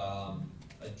Fire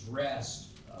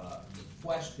addressed the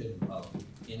question of,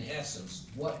 in essence,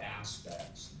 what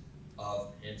aspects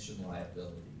of pension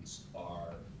liabilities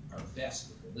are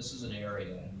vested. And this is an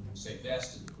area, and when we say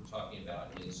vested, what we're talking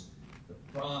about is the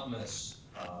promise.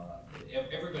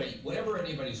 Everybody, whatever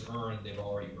anybody's earned, they've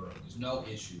already earned. There's no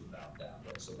issue about that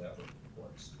whatsoever, of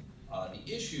course. The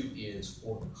issue is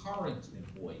for current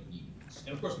employees.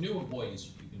 And of course, new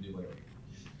employees, you can do whatever you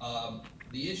want.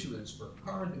 The issue is for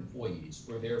current employees,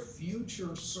 for their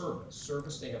future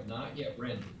service they have not yet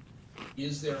rendered,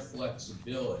 is there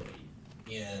flexibility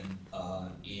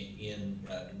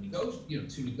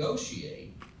to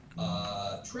negotiate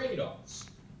trade-offs?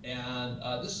 And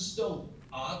this is still,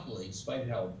 oddly, despite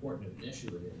how important an issue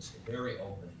it is, a very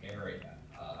open area.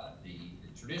 The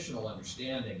traditional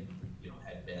understanding,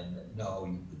 had been that no,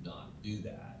 you could not do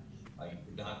that. You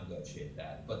could not negotiate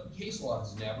that. But the case law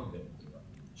has never been clear on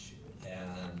the issue,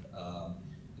 and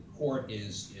the court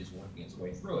is working its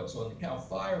way through it. So in the Cal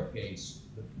Fire case,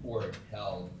 the court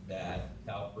held that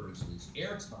CalPERS's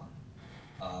airtime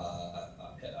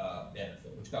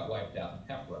benefit, which got wiped out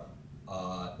in PEPRA,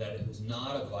 that it was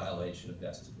not a violation of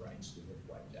vested rights to have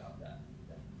wiped out that.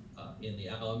 In the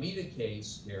Alameda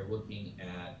case, they're looking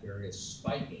at various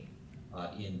spiking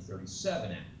in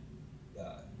 37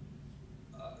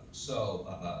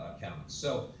 accounts.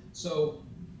 So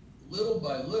little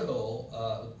by little,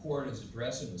 the court is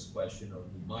addressing this question of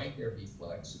might there be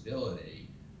flexibility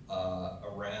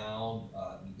around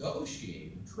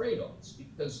negotiating trade-offs,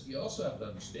 because you also have to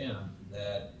understand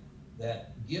that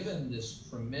given this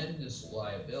tremendous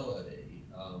liability,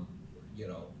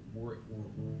 we're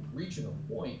reaching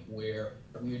a point where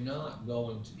we're not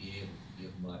going to be able to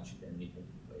give much of anything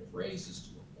in the way of raises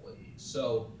to employees.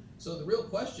 So the real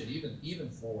question, even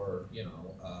for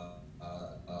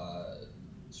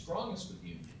strongest of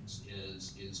unions,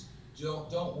 is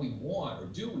don't we want, or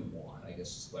do we want, I guess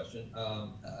is the question,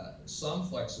 some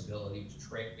flexibility to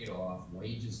trade off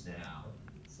wages now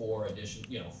for addition,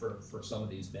 for some of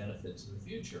these benefits in the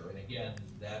future? And again,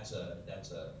 that's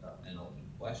an open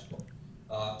question.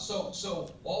 So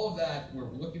all of that,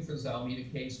 we're looking for this Alameda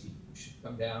case. We should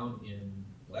come down in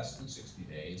less than 60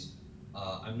 days.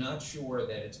 I'm not sure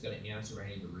that it's going to answer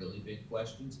any of the really big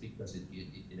questions, because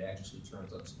it actually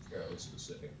turns up some fairly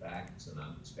specific facts, and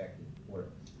I'm expecting the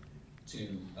court to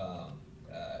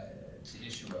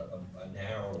issue a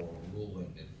narrower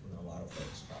ruling than a lot of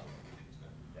folks probably think is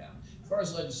going to come down. As far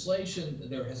as legislation,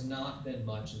 there has not been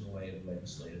much in the way of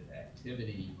legislative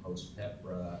activity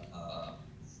post-PEPRA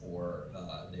for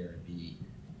there to be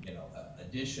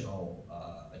additional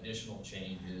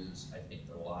changes. I think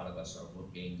that a lot of us are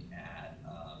looking at,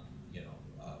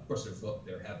 of course,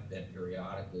 there have been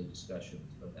periodically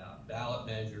discussions about ballot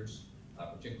measures,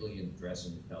 particularly in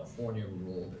addressing the California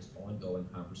rule. There's ongoing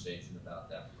conversation about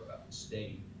that throughout the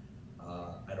state.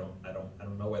 I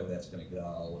don't know whether that's going to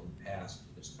go. In the past,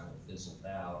 it just kind of fizzled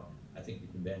out. I think the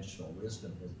conventional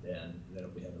wisdom has been that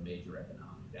if we have a major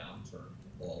economic downturn,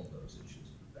 all of those issues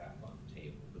are back on the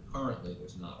table. But currently,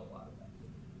 there's not a lot of that.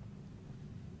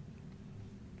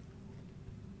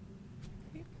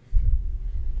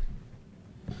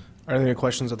 Are there any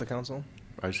questions of the council?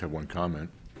 I just have one comment.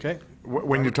 Okay.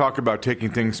 When you talk about taking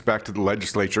things back to the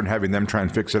legislature and having them try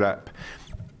and fix it up,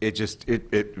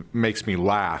 it makes me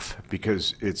laugh,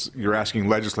 because you're asking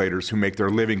legislators who make their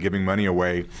living giving money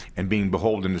away and being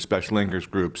beholden to special interest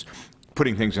groups,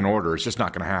 putting things in order. It's just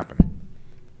not going to happen.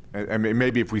 I mean,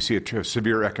 maybe if we see a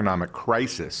severe economic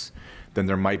crisis, then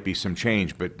there might be some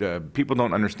change. But people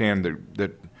don't understand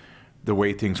that the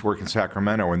way things work in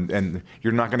Sacramento, and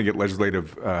you're not going to get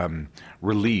legislative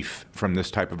relief from this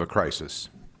type of a crisis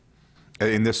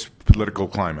in this political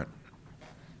climate.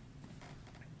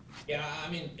 Yeah, I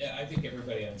mean, I think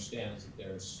everybody understands that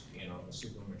there's, a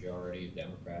supermajority of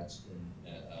Democrats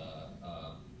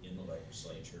in the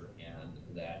legislature, and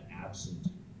that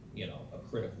absent, a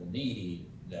critical need,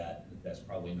 that's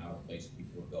probably not a place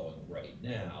people are going right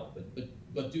now.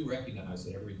 But do recognize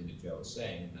that everything that Joe is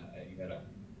saying, you got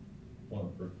one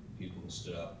of the people who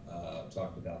stood up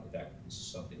talked about the fact that this is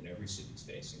something that every city's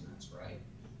facing. That's right,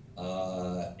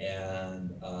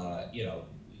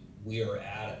 we are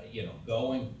at,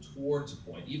 going towards a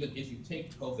point, even if you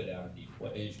take COVID out of the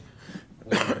equation,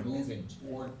 we're moving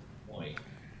toward a point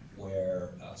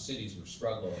where cities were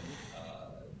struggling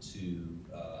to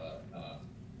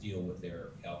deal with their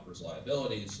CalPERS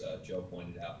liabilities. Joe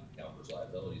pointed out that CalPERS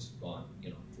liabilities have gone,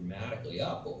 dramatically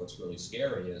up. But what's really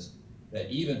scary is that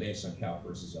even based on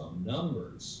CalPERS's own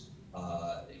numbers,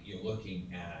 you're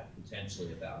looking at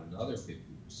potentially about another 50%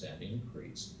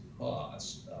 increase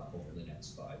cost over the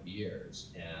next 5 years.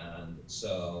 And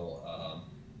so,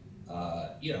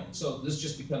 so this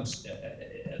just becomes,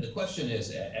 the question is,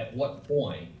 at what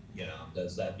point,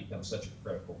 does that become such a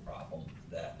critical problem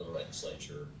that the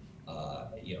legislature,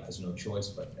 has no choice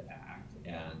but to act?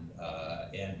 And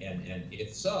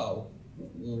if so,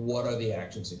 what are the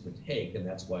actions it could take? And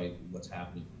that's why what's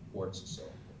happening in courts is so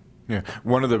important. Yeah,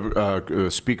 one of the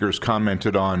speakers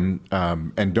commented on,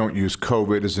 and don't use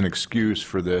COVID as an excuse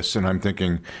for this, and I'm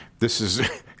thinking, this is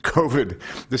COVID,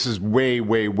 this is way,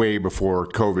 way, way before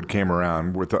COVID came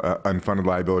around, with unfunded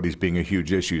liabilities being a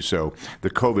huge issue. So the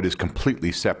COVID is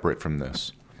completely separate from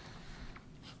this.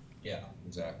 Yeah,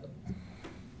 exactly.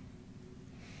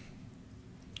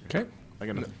 Okay.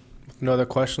 No other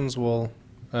questions. We'll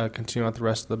continue on with the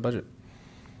rest of the budget.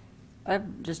 I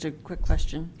have just a quick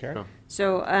question. Karen?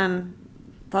 So,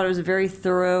 thought it was a very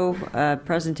thorough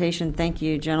presentation. Thank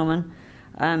you, gentlemen.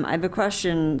 I have a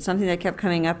question. Something that kept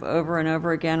coming up over and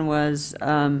over again was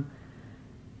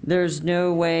there's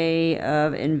no way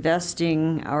of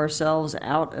investing ourselves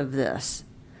out of this.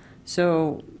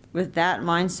 So, with that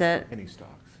mindset, Any stocks?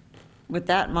 with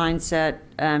that mindset,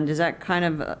 does that kind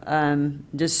of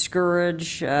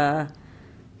discourage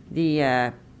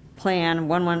the plan,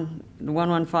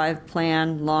 115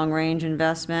 plan, long-range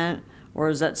investment, or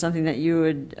is that something that you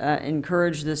would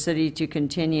encourage the city to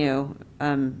continue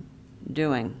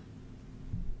doing?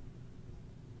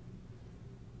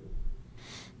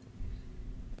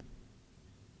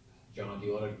 John, do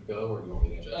you want to go, or do you want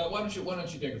me to answer? Why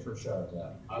don't you take a first shot at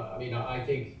that? I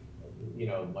think,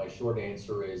 my short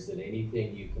answer is that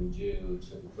anything you can do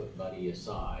to put money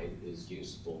aside is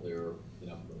useful. There,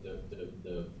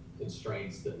 the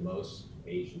constraints that most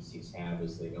agencies have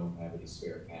is they don't have any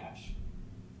spare cash.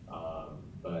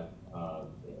 But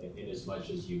in as much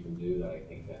as you can do that, I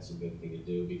think that's a good thing to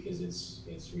do, because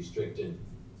it's restricted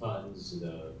funds.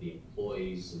 The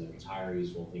employees and the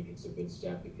retirees will think it's a good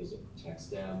step because it protects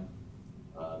them.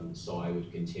 So I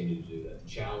would continue to do that. The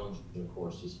challenge, of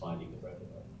course, is finding the revenue.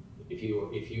 If you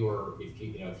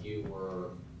were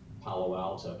Palo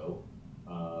Alto,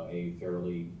 a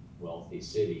fairly wealthy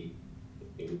city,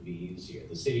 it would be easier.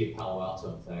 The city of Palo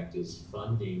Alto, in fact, is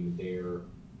funding their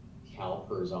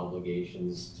CalPERS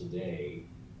obligations today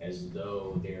as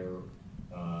though there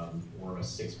were a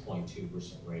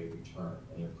 6.2% rate of return,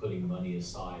 and they're putting money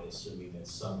aside, assuming that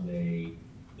someday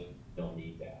they'll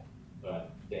need that.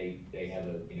 But they have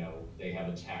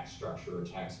a tax structure or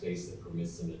tax base that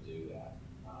permits them to do that.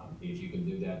 If you can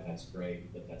do that, that's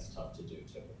great, but that's tough to do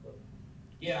typically.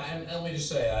 Yeah, and let me just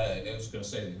say, I was going to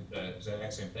say the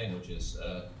exact same thing, which is,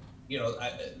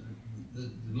 the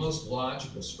most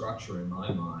logical structure in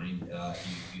my mind,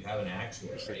 you have an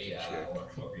actuary, or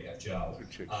you have Joe,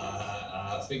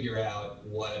 figure out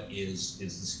what is the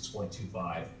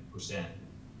 6.25%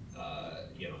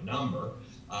 number,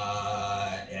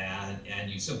 and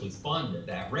you simply fund at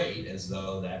that rate as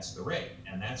though that's the rate,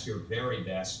 and that's your very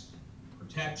best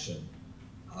protection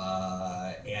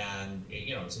And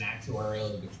you know, it's an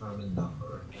actuarially determined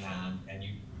number, and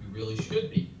you really should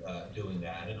be doing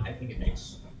that. And I think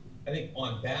I think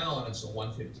on balance, a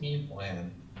 115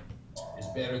 plan is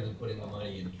better than putting the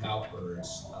money in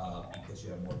CalPERS because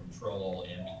you have more control,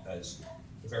 and because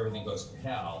if everything goes to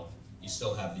hell, you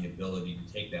still have the ability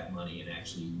to take that money and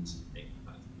actually use it to make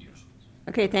contributions.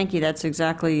 Okay, thank you. That's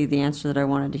exactly the answer that I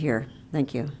wanted to hear.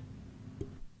 Thank you.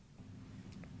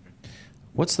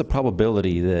 What's the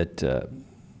probability that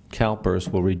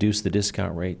CalPERS will reduce the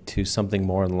discount rate to something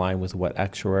more in line with what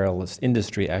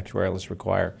industry actuarialists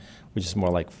require, which is more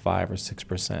like 5 or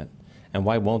 6%? And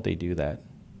why won't they do that?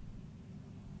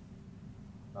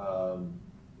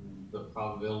 The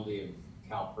probability of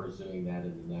CalPERS doing that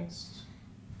in the next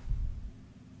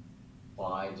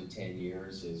 5 to 10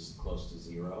 years is close to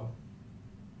 0.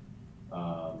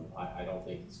 I don't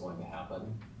think it's going to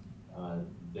happen.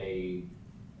 They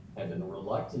have been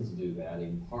reluctant to do that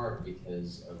in part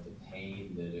because of the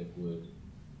pain that it would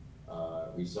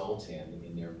result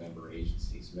in their member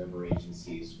agencies. Member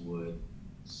agencies would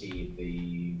see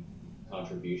the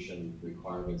contribution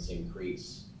requirements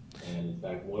increase. And in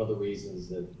fact, one of the reasons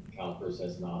that CalPERS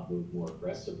has not moved more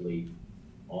aggressively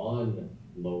on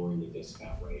lowering the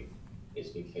discount rate is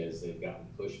because they've gotten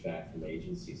pushback from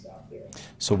agencies out there.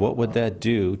 So what would that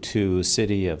do to the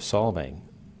city of Solvang,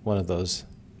 one of those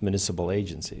municipal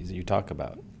agencies that you talk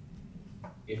about?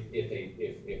 If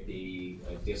the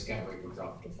discount rate would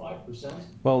drop to 5%?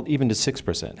 Well, even to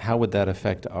 6%, how would that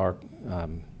affect our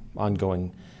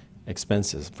ongoing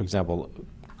expenses? For example,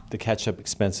 the catch-up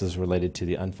expenses related to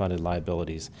the unfunded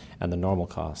liabilities and the normal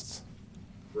costs.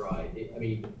 Right. I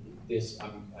mean,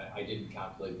 I didn't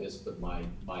calculate this, but my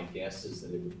guess is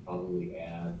that it would probably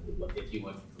add, if you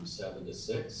went from 7 to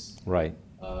 6, right,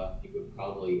 it would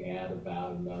probably add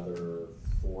about another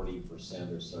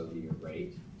 40% or so to your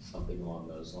rate, something along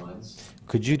those lines.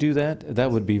 Could you do that?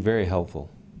 That would be very helpful.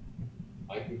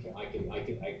 I can't do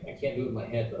it in my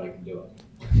head, but I can do it.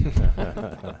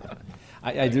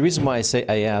 The reason why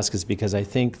I ask is because I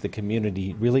think the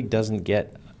community really doesn't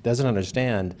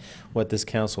understand what this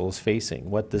council is facing,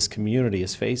 what this community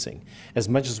is facing. As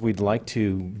much as we'd like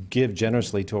to give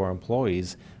generously to our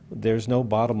employees, there's no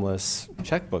bottomless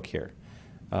checkbook here.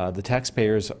 The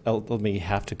taxpayers ultimately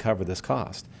have to cover this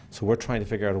cost. So we're trying to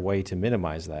figure out a way to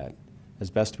minimize that as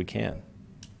best we can.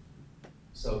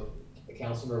 So,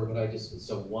 Councilmember, could I just,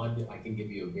 I can give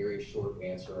you a very short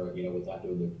answer, without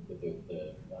doing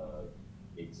the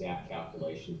exact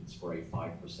calculations for a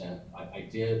 5%. I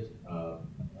did,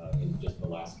 in just the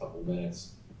last couple of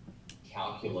minutes,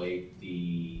 calculate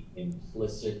the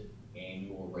implicit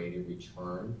annual rate of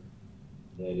return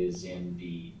that is in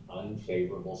the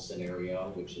unfavorable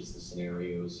scenario, which is the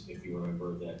scenarios, if you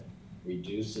remember, that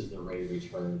reduces the rate of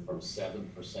return from 7%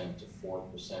 to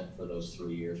 4% for those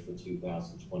 3 years for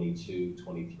 2022,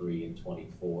 23, and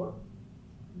 24.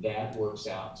 That works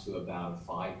out to about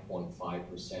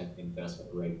 5.5%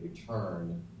 investment rate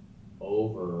return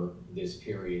over this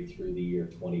period through the year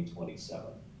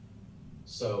 2027.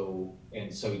 So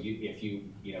if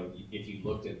you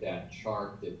looked at that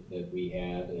chart that we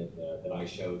had that I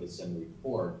showed that's in the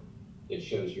report, it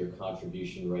shows your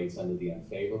contribution rates under the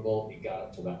unfavorable. It got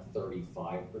up to about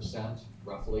 35%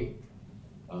 roughly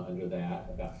under that,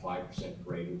 about 5%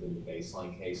 greater than the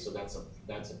baseline case. So that's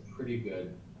a pretty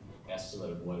good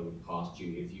estimate of what it would cost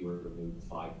you if you were to remove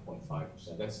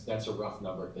 5.5%. That's a rough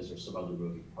number because there's some other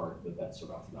moving parts, but that's a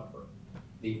rough number.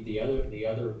 The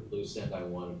other loose end I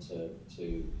wanted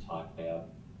to talk about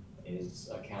is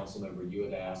a council member, you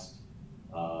had asked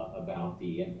about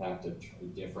the impact of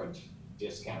different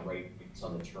discount rates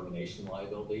on the termination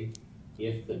liability.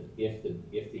 If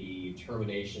the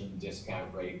termination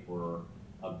discount rate were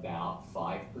about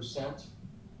 5%,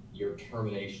 your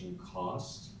termination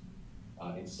cost,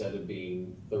 instead of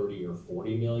being $30 or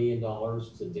 $40 million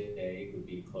today, would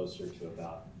be closer to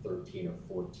about $13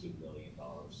 or $14 million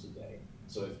today.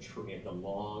 So if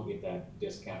that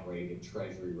discount rate, if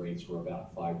Treasury rates were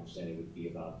about 5%, it would be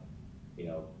about,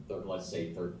 let's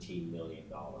say $13 million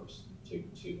to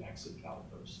exit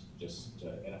CalPERS.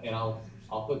 And I'll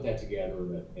put that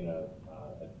together in a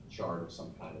chart of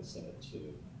some kind and send it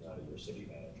to your city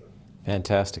manager.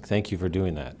 Fantastic. Thank you for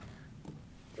doing that.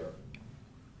 Sure.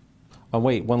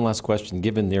 Wait, one last question.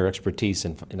 Given your expertise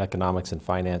in economics and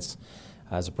finance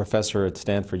as a professor at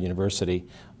Stanford University,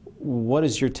 what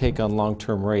is your take on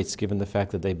long-term rates given the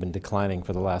fact that they've been declining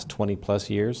for the last 20 plus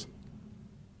years?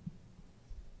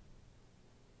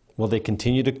 Will they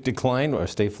continue to decline or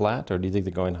stay flat, or do you think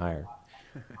they're going higher?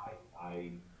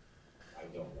 I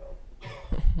don't know.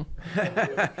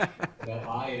 that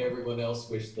I and everyone else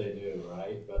wish they do,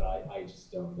 right? But I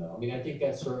just don't know. I mean, I think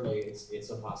that certainly it's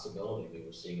a possibility that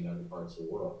we're seeing in other parts of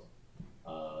the world.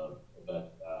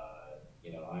 But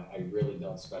you know, I really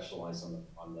don't specialize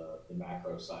on the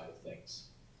macro side of things.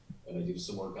 And I do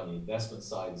some work on the investment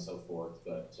side and so forth,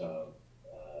 but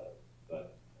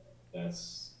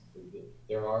that's,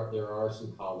 there are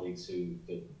some colleagues who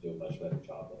do a much better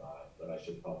job than I, but I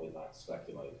should probably not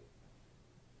speculate.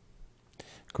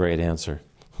 Great answer.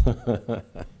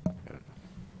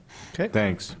 Okay.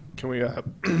 Thanks. Can we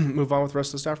move on with the rest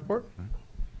of the staff report?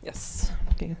 Yes.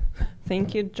 Okay.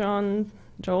 Thank you, John.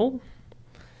 Joel?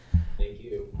 Thank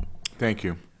you. Thank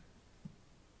you.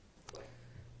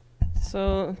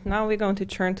 So now we're going to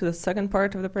turn to the second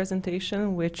part of the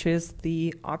presentation, which is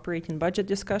the operating budget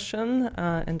discussion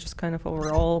and just kind of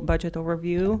overall budget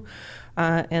overview.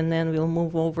 And then we'll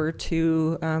move over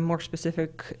to a more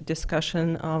specific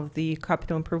discussion of the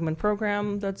capital improvement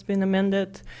program that's been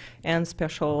amended and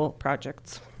special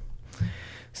projects.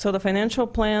 So the financial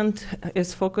plan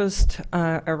is focused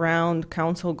around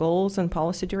council goals and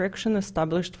policy direction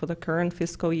established for the current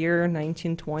fiscal year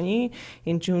 1920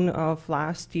 in June of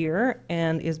last year,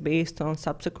 and is based on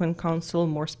subsequent council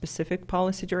more specific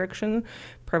policy direction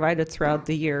provided throughout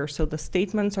the year. So the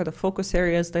statements are the focus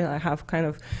areas that I have kind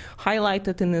of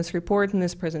highlighted in this report, in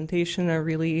this presentation, are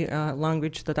really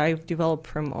language that I've developed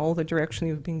from all the direction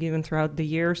you've been given throughout the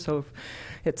year. So if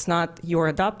it's not your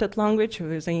adopted language, if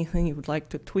there's anything you would like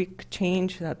to tweak,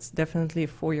 change, that's definitely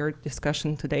for your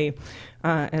discussion today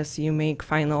as you make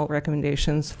final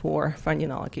recommendations for funding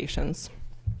allocations.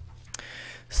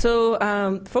 So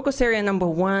focus area number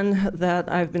one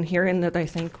that I've been hearing that I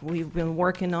think we've been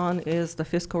working on is the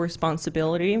fiscal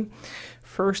responsibility.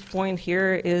 First point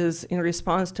here is in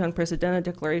response to unprecedented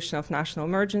declaration of national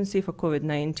emergency for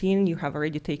COVID-19, you have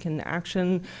already taken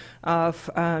action of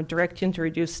directing to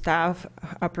reduce staff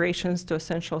operations to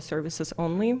essential services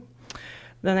only.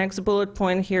 The next bullet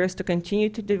point here is to continue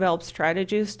to develop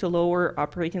strategies to lower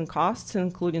operating costs,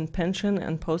 including pension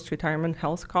and post-retirement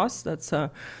health costs. That's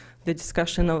the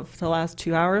discussion of the last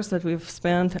 2 hours that we've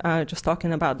spent just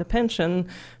talking about the pension.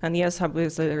 And yes,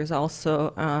 obviously there is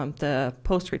also the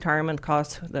post-retirement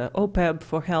costs, the OPEB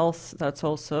for health. That's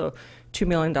also $2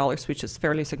 million, which is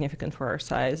fairly significant for our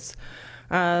size.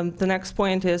 The next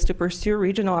point is to pursue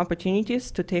regional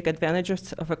opportunities to take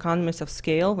advantages of economies of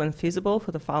scale when feasible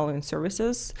for the following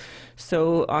services.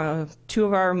 So two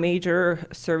of our major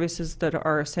services that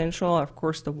are essential are, of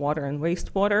course, the water and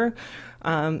wastewater.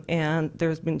 And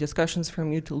there's been discussions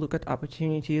from you to look at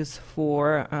opportunities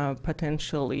for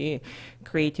potentially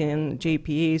creating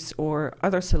JPAs or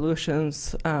other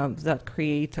solutions that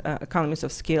create economies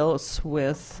of scales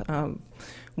with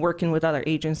working with other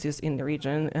agencies in the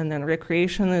region. And then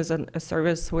recreation is a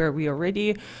service where we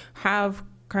already have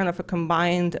kind of a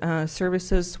combined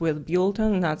services with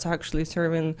Buellton. That's actually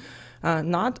serving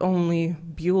not only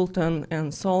Buellton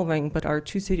and Solvang, but our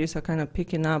two cities are kind of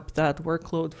picking up that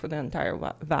workload for the entire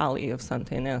valley of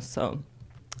Santa Ynez. So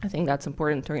I think that's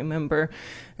important to remember,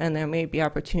 and there may be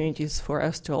opportunities for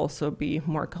us to also be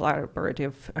more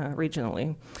collaborative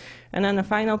regionally. And then the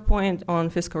final point on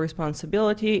fiscal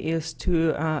responsibility is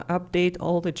to update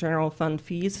all the general fund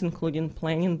fees, including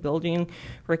planning, building,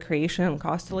 recreation, and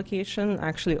cost allocation.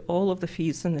 Actually, all of the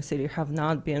fees in the city have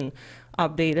not been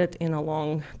updated in a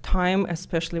long time,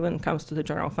 especially when it comes to the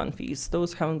general fund fees.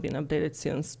 Those haven't been updated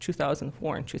since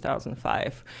 2004 and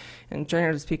 2005. And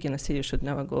generally speaking, the city should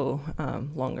never go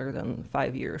longer than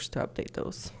 5 years to update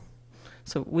those.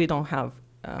 So we don't have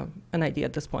an idea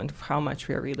at this point of how much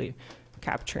we are really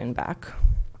capturing back.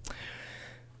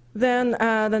 Then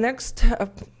the next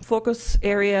focus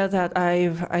area that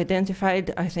I've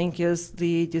identified, I think, is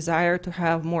the desire to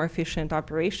have more efficient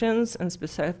operations, and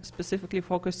specifically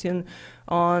focusing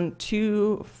on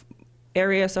two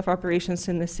areas of operations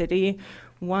in the city,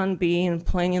 one being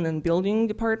planning and building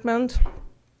department,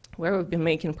 where we've been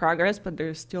making progress, but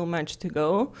there's still much to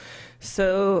go.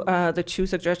 So the two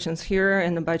suggestions here,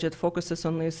 and the budget focuses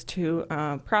on these two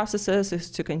processes, is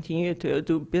to continue to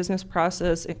do business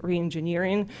process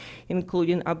re-engineering,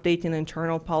 including updating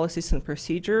internal policies and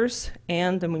procedures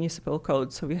and the municipal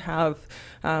code. So we have,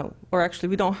 or actually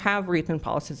we don't have written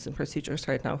policies and procedures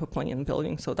right now for planning and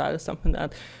building, so that is something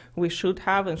that we should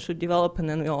have and should develop. And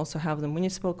then we also have the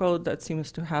municipal code that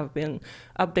seems to have been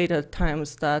updated at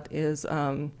times, that is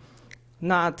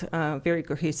not very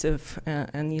cohesive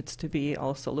and needs to be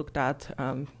also looked at.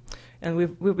 And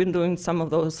we've been doing some of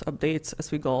those updates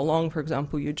as we go along. For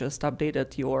example, you just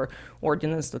updated your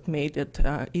ordinance that made it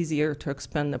easier to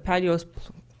expand the patios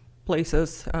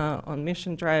places on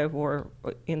Mission Drive or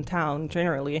in town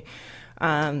generally.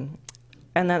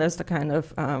 And that is the kind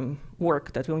of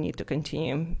work that we'll need to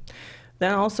continue.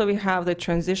 Then also we have the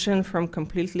transition from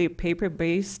completely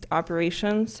paper-based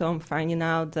operations. So I'm finding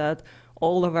out that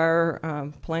all of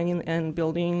our planning and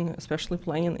building, especially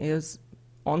planning, is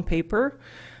on paper.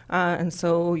 And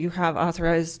so you have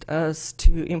authorized us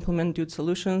to implement Dude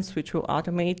Solutions, which will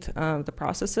automate the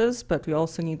processes, but we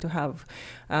also need to have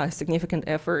significant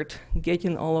effort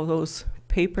getting all of those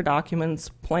paper documents,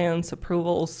 plans,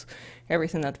 approvals,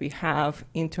 everything that we have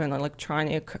into an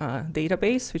electronic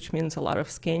database, which means a lot of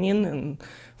scanning and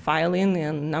filing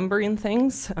and numbering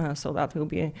things. So that will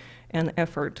be an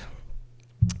effort.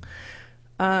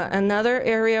 Another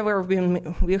area where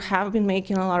we have been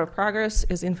making a lot of progress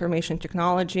is information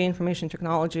technology. Information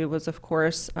technology was, of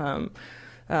course,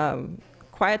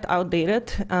 quite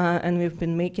outdated, and we've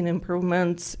been making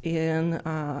improvements in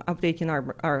updating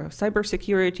our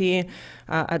cybersecurity.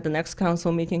 At the next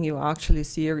council meeting, you'll actually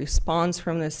see a response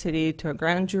from the city to a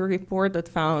grand jury report that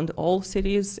found all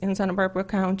cities in Santa Barbara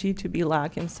County to be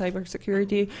lacking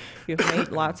cybersecurity. We've made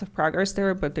lots of progress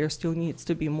there, but there still needs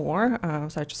to be more,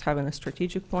 such as having a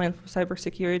strategic plan for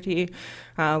cybersecurity.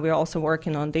 We're also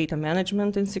working on data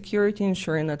management and security,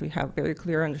 ensuring that we have very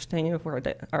clear understanding of where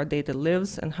our data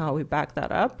lives and how we back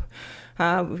that up.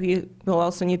 We will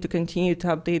also need to continue to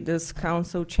update this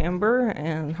council chamber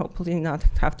and hopefully not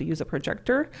have to use a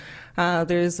projector.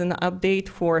 There's an update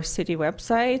for city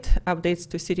website, updates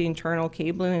to city internal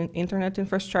cable and internet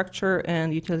infrastructure,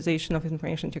 and utilization of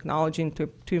information technology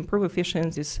to improve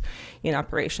efficiencies in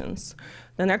operations.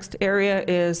 The next area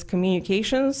is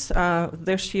communications.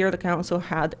 This year, the council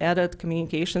had added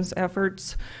communications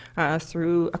efforts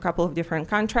through a couple of different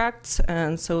contracts,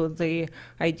 and so the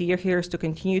idea here is to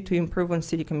continue to improve on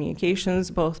city communications,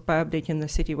 both by updating the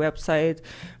city website,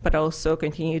 but also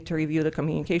continue to review the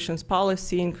communications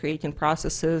policy and creating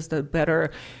processes that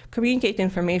better communicate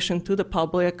information to the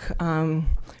public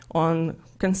on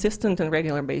consistent and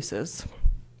regular basis.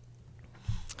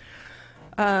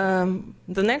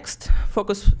 The next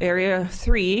focus area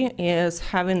 3 is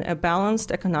having a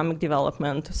balanced economic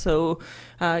development. So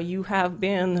you have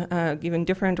been given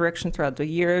different direction throughout the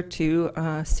year to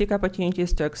seek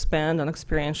opportunities to expand on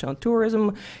experiential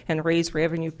tourism and raise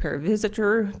revenue per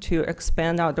visitor, to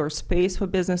expand outdoor space for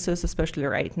businesses, especially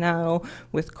right now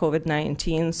with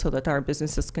COVID-19, so that our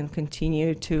businesses can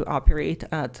continue to operate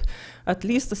at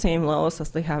least the same levels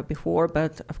as they have before,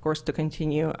 but of course to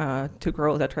continue to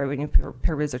grow that revenue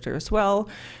per visitor as well.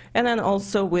 And then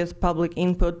also with public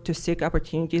input to seek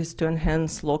opportunities to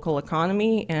enhance local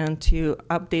economy and to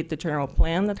update the general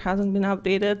plan that hasn't been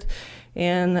updated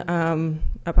in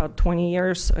about 20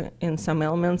 years in some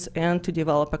elements, and to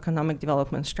develop economic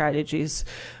development strategies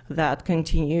that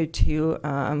continue to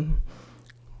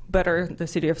better the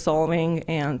city of Solvang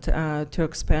and to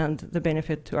expand the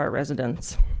benefit to our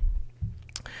residents.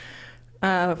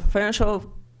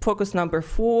 Financial focus number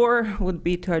 4 would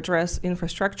be to address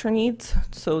infrastructure needs,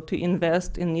 so to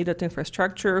invest in needed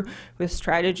infrastructure with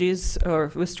strategies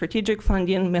or with strategic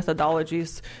funding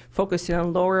methodologies focusing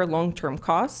on lower long-term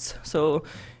costs. So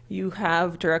you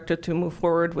have directed to move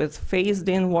forward with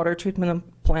phased-in water treatment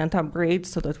plant upgrades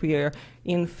so that we are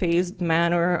in phased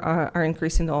manner are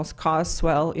increasing those costs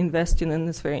while investing in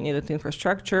this very needed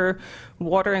infrastructure.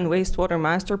 Water and wastewater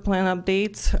master plan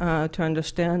updates to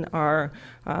understand our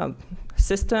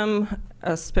system,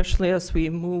 especially as we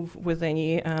move with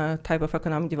any type of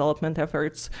economic development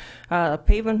efforts.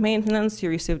 Pavement maintenance, you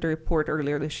received a report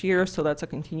earlier this year, so that's a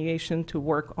continuation to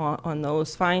work on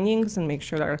those findings and make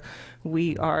sure that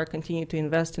we are continuing to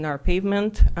invest in our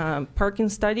pavement. Parking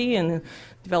study and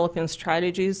developing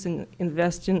strategies and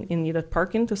investing in needed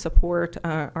parking to support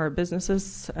our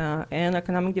businesses and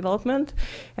economic development.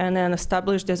 And then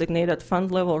establish designated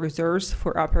fund level reserves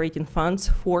for operating funds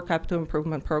for capital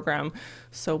improvement program.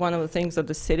 So one of the things that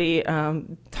the city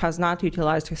has not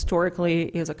utilized historically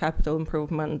is a capital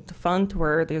improvement fund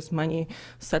where there's money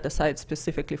set aside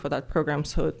specifically for that program.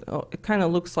 So it kind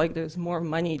of looks like there's more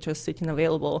money just sitting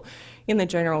available in the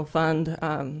general fund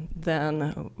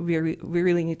then we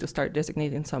really need to start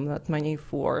designating some of that money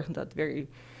for that very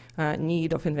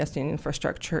need of investing in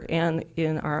infrastructure and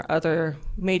in our other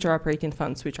major operating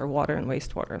funds, which are water and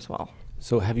wastewater as well.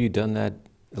 So have you done that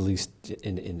at least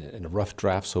in a rough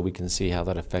draft so we can see how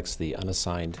that affects the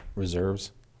unassigned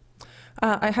reserves?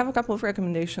 I have a couple of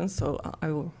recommendations, so I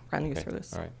will run you through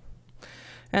this. All right.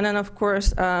 And then, of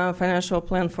course, financial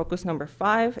plan focus number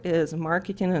 5 is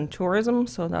marketing and tourism.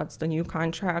 So that's the new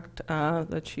contract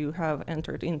that you have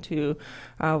entered into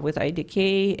with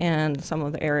IDK, and some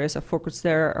of the areas of focus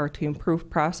there are to improve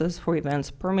process for events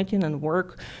permitting and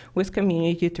work with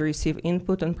community to receive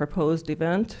input on proposed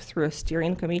event through a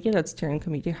steering committee. That steering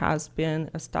committee has been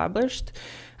established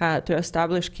to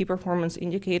establish key performance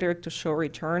indicator to show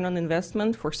return on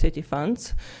investment for city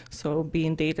funds. So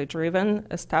being data-driven,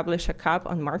 establish a cap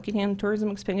on marketing and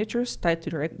tourism expenditures tied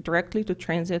to directly to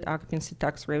transit occupancy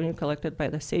tax revenue collected by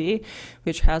the city,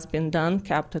 which has been done,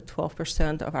 capped at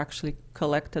 12% of actually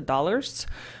collected dollars.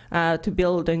 To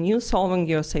build a new Solvang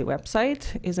USA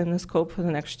website is in the scope for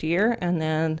the next year, and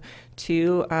then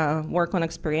to work on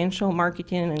experiential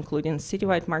marketing, including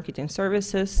citywide marketing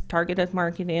services, targeted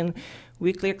marketing,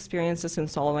 weekly experiences in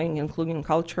Solvang, including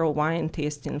cultural, wine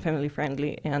tasting,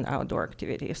 family-friendly, and outdoor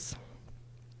activities.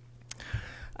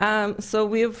 So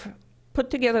we've put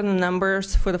together the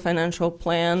numbers for the financial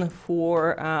plan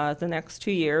for the next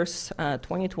 2 years,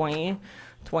 2020,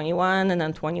 21, and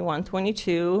then 21,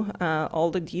 22. All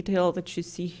the detail that you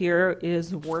see here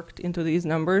is worked into these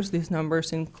numbers. These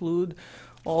numbers include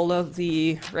all of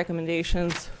the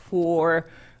recommendations for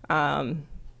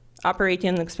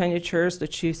operating expenditures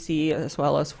that you see, as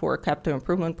well as for capital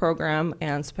improvement program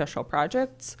and special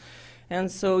projects. And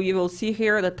so you will see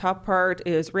here the top part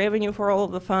is revenue for all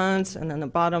of the funds, and then the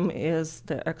bottom is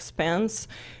the expense.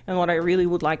 And what I really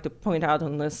would like to point out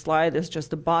on this slide is just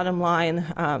the bottom line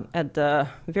at the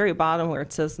very bottom where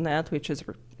it says net, which is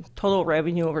total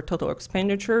revenue over total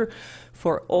expenditure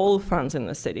for all funds in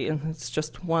the city. And it's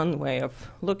just one way of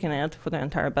looking at it for the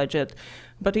entire budget.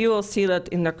 But you will see that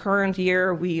in the current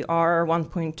year, we are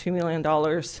 $1.2 million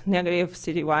negative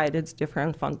citywide. It's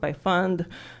different fund by fund.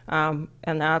 And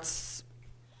that's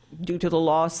due to the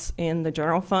loss in the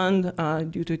general fund,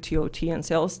 due to TOT and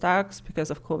sales tax because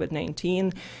of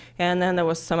COVID-19. And then there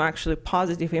was some actually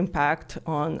positive impact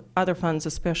on other funds,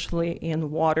 especially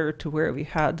in water, to where we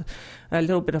had a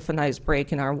little bit of a nice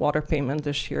break in our water payment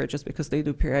this year, just because they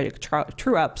do periodic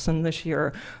true-ups, and this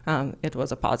year it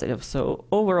was a positive. So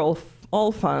overall,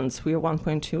 all funds, we are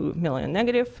 1.2 million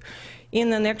negative. In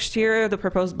the next year, the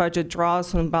proposed budget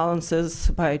draws on balances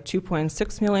by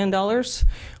 $2.6 million,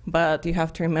 but you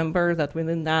have to remember that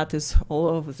within that is all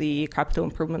of the capital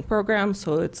improvement program,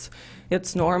 so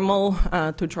it's normal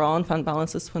to draw on fund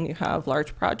balances when you have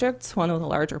large projects. One of the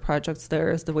larger projects there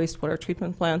is the wastewater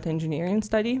treatment plant engineering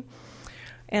study.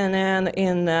 And then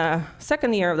in the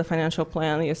second year of the financial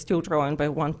plan, you're still drawing by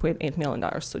 $1.8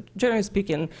 million. So generally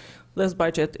speaking, this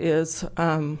budget is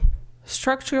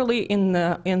structurally in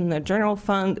the general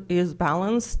fund is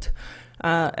balanced.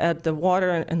 At the water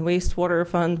and wastewater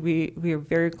fund, we are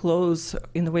very close.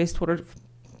 In the wastewater,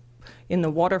 in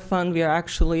the water fund, we are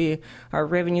actually, our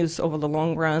revenues over the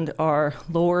long run are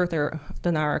lower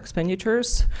than our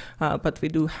expenditures, but we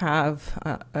do have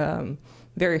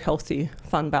very healthy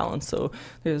fund balance. So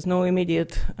there's no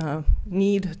immediate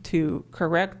need to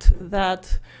correct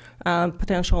that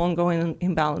potential ongoing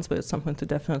imbalance, but it's something to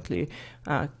definitely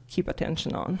keep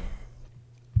attention on.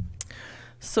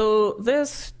 So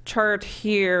this chart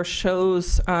here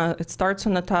shows, it starts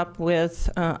on the top with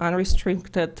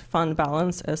unrestricted fund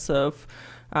balance as of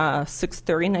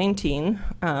 6/30/19,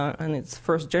 and it's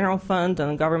first general fund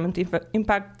and government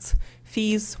impacts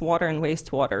fees, water and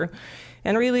wastewater.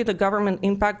 And really the government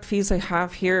impact fees I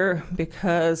have here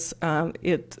because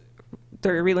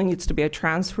there really needs to be a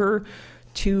transfer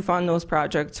to fund those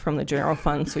projects from the general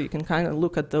fund, so you can kind of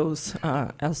look at those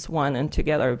as one and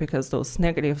together, because those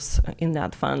negatives in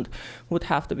that fund would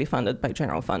have to be funded by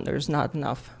general fund. There's not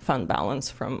enough fund balance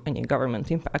from any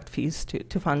government impact fees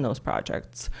to fund those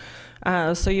projects.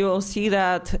 So you will see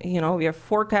that, we are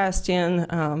forecasting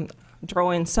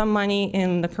drawing some money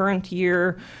in the current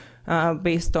year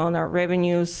based on our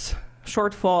revenues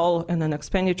shortfall, and then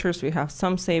expenditures, we have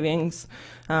some savings.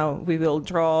 We will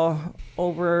draw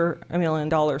over $1 million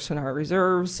in our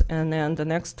reserves, and then the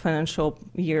next financial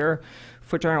year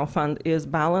for general fund is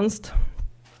balanced,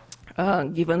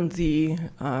 given the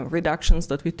reductions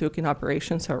that we took in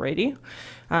operations already,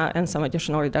 and some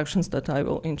additional reductions that I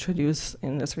will introduce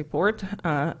in this report.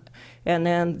 And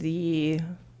then the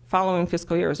following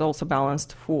fiscal year is also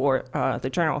balanced for the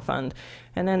general fund.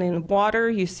 And then in water,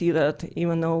 you see that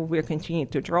even though we're continuing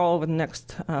to draw over the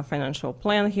next financial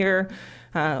plan here,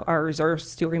 our reserves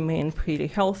still remain pretty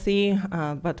healthy,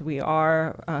 but we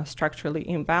are structurally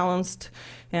imbalanced.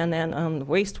 And then on the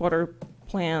wastewater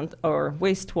plant or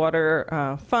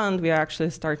wastewater fund, we are actually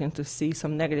starting to see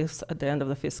some negatives at the end of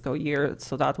the fiscal year.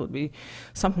 So that would be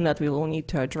something that we will need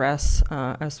to address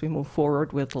as we move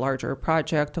forward with the larger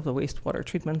project of the wastewater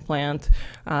treatment plant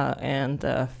and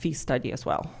the fee study as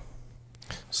well.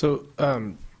 So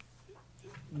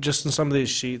just in some of these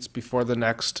sheets before the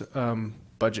next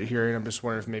budget hearing, I'm just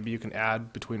wondering if maybe you can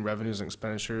add between revenues and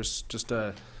expenditures, just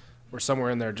or somewhere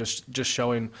in there, just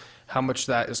showing how much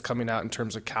that is coming out in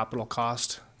terms of capital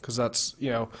cost. Because that's,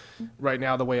 right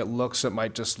now the way it looks, it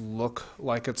might just look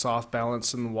like it's off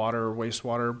balance in water or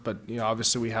wastewater. But,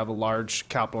 obviously we have a large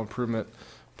capital improvement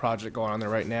project going on there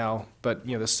right now. But,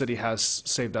 the city has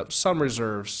saved up some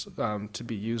reserves to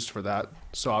be used for that.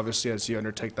 So obviously as you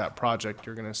undertake that project,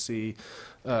 you're going to see,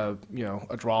 a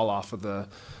draw off of the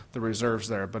reserves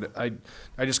there. But I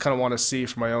just kind of want to see,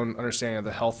 from my own understanding of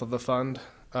the health of the fund,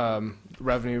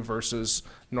 revenue versus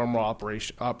normal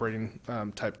operating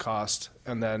type cost,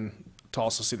 and then to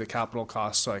also see the capital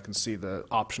cost so I can see the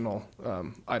optional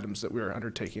items that we're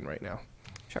undertaking right now.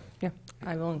 Sure, yeah,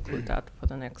 I will include that for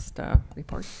the next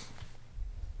report.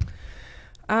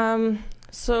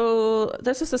 So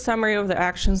this is a summary of the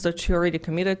actions that you already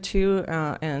committed to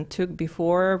and took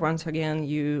before. Once again,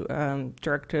 you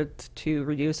directed to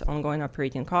reduce ongoing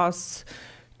operating costs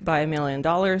by $1 million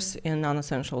in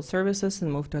non-essential services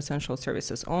and move to essential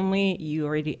services only. You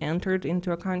already entered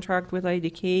into a contract with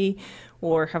IDK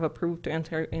or have approved to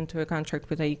enter into a contract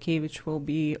with IDK, which will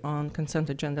be on consent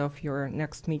agenda of your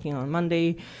next meeting on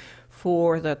Monday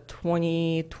for the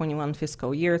 2021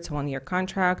 fiscal year. It's a one-year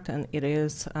contract, and it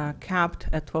is capped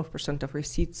at 12% of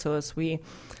receipts. So as we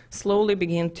slowly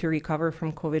begin to recover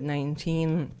from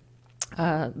COVID-19,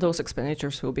 those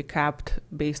expenditures will be capped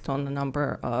based on the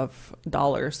number of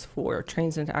dollars for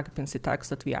transient occupancy tax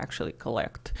that we actually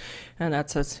collect. And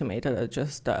that's estimated at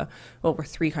just over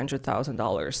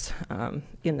 $300,000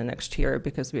 in the next year,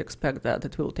 because we expect that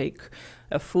it will take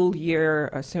a full year,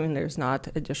 assuming there's not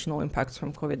additional impacts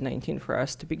from COVID-19, for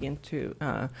us to begin to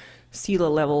see the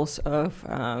levels of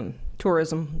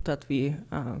tourism that we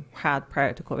had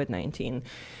prior to COVID-19.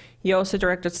 You also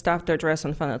directed staff to address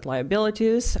unfunded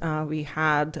liabilities. We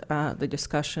had the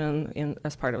discussion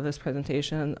as part of this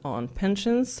presentation on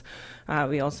pensions.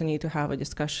 We also need to have a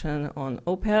discussion on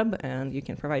OPEB, and you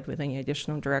can provide with any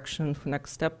additional direction for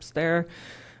next steps there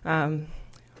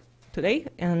today.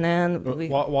 And then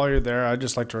while you're there, I'd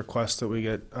just like to request that we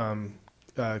get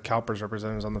CalPERS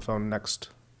representatives on the phone next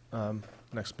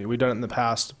meeting. We've done it in the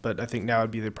past, but I think now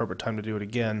would be the appropriate time to do it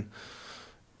again.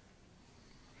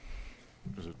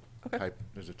 Okay.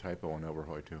 There's a typo on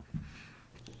Overhoy too.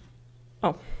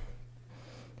 Oh,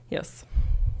 yes.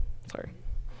 Sorry.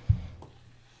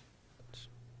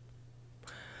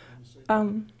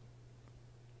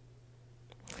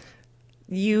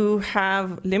 You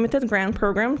have limited grant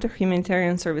program to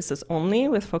humanitarian services only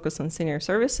with focus on senior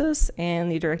services,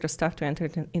 and you direct staff to enter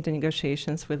into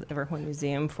negotiations with Everhome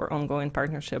Museum for ongoing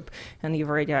partnership, and you've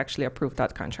already actually approved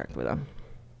that contract with them.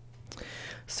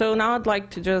 So now I'd like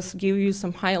to just give you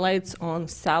some highlights on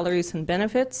salaries and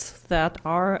benefits that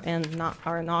are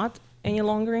not any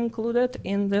longer included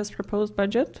in this proposed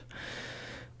budget.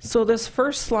 So this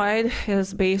first slide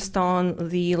is based on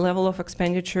the level of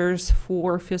expenditures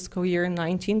for fiscal year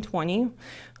 1920.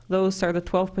 Those are the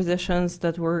 12 positions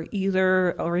that were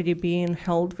either already being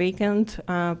held vacant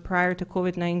prior to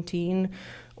COVID-19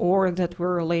 or that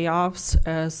were layoffs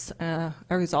as a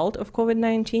result of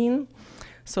COVID-19.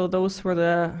 So those were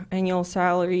the annual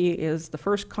salary is the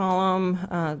first column,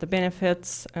 the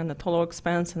benefits and the total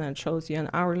expense, and then it shows you an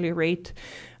hourly rate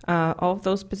of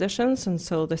those positions. And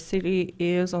so the city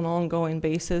is on an ongoing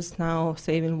basis now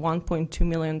saving $1.2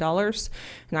 million. And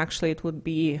actually it would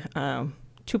be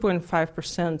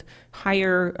 2.5%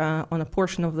 higher on a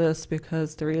portion of this,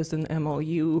 because there is an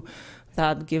MOU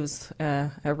that gives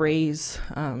a raise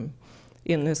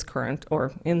in this current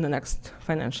or in the next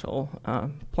financial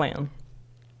plan.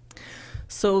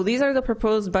 So these are the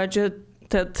proposed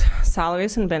budgeted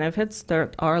salaries and benefits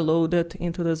that are loaded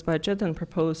into this budget and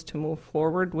proposed to move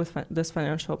forward with this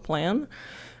financial plan.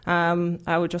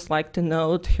 I would just like to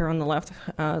note here on the left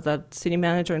that city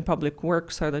manager and public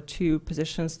works are the two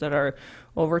positions that are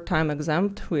overtime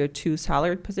exempt. We have two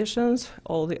salaried positions.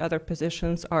 All the other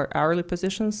positions are hourly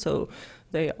positions, so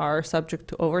they are subject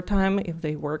to overtime if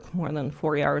they work more than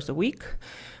 40 hours a week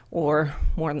or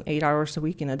more than 8 hours a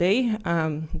week in a day.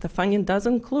 The funding does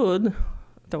include,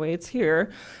 the way it's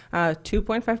here,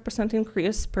 2.5%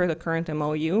 increase per the current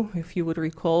MOU. If you would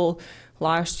recall,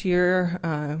 last year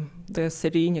the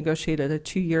city negotiated a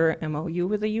 2-year MOU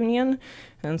with the union,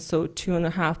 and so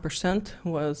 2.5%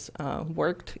 was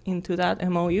worked into that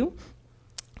MOU.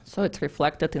 So it's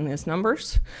reflected in these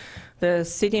numbers. The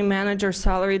city manager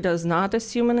salary does not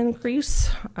assume an increase,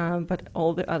 but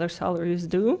all the other salaries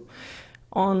do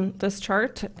on this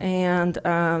chart. And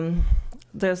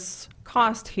this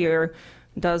cost here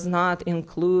does not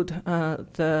include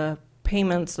the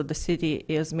payments that the city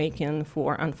is making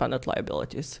for unfunded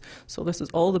liabilities. So this is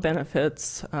all the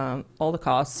benefits, all the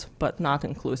costs, but not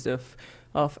inclusive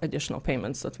of additional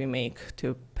payments that we make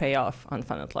to pay off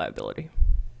unfunded liability.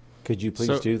 Could you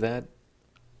please do that?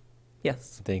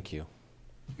 Yes. Thank you.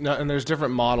 No, and there's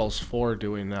different models for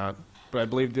doing that, but I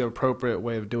believe the appropriate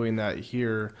way of doing that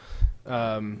here,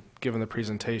 given the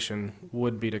presentation,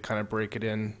 would be to kind of break it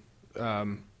in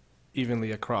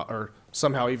evenly across, or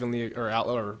somehow evenly, or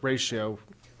outlet or ratio.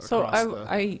 So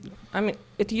I mean,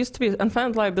 it used to be,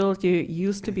 unfunded liability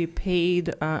used to be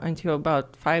paid until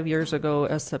about 5 years ago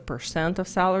as a % of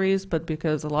salaries, but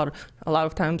because a lot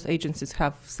of times agencies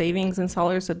have savings in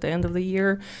salaries at the end of the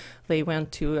year, they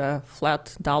went to a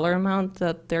flat dollar amount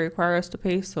that they require us to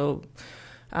pay. So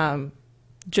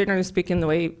generally speaking, the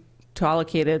way to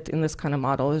allocate it in this kind of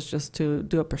model is just to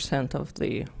do a % of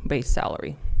the base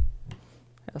salary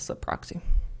as a proxy,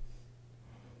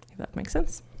 if that makes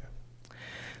sense.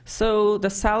 So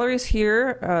the salaries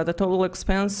here, the total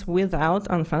expense without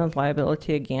unfunded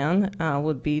liability again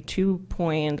would be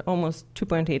almost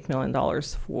 $2.8 million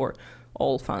for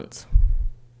all funds.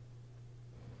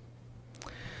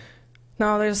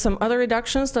 Now there's some other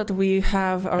reductions that we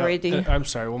have already. I'm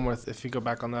sorry, one more. If you go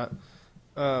back on that,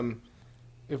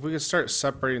 if we could start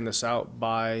separating this out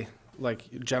by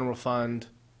like general fund,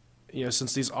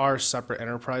 since these are separate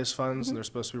enterprise funds and they're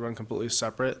supposed to be run completely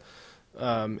separate.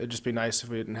 It'd just be nice if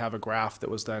we didn't have a graph that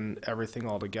was then everything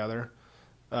all together,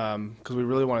 because we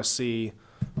really want to see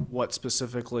what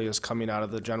specifically is coming out of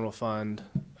the general fund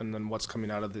and then what's coming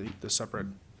out of the separate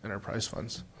enterprise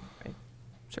funds. Right.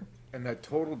 Sure. And that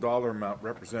total dollar amount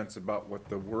represents about what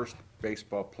the worst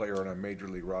baseball player on a major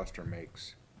league roster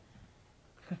makes.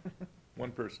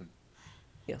 One person.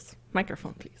 Yes.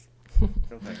 Microphone, please.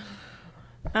 No thanks.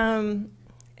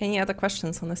 Any other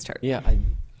questions on this chart? Yeah,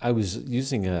 I was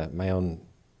using my own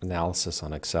analysis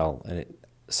on Excel, and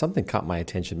something caught my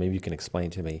attention. Maybe you can explain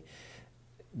to me.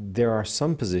 There are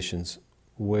some positions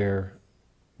where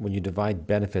when you divide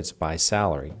benefits by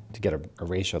salary to get a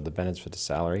ratio of the benefits to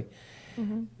salary,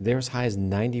 they're as high as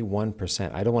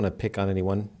 91%. I don't want to pick on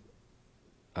anyone.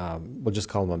 We'll just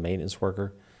call them a maintenance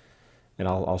worker, and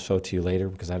I'll show it to you later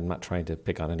because I'm not trying to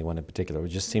pick on anyone in particular. It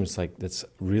just seems like that's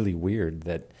really weird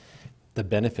that the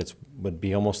benefits would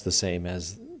be almost the same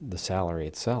as the salary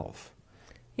itself.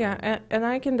 Yeah, and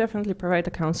I can definitely provide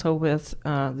the council with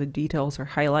the details or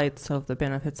highlights of the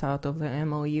benefits out of the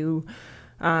MOU.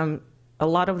 A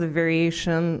lot of the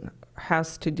variation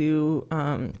has to do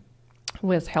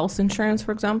with health insurance,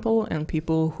 for example, and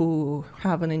people who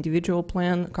have an individual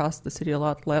plan cost the city a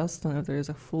lot less than if there is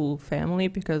a full family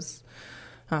because,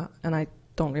 and I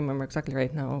don't remember exactly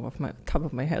right now off my top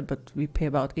of my head, but we pay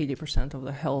about 80% of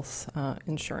the health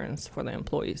insurance for the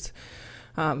employees.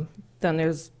 Then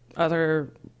there's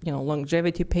other,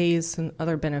 longevity pays and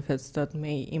other benefits that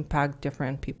may impact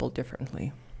different people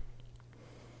differently.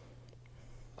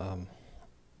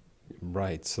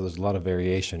 Right. So there's a lot of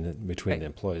variation between the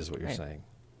employees, is what you're saying.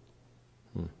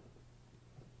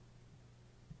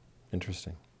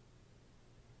 Interesting.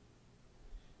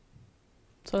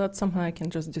 So that's something I can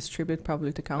just distribute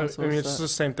probably to council. I mean, it's the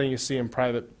same thing you see in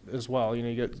private as well.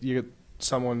 You get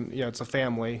someone, it's a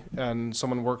family, and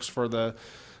someone works for the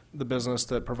business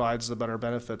that provides the better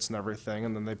benefits and everything,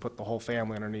 and then they put the whole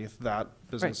family underneath that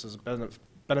business's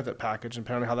benefit package, and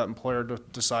depending on how that employer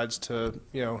decides to,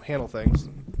 handle things.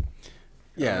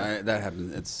 Yeah, that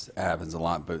happens. It happens a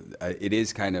lot, but it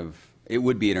is kind of. It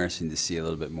would be interesting to see a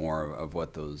little bit more of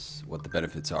what the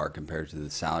benefits are compared to the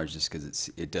salaries, just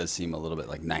because it does seem a little bit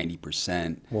like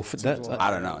 90%. Well, for that, I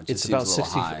don't know. It's about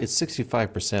 60. It's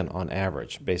 65% on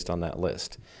average based on that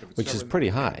list, which is pretty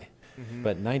high.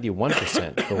 But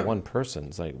 91% for one person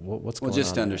is like, what's going on? Well,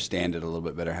 just to understand it a little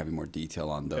bit better, having more detail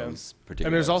on those particular.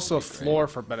 And there's also a floor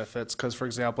for benefits because, for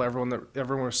example,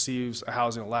 everyone receives a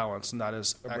housing allowance, and that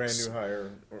is a brand new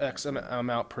hire X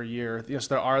amount per year. Yes,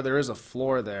 there is a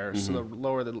floor there. So the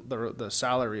lower the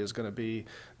salary is going to be,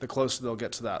 the closer they'll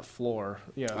get to that floor.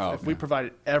 If we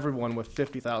provided everyone with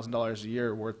 $50,000 a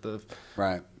year worth of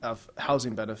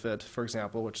housing benefit, for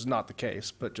example, which is not the case,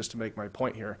 but just to make my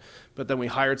point here, but then we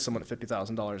hired someone at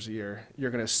 $50,000 a year,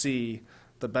 you're going to see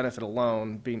the benefit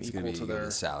alone being equal to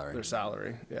their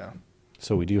salary. Yeah.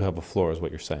 So we do have a floor, is what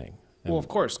you're saying. Well, of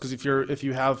course, because if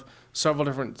you have several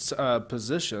different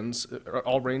positions,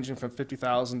 all ranging from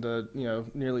 $50,000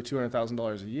 to nearly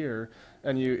 $200,000 a year,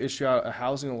 and you issue out a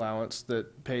housing allowance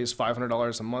that pays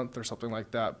 $500 a month or something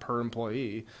like that per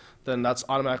employee, then that's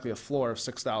automatically a floor of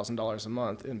 $6,000 a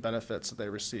month in benefits that they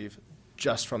receive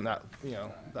just from that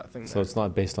that thing. So it's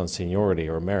not based on seniority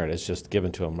or merit; it's just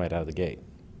given to them right out of the gate.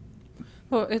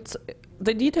 Well,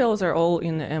 the details are all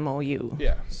in the MOU.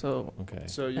 Yeah. So Okay.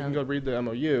 So you can go read the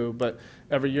MOU, but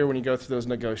every year when you go through those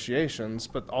negotiations,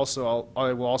 but also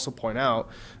I will also point out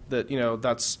that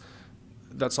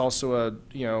that's also a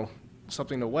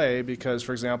something to weigh, because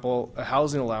for example a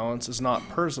housing allowance is not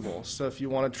PERSable. So if you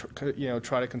want to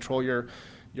try to control your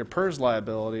PERS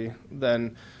liability,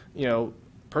 then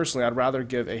personally I'd rather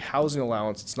give a housing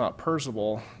allowance that's not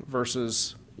PERSable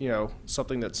versus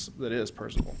something that is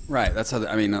PERSable. Right. That's how.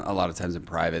 I mean, a lot of times in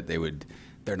private,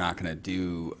 they're not going to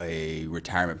do a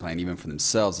retirement plan even for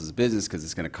themselves as a business because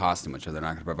it's going to cost them much, or they're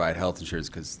not going to provide health insurance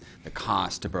because the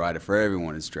cost to provide it for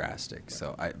everyone is drastic.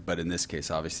 So, but in this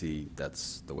case, obviously,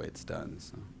 that's the way it's done.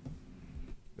 So.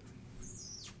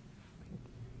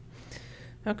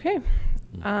 Okay.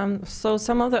 So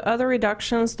some of the other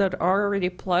reductions that are already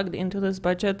plugged into this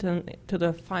budget and to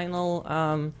the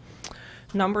final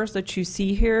numbers that you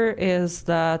see here is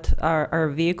that our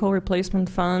vehicle replacement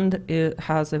fund, it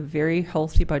has a very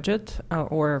healthy budget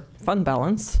or fund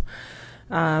balance,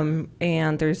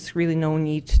 and there's really no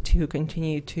need to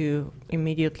continue to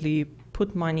immediately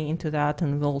put money into that,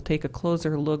 and we'll take a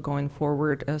closer look going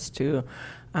forward as to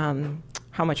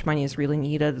how much money is really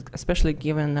needed, especially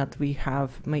given that we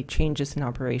have made changes in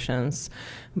operations.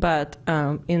 But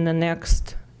in the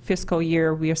next fiscal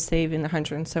year, we are saving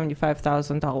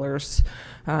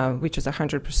 $175,000, which is a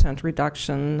 100%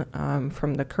 reduction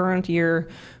from the current year,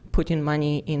 putting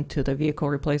money into the vehicle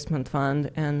replacement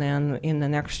fund. And then in the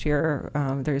next year,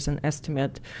 there's an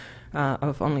estimate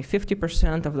of only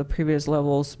 50% of the previous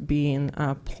levels being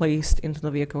placed into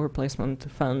the vehicle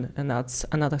replacement fund, and that's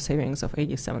another savings of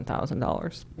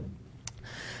 $87,000.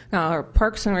 Now, our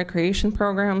parks and recreation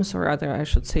programs, or rather I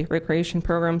should say recreation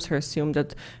programs, are assumed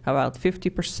at about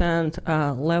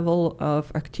 50% level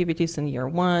of activities in year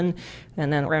one,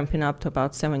 and then ramping up to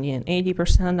about 70 and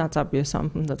 80%. That's obviously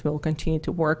something that we'll continue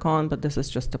to work on, but this is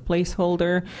just a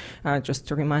placeholder. Just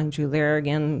to remind you there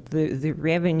again, the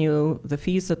revenue, the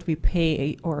fees that we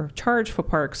pay or charge for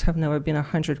parks have never been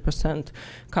 100%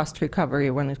 cost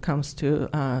recovery when it comes to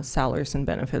salaries and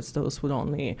benefits. Those would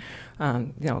only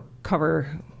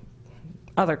cover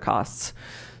other costs.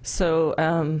 So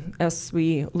as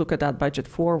we look at that budget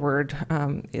forward,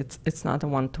 it's not a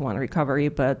one-to-one recovery,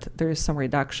 but there is some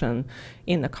reduction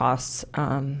in the costs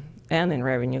and in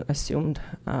revenue assumed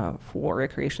for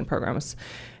recreation programs.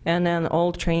 And then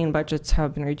all training budgets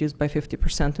have been reduced by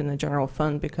 50% in the general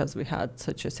fund because we had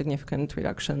such a significant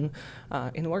reduction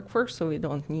in workforce, so we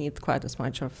don't need quite as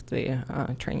much of the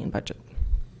training budget.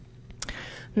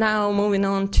 Now, moving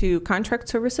on to contract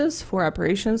services for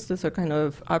operations. These are kind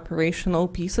of operational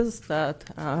pieces that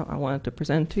I wanted to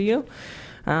present to you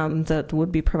that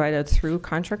would be provided through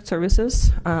contract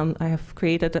services. I have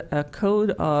created a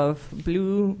code of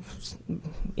blue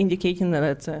indicating that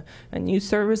it's a new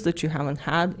service that you haven't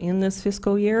had in this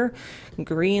fiscal year.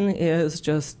 Green is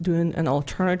just doing an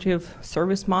alternative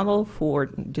service model for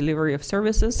delivery of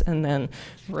services, and then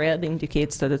red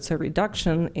indicates that it's a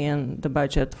reduction in the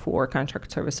budget for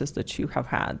contract services that you have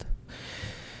had.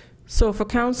 So for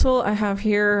council, I have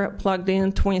here plugged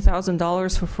in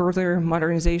 $20,000 for further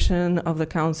modernization of the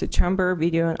council chamber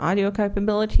video and audio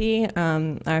capability.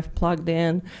 I've plugged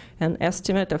in an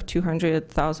estimate of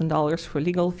 $200,000 for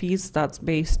legal fees. That's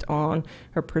based on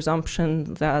a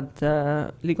presumption that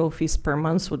the legal fees per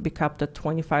month would be capped at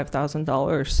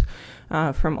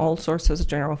 $25,000 from all sources,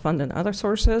 general fund and other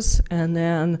sources. And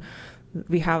then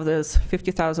we have this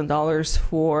 $50,000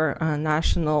 for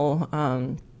national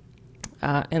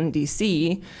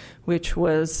NDC, which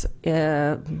was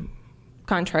a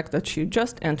contract that you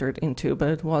just entered into, but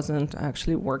it wasn't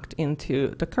actually worked into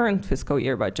the current fiscal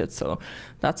year budget. So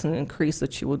that's an increase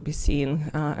that you would be seeing,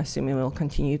 assuming we'll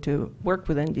continue to work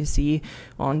with NDC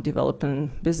on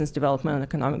development, business development,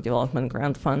 economic development,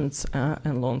 grant funds,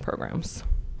 and loan programs.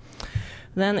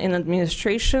 Then in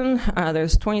administration,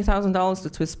 there's $20,000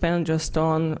 that we spend just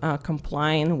on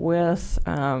complying with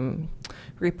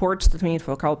reports that we need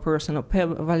for CalPERS or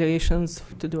PIB evaluations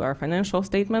to do our financial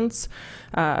statements.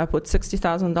 I put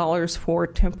 $60,000 for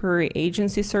temporary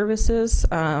agency services.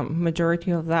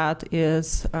 Majority of that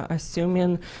is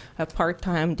assuming a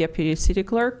part-time deputy city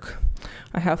clerk.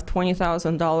 I have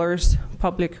 $20,000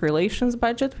 public relations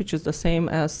budget, which is the same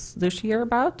as this year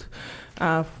about,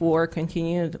 for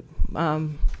continued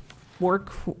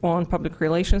work on public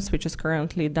relations, which is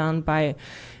currently done by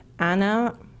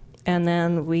Anna. And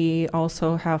then we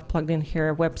also have plugged in here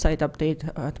a website update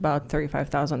at about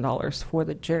 $35,000 for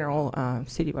the general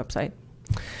city website.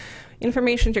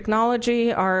 Information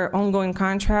technology, our ongoing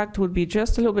contract would be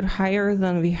just a little bit higher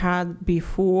than we had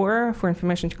before for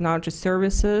information technology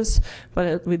services,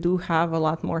 but we do have a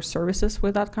lot more services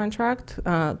with that contract.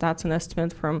 That's an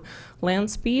estimate from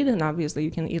Landspeed, and obviously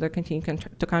you can either continue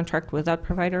to contract with that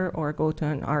provider or go to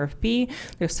an RFP.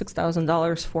 There's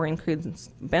 $6,000 for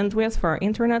increased bandwidth for our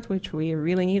internet, which we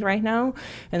really need right now,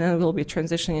 and then we'll be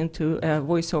transitioning into a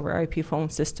voice over IP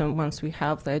phone system once we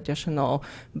have the additional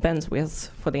bandwidth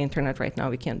for the internet. Right now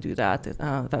we can't do that.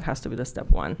 That has to be the step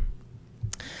one.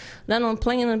 Then on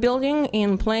planning and building,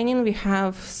 in planning we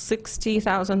have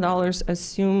 $60,000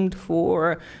 assumed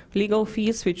for legal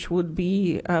fees, which would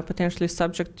be potentially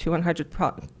subject to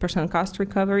 100% cost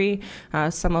recovery.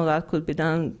 Some of that could be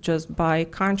done just by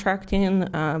contracting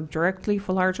directly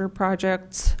for larger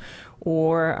projects,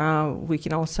 or we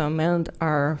can also amend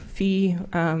our fee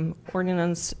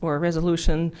ordinance or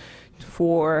resolution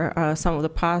for some of the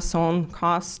pass-on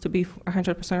costs to be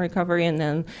 100% recovery, and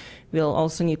then we'll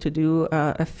also need to do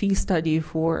a fee study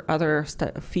for other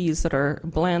fees that are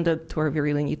blended to where we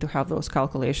really need to have those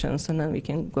calculations, and then we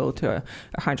can go to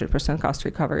 100% cost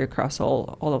recovery across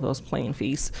all of those planning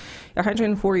fees.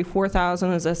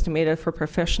 $144,000 is estimated for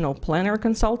professional planner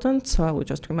consultant, so I would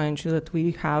just remind you that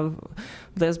we have,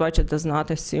 this budget does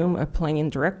not assume a planning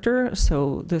director,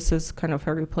 so this is kind of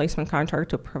a replacement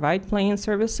contract to provide planning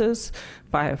services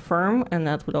by a firm, and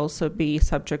that would also be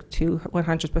subject to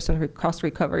 100% cost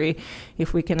recovery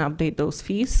if we can update those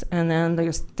fees. And then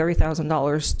there's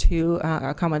 $30,000 to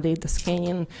accommodate the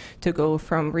scanning to go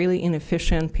from really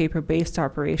inefficient paper-based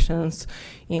operations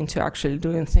into actually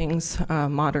doing things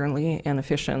modernly and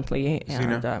efficiently.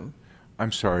 And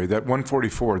I'm sorry, that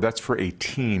 144, that's for a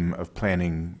team of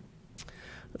planning.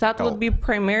 That would be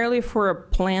primarily for a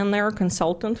planner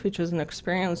consultant, which is an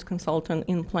experienced consultant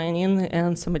in planning,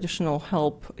 and some additional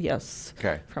help, yes,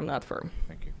 from that firm.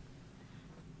 Thank you.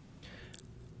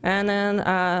 And then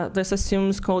this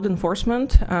assumes code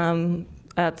enforcement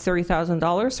at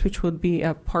 $30,000, which would be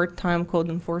a part-time code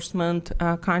enforcement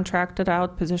contracted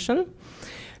out position.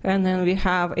 And then we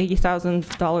have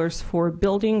 $80,000 for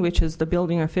building, which is the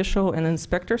building official and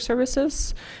inspector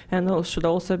services. And those should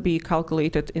also be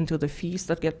calculated into the fees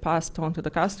that get passed on to the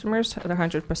customers at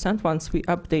 100% once we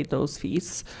update those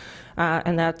fees.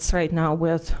 And that's right now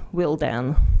with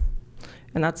Willdan.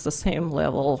 And that's the same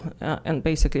level, and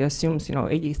basically assumes,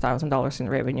 $80,000 in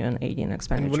revenue and $80,000 in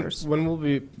expenditures. When will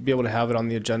we be able to have it on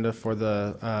the agenda for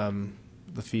the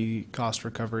fee cost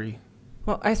recovery?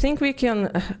 Well, I think we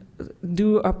can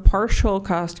do a partial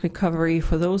cost recovery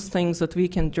for those things that we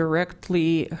can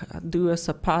directly do as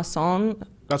a pass-on.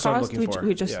 That's what I'm looking for.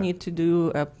 We just need to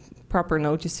do a proper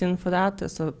noticing for that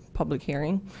as a public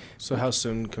hearing. So how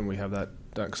soon can we have that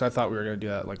done? Because I thought we were going to do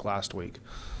that like last week.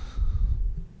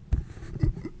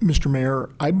 Mr. Mayor,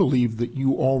 I believe that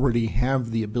you already have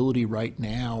the ability right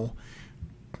now,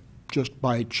 just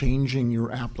by changing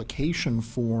your application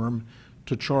form,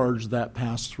 to charge that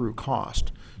pass-through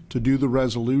cost. To do the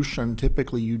resolution,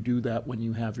 typically you do that when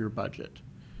you have your budget.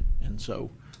 And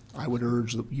so I would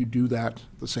urge that you do that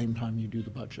the same time you do the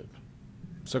budget.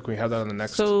 So can we have that on the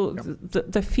next? So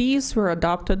the fees were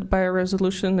adopted by a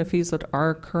resolution, the fees that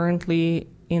are currently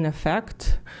in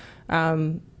effect.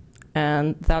 And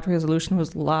that resolution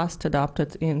was last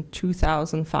adopted in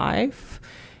 2005.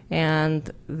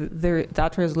 And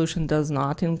that resolution does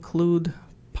not include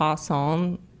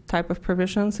pass-on type of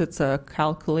provisions. It's a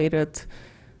calculated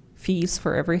fees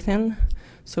for everything.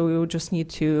 So we would just need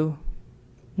to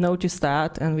notice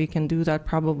that, and we can do that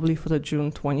probably for the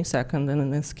June 22nd, and in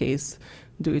this case,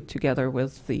 do it together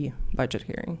with the budget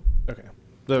hearing. Okay.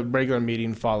 The regular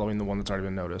meeting following the one that's already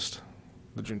been noticed,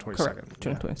 the June 22nd. Correct,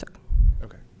 June 22nd.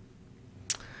 Okay.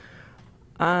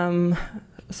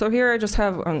 So here I just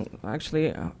have,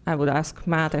 actually, I would ask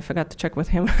Matt, I forgot to check with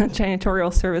him.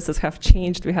 Janitorial services have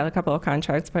changed. We had a couple of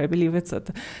contracts, but I believe it's at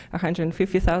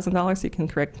 $150,000. You can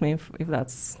correct me if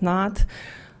that's not.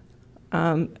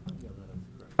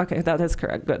 Okay, that is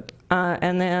correct, good.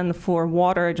 And then for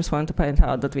water, I just wanted to point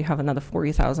out that we have another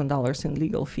 $40,000 in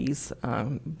legal fees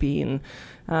being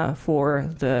for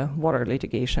the water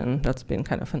litigation. That's been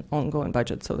kind of an ongoing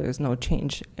budget, so there's no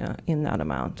change in that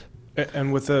amount.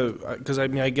 And with because I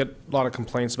get a lot of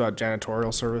complaints about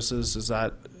janitorial services.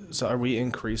 So are we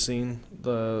increasing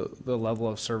the level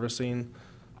of servicing,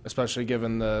 especially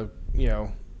given the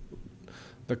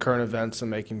current events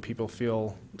and making people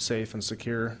feel safe and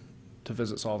secure to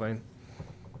visit Solvang?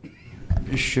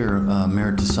 Sure,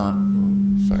 Mayor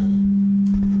Toussaint. Sorry.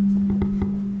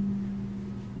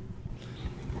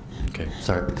 Okay,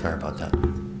 sorry about that.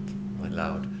 Really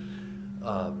loud.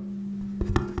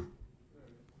 Some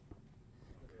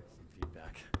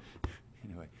feedback.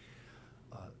 Anyway,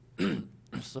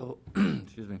 so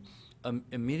excuse me.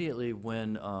 Immediately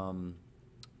when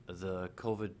the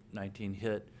COVID-19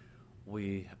 hit,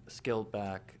 we scaled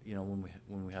back. You know,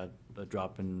 when we had a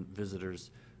drop in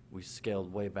visitors, we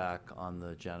scaled way back on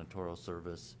the janitorial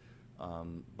service,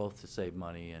 both to save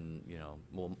money and, you know,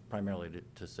 well, primarily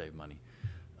to save money.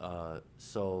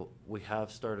 So we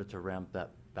have started to ramp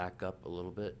that back up a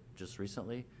little bit just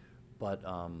recently, but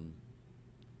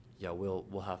yeah,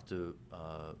 we'll have to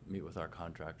meet with our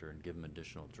contractor and give him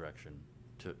additional direction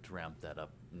to ramp that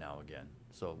up now again.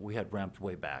 So we had ramped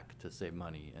way back to save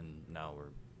money, and now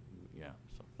we're, yeah.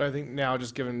 So. But I think now,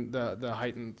 just given the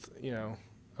heightened, you know,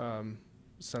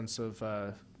 sense of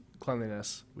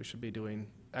cleanliness, we should be doing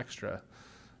extra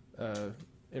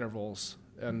intervals.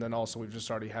 And then also, we've just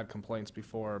already had complaints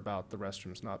before about the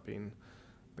restrooms not being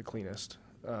the cleanest.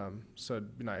 So,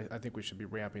 you know, I think we should be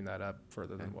ramping that up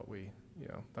further than what we, you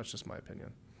know, that's just my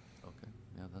opinion. Okay,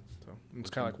 yeah, that's. So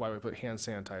it's kind of like why we put hand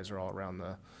sanitizer all around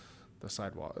the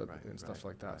sidewalk and stuff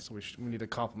like that. Right. So we need to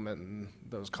complement in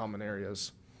those common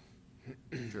areas.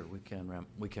 Sure, we can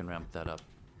ramp that up.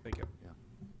 Thank you. Yeah.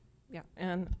 Yeah,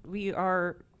 and we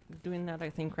are doing that, I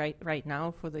think, right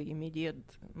now for the immediate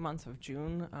month of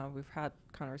June. We've had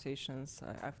conversations.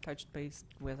 I've touched base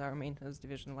with our maintenance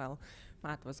division while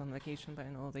Matt was on vacation, but I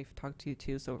know they've talked to you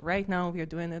too. So right now we are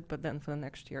doing it, but then for the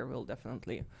next year we'll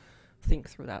definitely think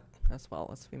through that as well,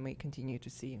 as we may continue to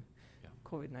see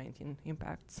COVID-19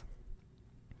 impacts.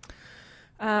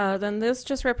 Then this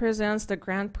just represents the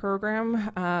grant program,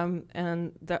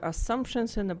 and the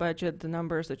assumptions in the budget, the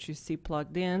numbers that you see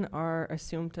plugged in, are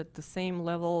assumed at the same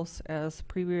levels as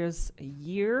previous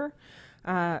year,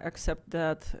 except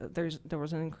that there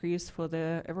was an increase for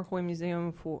the Everhoy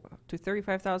Museum to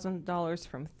 $35,000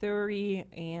 from $30,000,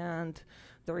 and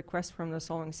the request from the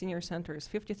Solvang Senior Center is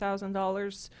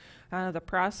 $50,000. The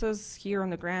process here on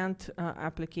the grant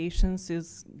applications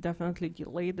is definitely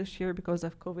delayed this year because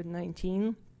of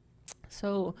COVID-19.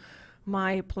 So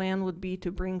my plan would be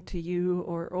to bring to you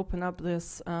or open up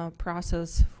this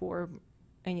process for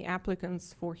any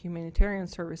applicants for humanitarian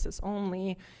services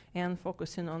only, and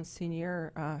focusing on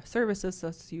senior services,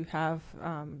 as you have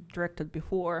directed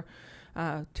before,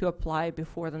 to apply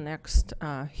before the next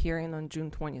hearing on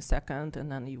June 22nd,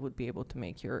 and then you would be able to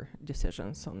make your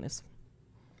decisions on this.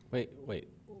 Wait.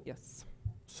 Yes.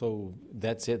 So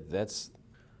that's it? That's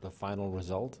the final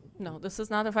result? No, this is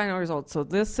not the final result. So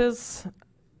this is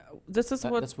That's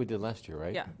what we did last year,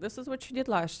 right? Yeah, this is what you did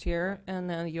last year, and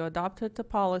then you adopted the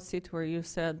policy to where you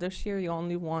said this year you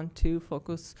only want to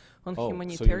focus on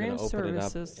humanitarian so you're gonna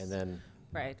services. open it up and then.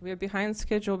 Right, we are behind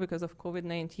schedule because of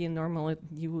COVID-19. Normally,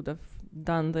 you would have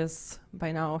done this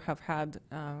by now, have had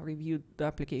reviewed the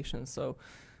application. So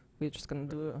we're just going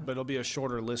to do. But it'll be a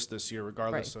shorter list this year,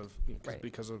 regardless Right. of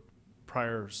because of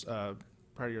prior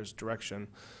year's direction.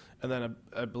 And then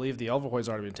I believe the Elverhoy's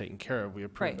already been taken care of. We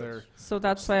approved their. So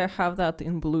that's why I have that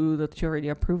in blue, that you already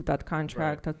approved that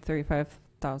contract at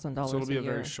 $35,000 So it'll be a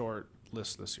year. very short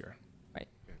list this year. Right.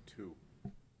 Yeah, 2.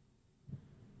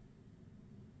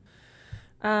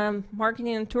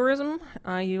 Marketing and tourism,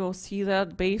 you will see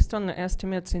that based on the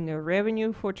estimates in the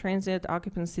revenue for transit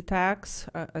occupancy tax,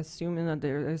 assuming that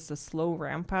there is a slow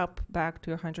ramp up back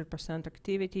to 100%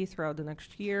 activity throughout the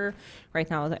next year. Right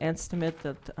now, the estimate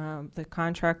that the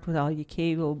contract with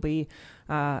LDK will be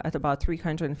at about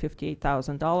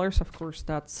 $358,000. Of course,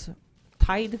 that's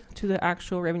tied to the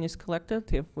actual revenues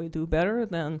collected. If we do better,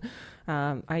 then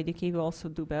IDK will also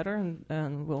do better,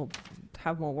 and we'll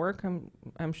have more work,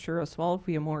 I'm sure, as well, if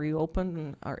we are more reopened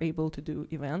and are able to do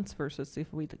events versus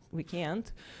if we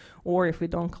can't. Or if we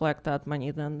don't collect that money,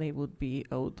 then they would be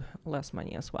owed less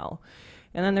money as well.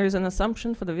 And then there's an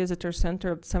assumption for the visitor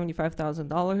center of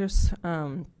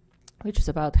 $75,000, which is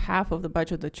about half of the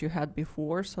budget that you had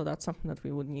before. So that's something that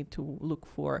we would need to look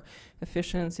for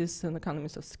efficiencies and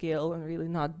economies of scale and really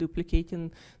not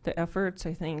duplicating the efforts.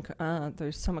 I think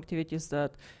there's some activities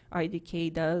that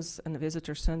IDK does and the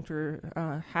visitor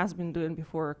center has been doing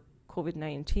before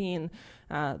COVID-19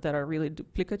 that are really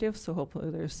duplicative. So hopefully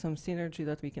there's some synergy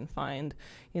that we can find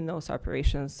in those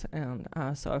operations. And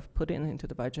so I've put into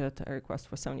the budget a request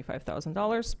for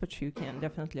 $75,000, but you can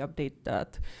definitely update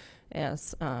that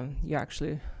as you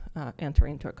actually enter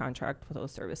into a contract for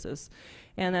those services.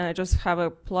 And then I just have a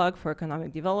plug for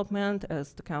economic development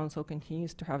as the council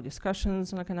continues to have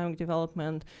discussions on economic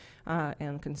development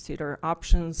and consider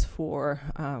options for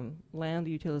land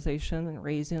utilization and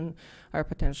raising our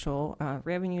potential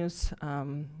revenues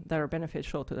that are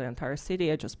beneficial to the entire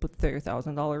city. I just put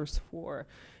 $30,000 for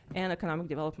an economic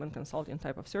development consulting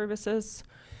type of services.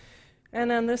 And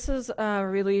then this is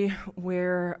really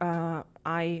where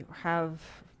I have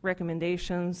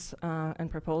recommendations and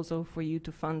proposal for you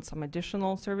to fund some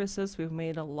additional services. We've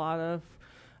made a lot of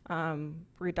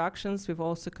reductions. We've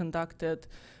also conducted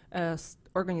a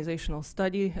organizational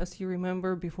study, as you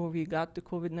remember, before we got to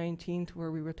COVID-19, to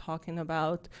where we were talking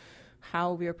about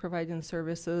how we are providing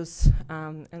services.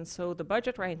 And so the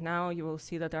budget right now, you will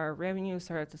see that our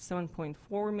revenues are at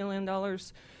 $7.4 million.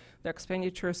 The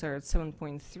expenditures are at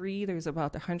 7.3. There's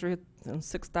about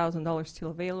 $106,000 still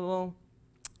available.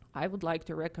 I would like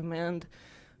to recommend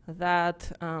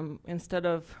that instead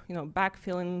of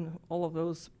backfilling all of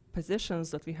those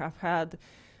positions that we have had,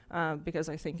 because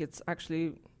I think it's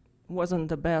actually wasn't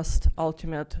the best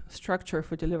ultimate structure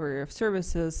for delivery of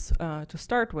services to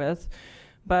start with.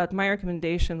 But my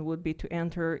recommendation would be to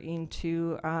enter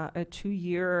into a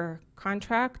 2-year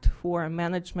contract for a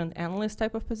management analyst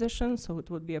type of position. So it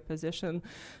would be a position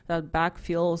that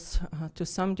backfills to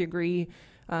some degree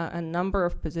a number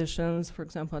of positions, for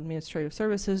example, administrative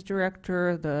services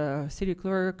director, the city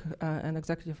clerk, an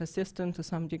executive assistant, to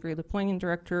some degree the planning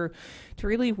director, to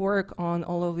really work on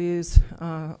all of these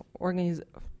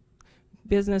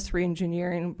business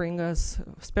re-engineering, bring us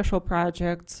special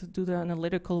projects, do the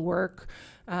analytical work,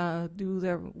 do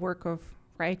the work of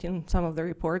writing some of the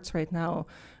reports. Right now,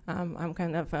 I'm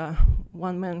kind of a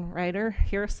one-man writer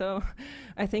here, so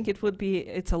I think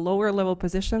it's a lower level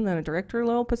position than a director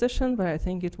level position, but I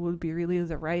think it would be really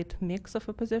the right mix of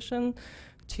a position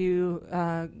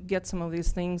to get some of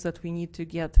these things that we need to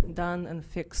get done and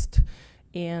fixed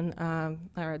in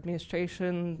our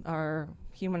administration, our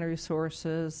human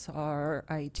resources, our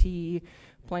IT,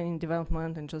 planning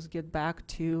development, and just get back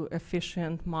to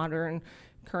efficient, modern,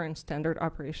 current standard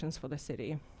operations for the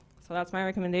city. So that's my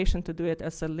recommendation, to do it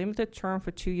as a limited term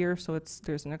for 2 years, so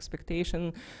there's an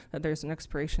expectation that there's an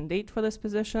expiration date for this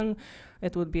position.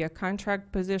 It would be a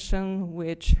contract position,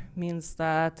 which means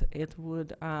that it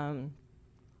would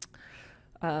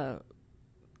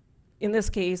in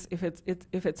this case, if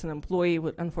it's an employee,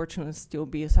 would unfortunately still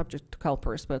be subject to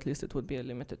CalPERS, but at least it would be a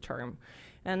limited term.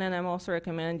 And then I'm also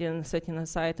recommending setting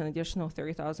aside an additional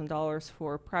 $30,000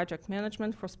 for project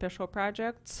management for special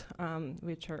projects,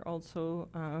 which are also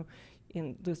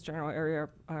in this general area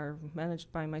are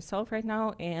managed by myself right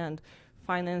now, and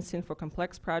financing for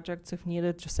complex projects if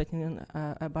needed, just setting in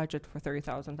a budget for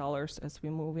 $30,000 as we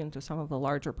move into some of the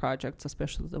larger projects,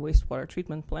 especially the wastewater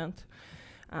treatment plant.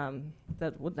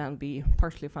 That would then be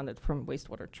partially funded from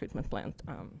wastewater treatment plant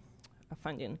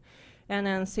funding. And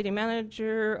then city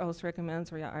manager also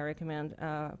recommends, I recommend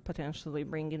potentially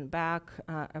bringing back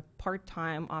a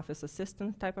part-time office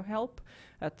assistant type of help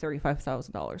at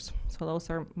 $35,000. So those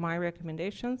are my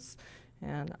recommendations,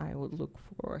 and I would look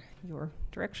for your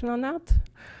direction on that.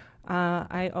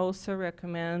 I also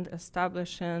recommend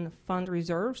establishing fund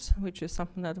reserves, which is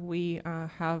something that we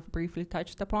have briefly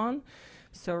touched upon.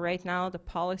 So right now the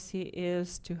policy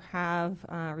is to have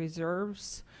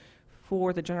reserves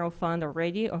for the general fund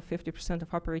already of 50%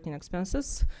 of operating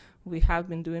expenses. We have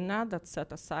been doing that, that's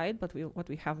set aside, but what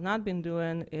we have not been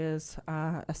doing is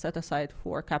a set aside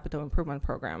for capital improvement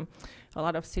program. A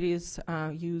lot of cities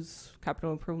use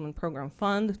capital improvement program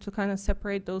fund to kind of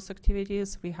separate those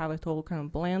activities. We have it all kind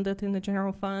of blended in the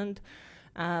general fund.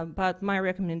 But my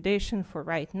recommendation for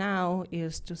right now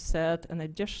is to set an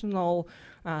additional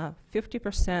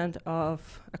 50%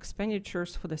 of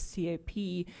expenditures for the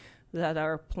CIP that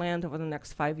are planned over the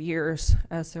next 5 years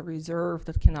as a reserve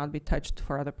that cannot be touched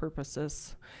for other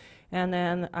purposes. And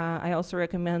then I also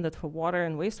recommend that for water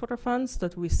and wastewater funds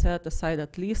that we set aside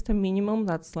at least a minimum,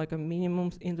 that's like a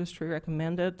minimum industry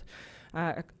recommended,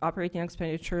 operating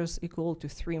expenditures equal to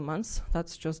 3 months.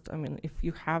 That's just, I mean, if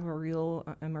you have a real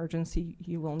emergency,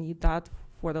 you will need that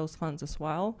for those funds as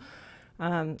well.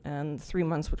 And 3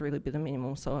 months would really be the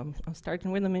minimum. So I'm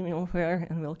starting with the minimum here,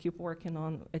 and we'll keep working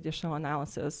on additional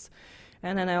analysis.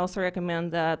 And then I also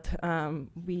recommend that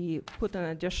we put an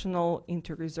additional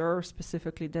into reserve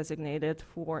specifically designated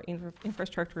for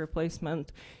infrastructure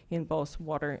replacement in both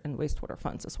water and wastewater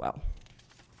funds as well.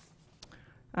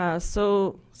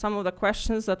 So some of the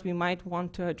questions that we might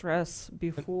want to address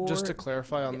before. Just to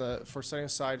clarify on for setting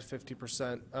aside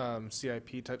 50%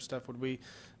 CIP type stuff, would we,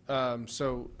 I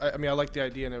mean, I like the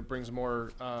idea and it brings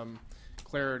more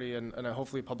clarity and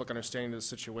hopefully public understanding of the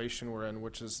situation we're in,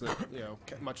 which is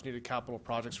that, much needed capital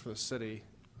projects for the city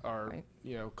are,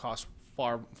 Right. cost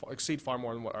exceed far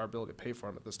more than what our ability to pay for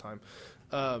them at this time.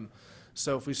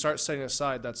 So if we start setting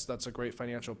aside, that's a great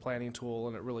financial planning tool,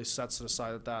 and it really sets it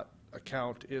aside that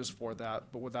account is for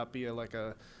that. But would that be like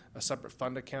a separate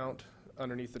fund account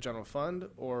underneath the general fund,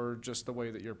 or just the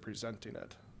way that you're presenting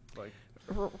it? Like,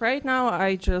 Right now,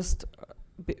 I just,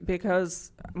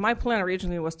 because my plan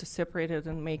originally was to separate it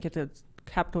and make it a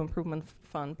capital improvement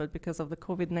fund, but because of the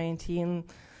COVID-19,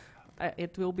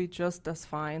 it will be just as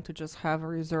fine to just have a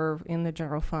reserve in the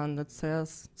general fund that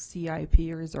says CIP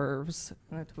reserves,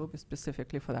 and it will be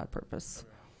specifically for that purpose.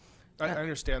 I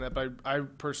understand that, but I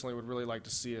personally would really like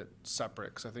to see it separate,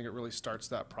 because I think it really starts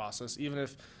that process. Even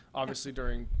if, obviously,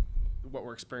 during what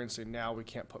we're experiencing now, we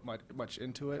can't put much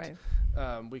into it. Right.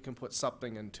 We can put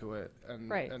something into it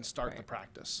and start the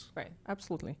practice. Right,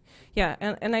 absolutely. Yeah,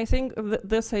 and I think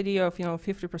this idea of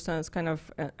 50% is kind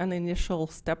of an initial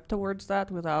step towards that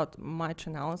without much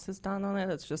analysis done on it.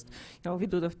 It's just we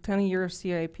do the 10-year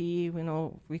CIP.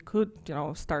 We could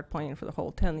start planning for the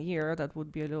whole 10-year. That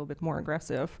would be a little bit more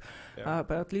aggressive, but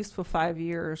at least for 5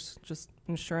 years, just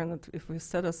ensuring that if we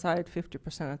set aside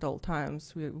 50% at all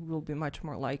times, we will be much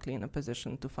more likely in a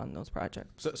position to fund those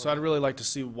projects. So I'd really like to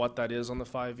see what that is on the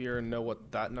 5-year and know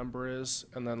what that number is,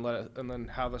 and then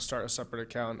have us start a separate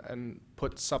account and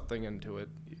put something into it,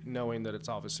 knowing that it's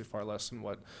obviously far less than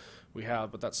what we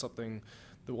have, but that's something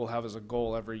that we'll have as a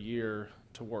goal every year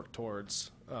to work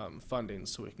towards funding,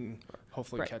 so we can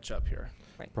hopefully catch up here.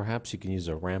 Right. Perhaps you can use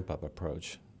a ramp-up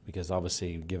approach, because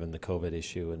obviously, given the COVID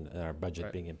issue and our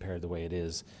budget being impaired the way it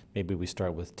is, maybe we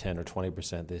start with 10 or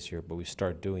 20% this year, but we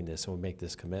start doing this and we make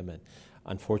this commitment.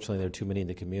 Unfortunately, there are too many in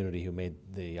the community who made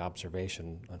the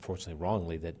observation, unfortunately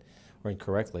wrongly, or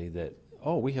incorrectly, that,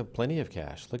 oh, we have plenty of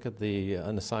cash. Look at the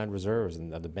unassigned reserves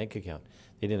and the bank account.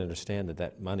 They didn't understand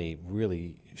that money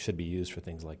really should be used for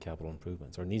things like capital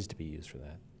improvements, or needs to be used for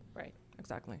that. Right,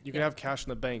 exactly. You can have cash in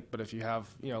the bank, but if you have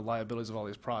liabilities of all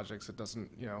these projects, it doesn't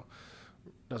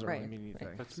really mean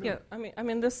anything. Right. Yeah, I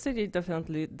mean, this city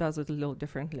definitely does it a little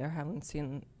differently. I haven't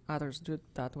seen others do it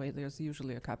that way. There's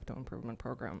usually a capital improvement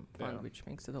program fund, which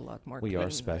makes it a lot more. We are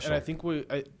special. And I think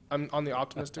I'm on the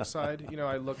optimistic side.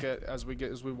 I look at as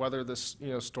we weather this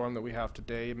storm that we have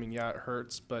today. I mean, yeah, it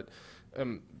hurts, but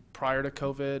prior to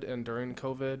COVID and during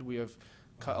COVID, we have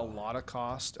cut a lot of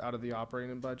cost out of the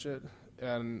operating budget.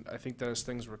 And I think that as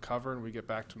things recover and we get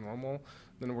back to normal,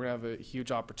 then we're gonna have a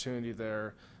huge opportunity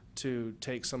there to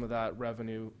take some of that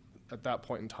revenue at that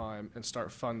point in time and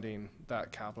start funding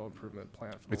that capital improvement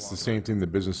plan. It's the same thing the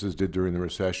businesses did during the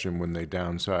recession when they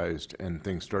downsized and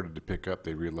things started to pick up.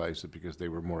 They realized that because they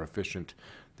were more efficient,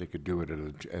 they could do it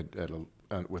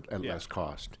at less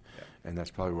cost. Yeah. And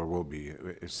that's probably where we'll be.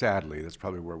 Sadly, that's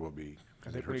probably where we'll be.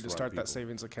 I think we need to start that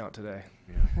savings account today.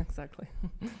 Yeah. Exactly.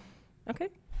 Okay.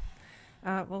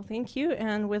 Well, thank you.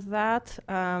 And with that,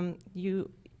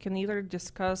 you can either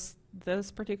discuss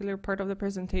this particular part of the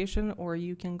presentation, or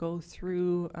you can go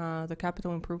through the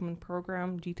capital improvement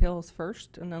program details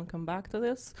first and then come back to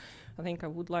this. I think I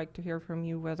would like to hear from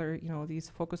you whether these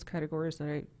focus categories that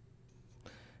I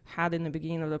had in the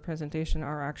beginning of the presentation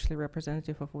are actually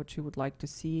representative of what you would like to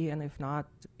see, and if not,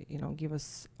 give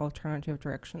us alternative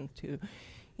direction to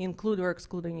include or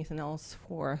exclude anything else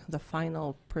for the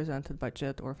final presented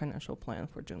budget or financial plan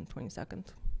for June 22nd.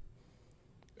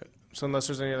 So unless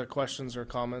there's any other questions or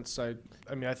comments, I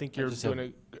think you're doing a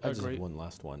great. I just have one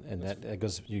last one, and that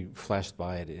goes. You flashed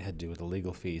by it. It had to do with the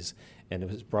legal fees, and it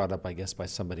was brought up, I guess, by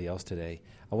somebody else today.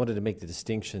 I wanted to make the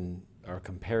distinction or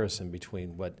comparison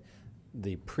between what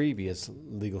the previous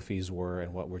legal fees were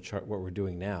and what we're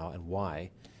doing now, and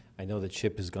why. I know that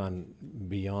Chip has gone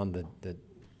beyond the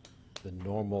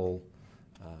normal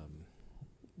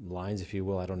lines, if you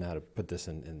will. I don't know how to put this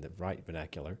in the right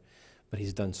vernacular. But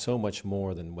he's done so much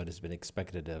more than what has been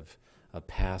expected of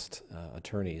past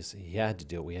attorneys. He had to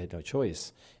do it. We had no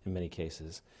choice in many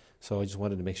cases. So I just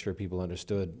wanted to make sure people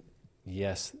understood,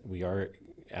 yes, we are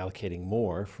allocating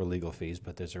more for legal fees,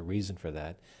 but there's a reason for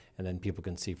that, and then people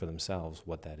can see for themselves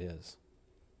what that is.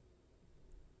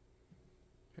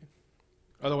 Okay.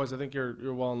 Otherwise, I think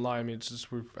you're well in line. I mean, it's just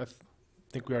I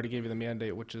think we already gave you the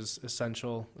mandate, which is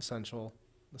essential, and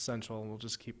we'll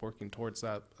just keep working towards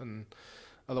that. And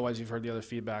otherwise, you've heard the other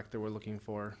feedback that we're looking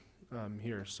for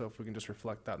here. So if we can just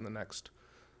reflect that in the next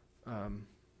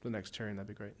hearing, that'd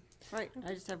be great. Right.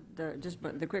 I just have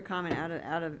the quick comment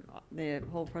out of the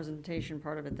whole presentation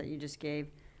part of it that you just gave.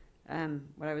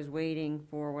 What I was waiting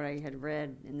for, what I had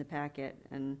read in the packet,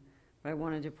 and what I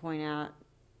wanted to point out,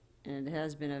 and it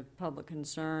has been a public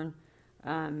concern,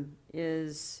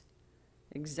 is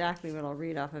exactly what I'll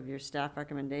read off of your staff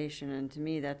recommendation, and to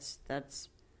me, that's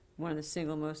one of the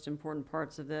single most important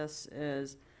parts of this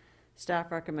is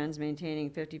staff recommends maintaining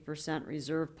 50%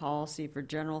 reserve policy for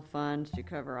general fund to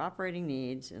cover operating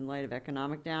needs in light of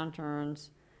economic downturns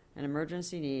and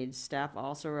emergency needs. Staff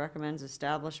also recommends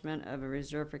establishment of a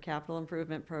reserve for capital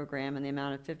improvement program in the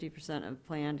amount of 50% of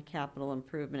planned capital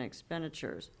improvement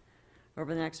expenditures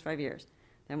over the next 5 years.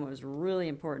 Then what was really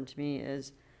important to me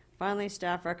is, finally,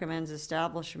 staff recommends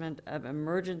establishment of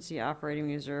emergency operating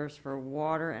reserves for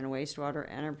water and wastewater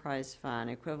enterprise fund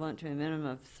equivalent to a minimum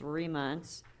of 3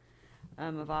 months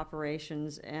of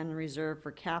operations, and reserve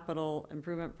for capital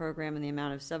improvement program in the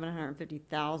amount of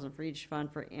 $750,000 for each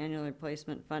fund for annual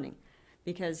replacement funding.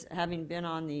 Because having been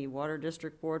on the Water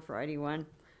District Board for ID1,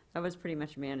 that was pretty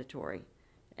much mandatory.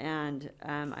 And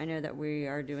I know that we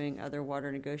are doing other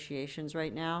water negotiations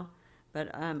right now, but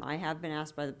I have been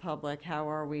asked by the public, how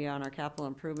are we on our capital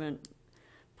improvement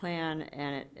plan,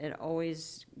 and it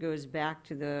always goes back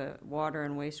to the water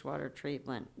and wastewater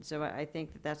treatment. So I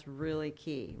think that that's really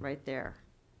key right there.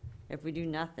 If we do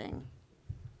nothing,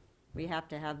 we have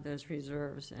to have those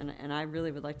reserves, and I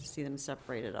really would like to see them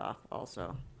separated off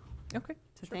also. Okay.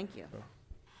 So thank you.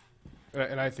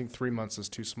 And I think 3 months is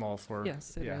too small for.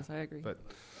 Yes, it is. I agree. But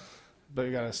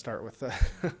you got to start with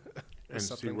and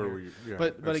see where we. Yeah,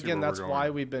 but again, that's why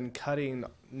we've been cutting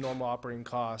normal operating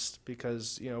costs,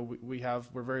 because we're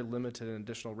very limited in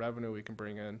additional revenue we can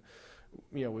bring in.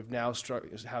 We've now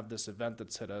have this event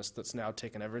that's hit us that's now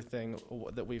taken everything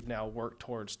that we've now worked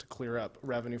towards to clear up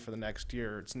revenue for the next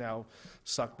year. It's now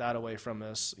sucked that away from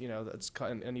us. That's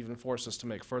and even forced us to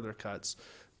make further cuts.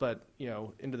 But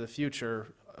into the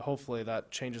future, hopefully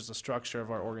that changes the structure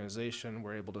of our organization.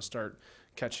 We're able to start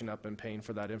catching up and paying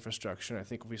for that infrastructure. And I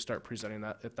think if we start presenting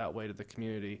it that way to the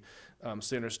community, so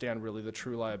they understand really the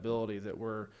true liability that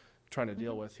we're trying to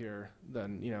deal with here,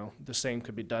 then the same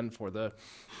could be done for the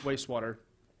wastewater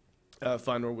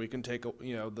fund, where we can take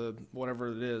the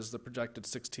whatever it is, the projected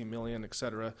 16 million, et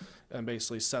cetera, and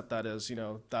basically set that as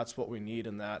that's what we need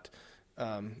in that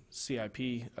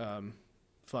CIP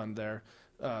fund there.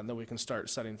 Then we can start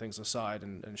setting things aside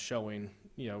and showing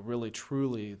really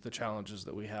truly the challenges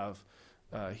that we have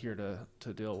here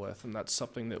to deal with. And that's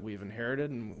something that we've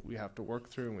inherited and we have to work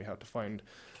through, and we have to find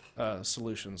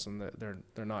solutions, and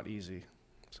they're not easy.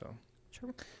 So.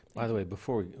 Sure. By the way,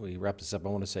 before we wrap this up, I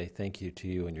want to say thank you to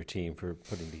you and your team for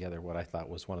putting together what I thought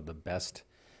was one of the best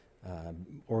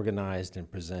organized and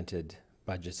presented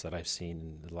budgets that I've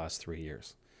seen in the last 3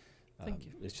 years. Thank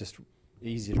you. It's just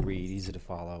easy to read, easy to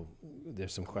follow.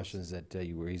 There's some questions that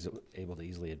you were able to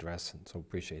easily address, and so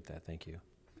appreciate that. Thank you.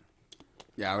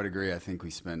 Yeah, I would agree. I think we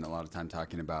spend a lot of time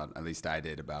talking about, at least I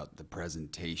did, about the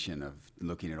presentation of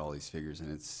looking at all these figures,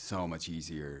 and it's so much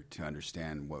easier to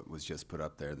understand what was just put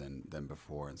up there than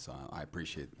before. And so I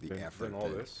appreciate the effort.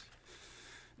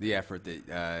 The effort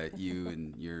that you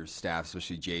and your staff,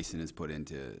 especially Jason, has put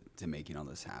into making all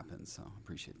this happen. So I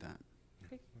appreciate that.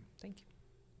 Okay, thank you.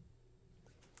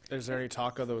 Is there any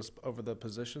talk of those over the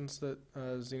positions that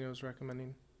Zeno's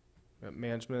recommending?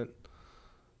 Management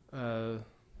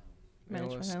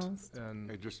analyst,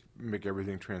 and just make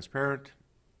everything transparent,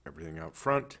 everything out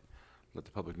front, let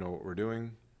the public know what we're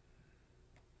doing,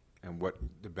 and what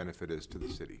the benefit is to the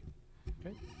city.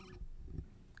 Okay.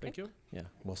 Thank you. Yeah,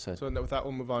 well said. So with that,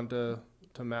 we'll move on to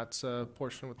Matt's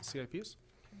portion with the CIPs.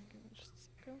 Just a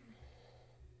second.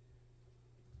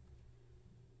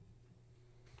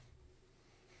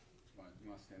 You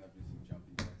want to stand up and do some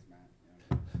jumping jacks,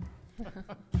 Matt?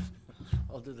 Yeah.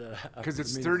 I'll do that. Because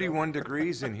it's 31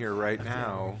 degrees in here right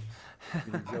now.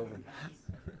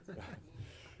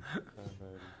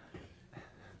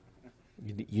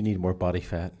 You need more body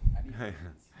fat.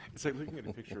 It's like looking at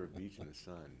a picture of a beach in the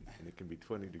sun, and it can be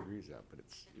 20 degrees out, but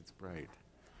it's bright.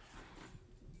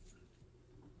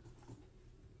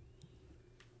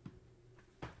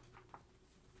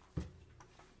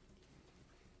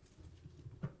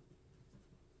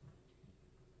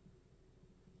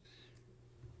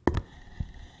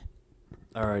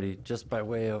 Alrighty, just by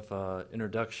way of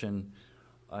introduction,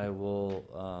 I will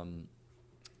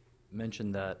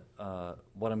mention that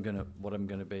what I'm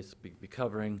gonna basically be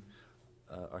covering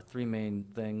are three main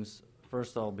things.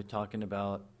 First, I'll be talking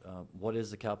about what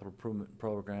is the capital improvement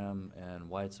program and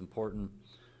why it's important.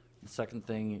 The second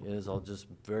thing is I'll just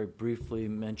very briefly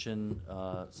mention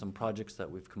some projects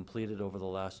that we've completed over the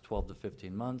last 12 to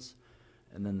 15 months.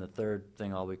 And then the third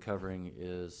thing I'll be covering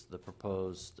is the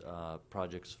proposed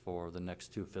projects for the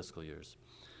next 2 fiscal years.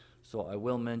 So I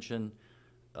will mention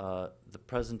the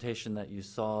presentation that you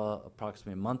saw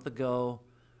approximately a month ago,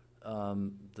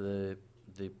 the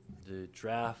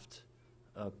draft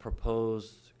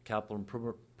proposed capital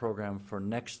improvement program for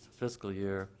next fiscal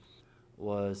year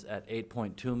was at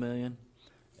 8.2 million,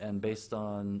 and based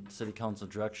on City Council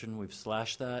direction, we've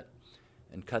slashed that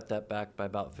and cut that back by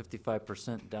about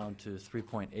 55% down to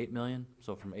 3.8 million.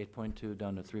 So from 8.2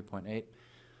 down to 3.8. There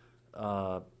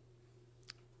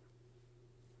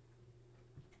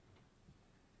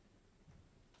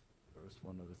was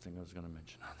one other thing I was going to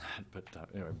mention on that, but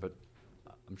anyway, but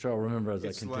I'm sure I'll remember as I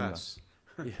continue. Less.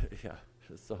 Yeah.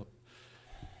 So.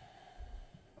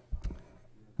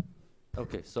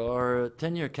 Okay, so our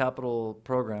 10-year capital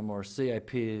program, or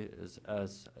CIP,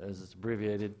 as it's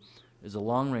abbreviated, is a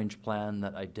long-range plan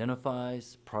that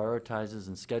identifies, prioritizes,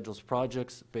 and schedules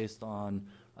projects based on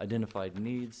identified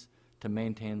needs to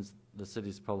maintain the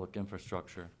city's public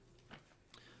infrastructure.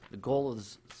 The goal of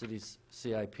the city's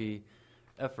CIP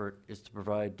effort is to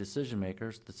provide decision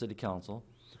makers, the City Council,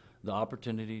 the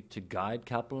opportunity to guide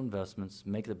capital investments,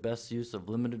 make the best use of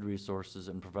limited resources,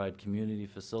 and provide community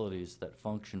facilities that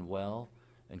function well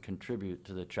and contribute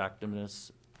to the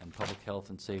attractiveness and public health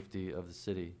and safety of the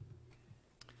city.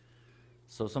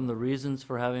 So some of the reasons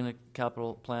for having a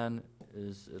capital plan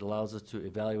is it allows us to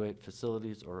evaluate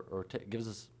facilities, or gives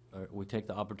us, we take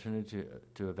the opportunity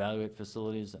to evaluate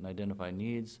facilities and identify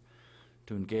needs,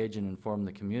 to engage and inform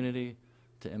the community,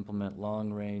 to implement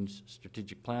long-range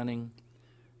strategic planning,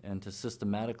 and to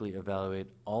systematically evaluate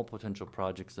all potential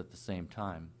projects at the same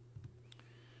time.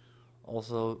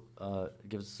 Also, it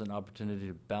gives us an opportunity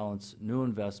to balance new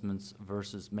investments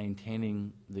versus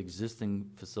maintaining the existing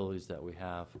facilities that we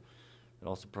have. It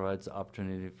also provides the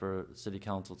opportunity for City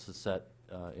Council to set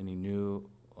any new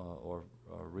or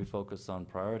refocus on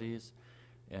priorities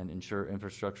and ensure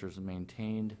infrastructure is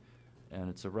maintained, and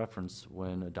it's a reference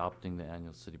when adopting the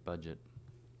annual city budget.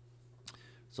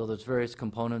 So there's various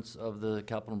components of the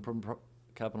capital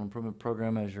improvement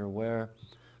program, as you're aware,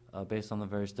 based on the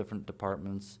various different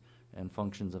departments and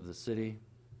functions of the city.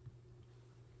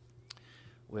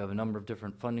 We have a number of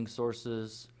different funding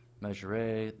sources: Measure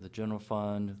A, the general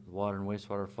fund, the water and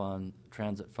wastewater fund,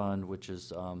 transit fund, which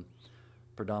is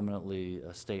predominantly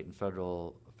state and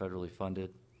federally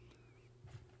funded.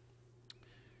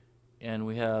 And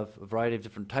we have a variety of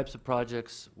different types of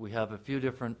projects. We have a few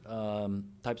different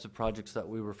types of projects that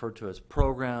we refer to as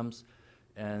programs,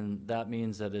 and that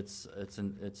means that it's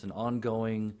an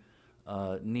ongoing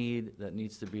need that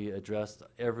needs to be addressed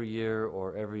every year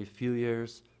or every few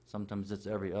years. Sometimes it's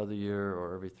every other year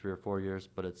or every 3 or 4 years,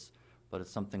 but it's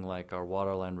something like our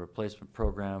water line replacement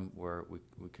program, where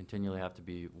we continually have to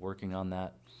be working on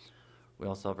that. We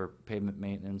also have our pavement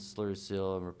maintenance, slurry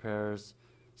seal and repairs,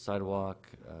 sidewalk,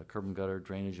 curb and gutter,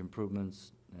 drainage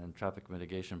improvements, and traffic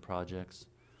mitigation projects.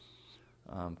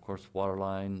 Of course, water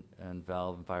line and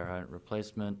valve and fire hydrant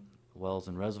replacement, wells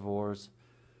and reservoirs,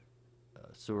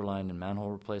 sewer line and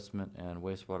manhole replacement, and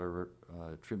wastewater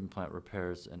treatment plant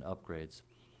repairs and upgrades.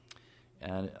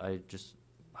 And I just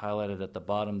highlighted at the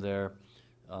bottom there,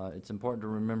 it's important to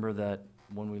remember that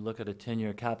when we look at a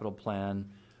 10-year capital plan,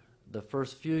 the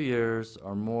first few years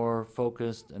are more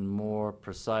focused and more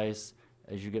precise.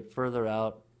 As you get further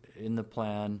out in the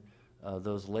plan,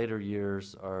 those later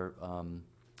years are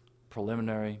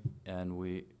preliminary, and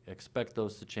we expect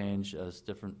those to change as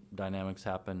different dynamics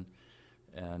happen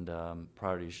and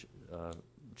priorities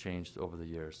changed over the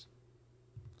years.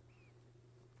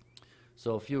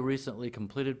 So a few recently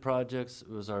completed projects. It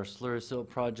was our slurry seal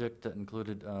project that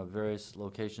included various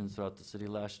locations throughout the city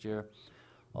last year.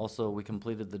 Also, we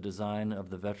completed the design of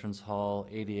the Veterans Hall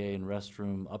ADA and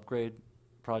restroom upgrade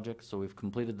project. So we've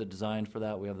completed the design for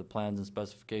that. We have the plans and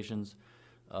specifications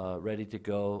ready to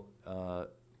go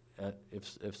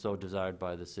if so desired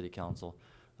by the City Council.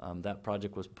 That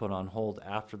project was put on hold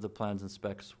after the plans and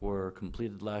specs were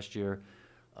completed last year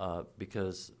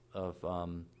because of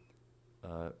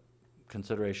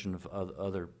consideration of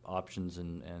other options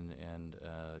and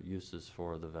uses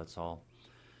for the Vets Hall.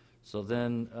 So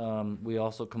then we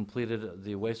also completed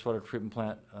the wastewater treatment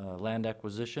plant land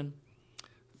acquisition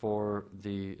for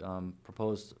the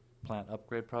proposed plant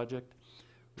upgrade project.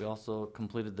 We also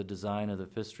completed the design of the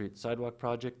 5th Street sidewalk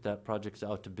project. That project's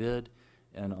out to bid,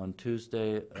 and on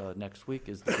Tuesday next week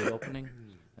is the bid opening.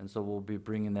 And so we'll be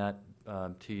bringing that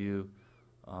to you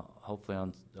hopefully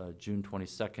on June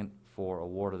 22nd for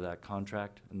award of that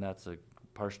contract, and that's a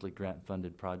partially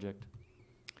grant-funded project.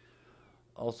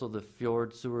 Also, the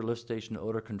Fjord Sewer Lift Station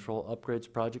Odor Control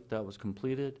Upgrades project, that was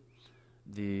completed.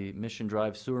 The Mission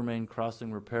Drive Sewer Main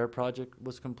Crossing Repair project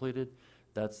was completed.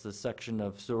 That's the section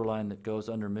of sewer line that goes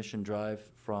under Mission Drive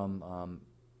from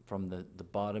the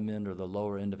bottom end or the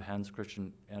lower end of Hans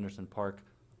Christian Andersen Park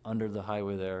under the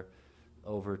highway there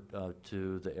over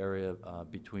to the area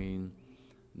between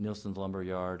Nielsen's Lumber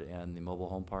Yard and the mobile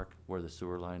home park where the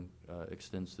sewer line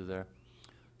extends through there.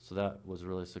 So that was a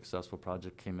really successful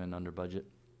project, came in under budget.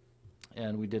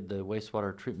 And we did the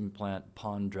wastewater treatment plant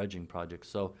pond dredging project.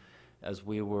 So as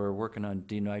we were working on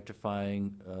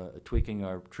denitrifying, tweaking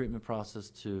our treatment process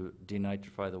to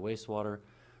denitrify the wastewater,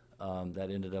 that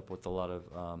ended up with a lot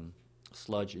of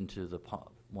sludge into the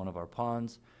one of our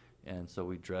ponds. And so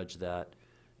we dredged that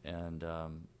and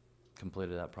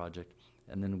completed that project.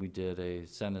 And then we did a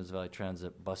San Ynez Valley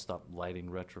Transit bus stop lighting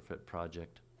retrofit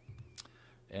project.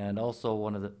 And also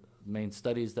one of the main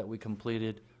studies that we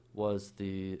completed was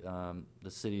the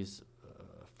city's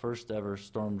first ever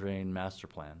storm drain master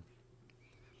plan.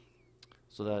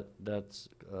 So that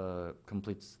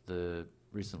completes the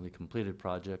recently completed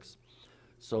projects.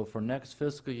 So for next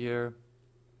fiscal year,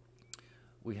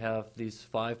 we have these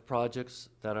 5 projects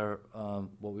that are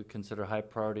what we consider high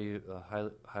priority,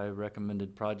 high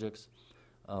recommended projects.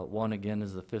 One again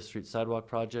is the 5th Street Sidewalk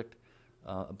project.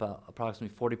 About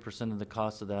approximately 40% of the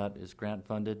cost of that is grant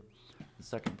funded. The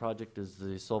second project is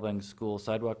the Solvang School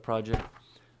Sidewalk project.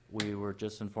 We were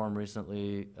just informed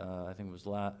recently, I think it was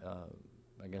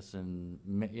I guess in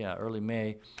May, early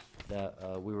May,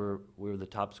 that we were the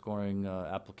top scoring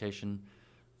application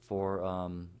for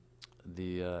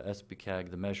the SBCAG,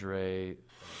 the Measure A,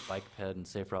 Bike Ped, and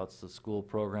Safe Routes to School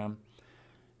program.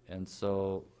 And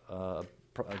so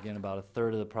again, about a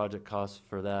third of the project cost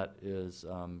for that is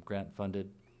grant funded.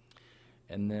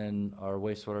 And then our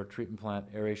wastewater treatment plant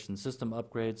aeration system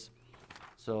upgrades.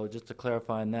 So just to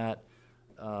clarify on that,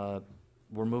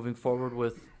 we're moving forward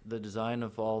with the design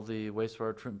of all the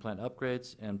wastewater treatment plant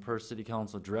upgrades, and per City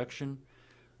Council direction,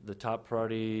 the top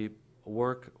priority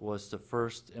work was to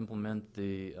first implement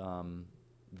the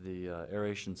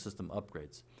aeration system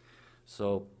upgrades.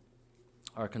 So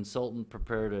our consultant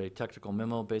prepared a technical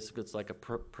memo. Basically, it's like a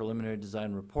preliminary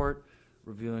design report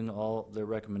reviewing all their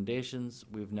recommendations.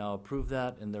 We've now approved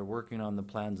that, and they're working on the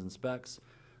plans and specs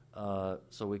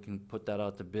so we can put that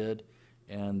out to bid.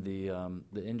 And the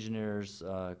engineer's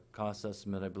cost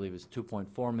estimate, I believe, is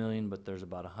 $2.4 million, but there's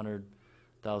about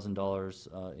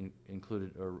 $100,000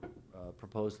 included or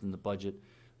proposed in the budget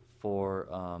for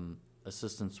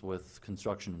assistance with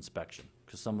construction inspection,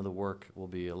 because some of the work will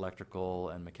be electrical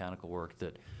and mechanical work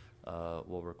that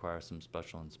will require some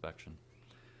special inspection.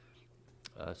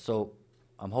 So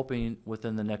I'm hoping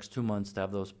within the next 2 months to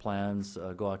have those plans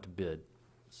go out to bid.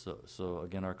 So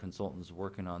again, our consultant's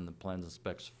working on the plans and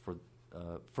specs for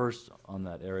first on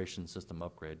that aeration system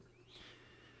upgrade.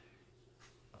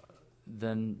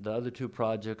 Then the other 2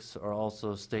 projects are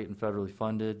also state and federally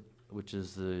funded, which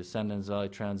is the San Ynez Valley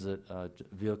Transit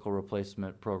vehicle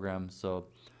replacement program. So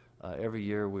every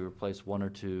year we replace 1 or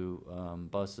 2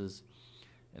 buses.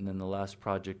 And then the last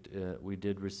project, we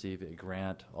did receive a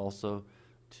grant also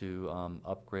to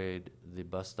upgrade the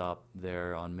bus stop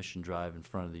there on Mission Drive in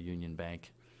front of the Union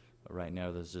Bank. Right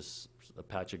now there's just a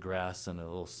patch of grass and a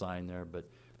little sign there, but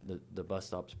the bus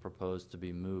stop's proposed to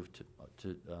be moved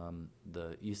to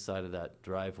the east side of that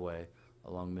driveway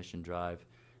along Mission Drive,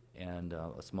 and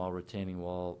a small retaining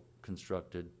wall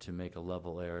constructed to make a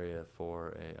level area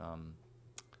for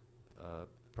a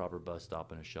proper bus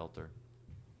stop and a shelter.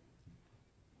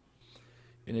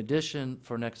 In addition,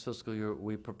 for next fiscal year,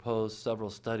 we proposed several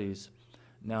studies.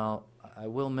 Now, I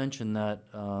will mention that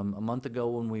a month ago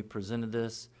when we presented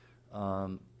this,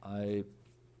 one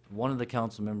of the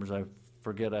council members, I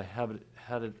forget, I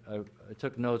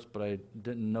took notes, but I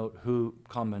didn't note who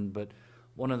commented, but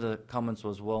one of the comments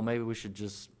was, well, maybe we should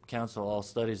just cancel all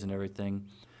studies and everything.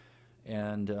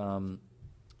 And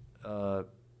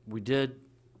we did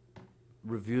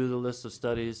review the list of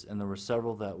studies, and there were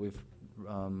several that we've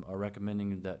are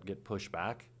recommending that get pushed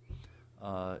back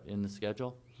in the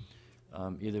schedule,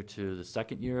 either to the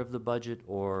second year of the budget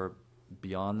or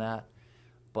beyond that.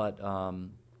 But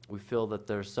we feel that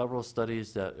there are several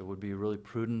studies that it would be really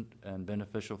prudent and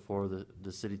beneficial for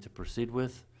the city to proceed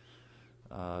with.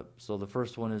 So the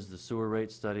first one is the sewer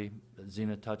rate study.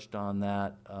 Zena touched on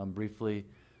that briefly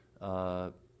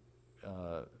as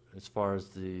far as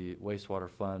the wastewater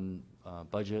fund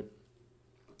budget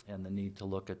and the need to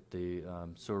look at the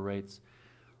sewer rates.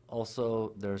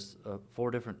 Also, there's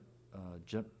 4 different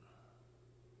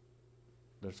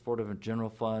general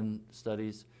fund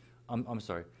studies. I'm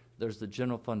sorry. There's the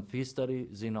general fund fee study.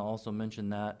 Zena also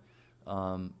mentioned that,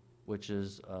 which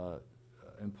is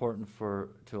important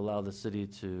to allow the city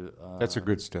to. That's a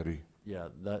good study. Yeah,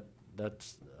 that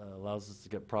allows us to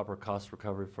get proper cost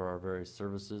recovery for our various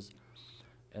services.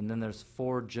 And then there's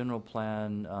 4 general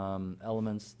plan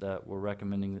elements that we're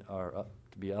recommending are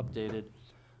to be updated.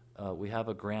 We have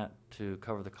a grant to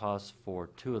cover the cost for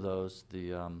 2 of those,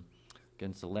 the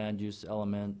against the land use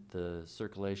element, the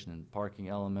circulation and parking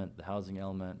element, the housing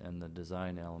element, and the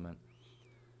design element.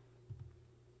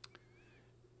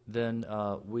 Then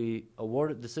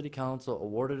the city council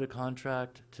awarded a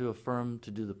contract to a firm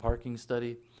to do the parking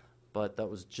study, but that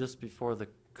was just before the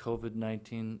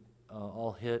COVID-19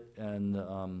 all hit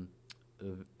and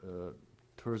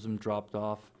tourism dropped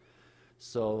off.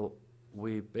 So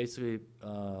we basically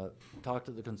talked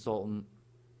to the consultant,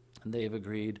 and they've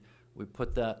agreed. We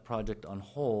put that project on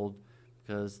hold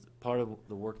because part of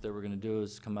the work they were going to do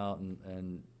is come out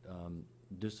and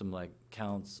do some like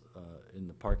counts in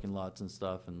the parking lots and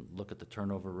stuff and look at the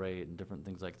turnover rate and different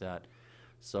things like that.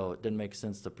 So it didn't make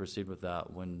sense to proceed with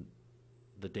that when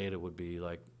the data would be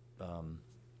like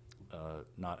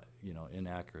not,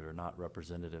 inaccurate or not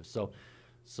representative.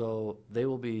 So they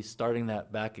will be starting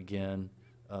that back again,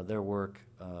 their work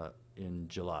in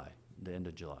July, the end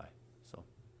of July. So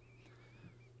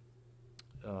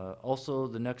also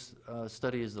the next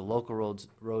study is the local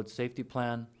road safety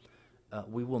plan.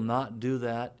 We will not do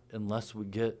that unless we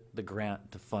get the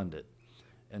grant to fund it.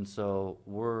 And so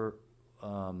we're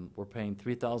paying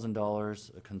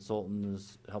 $3,000. A consultant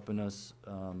is helping us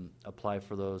apply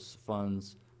for those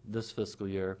funds this fiscal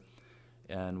year,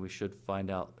 and we should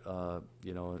find out,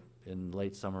 in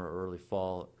late summer or early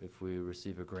fall if we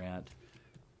receive a grant.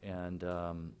 And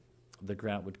the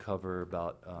grant would cover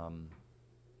about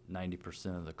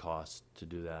 90% of the cost to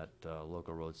do that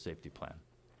local road safety plan.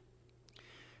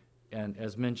 And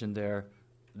as mentioned there,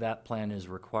 that plan is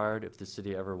required if the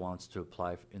city ever wants to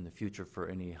apply in the future for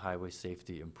any highway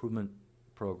safety improvement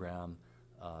program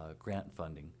grant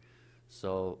funding.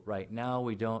 So right now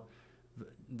we don't,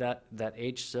 that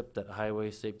HSIP, that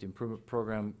Highway Safety Improvement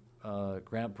Program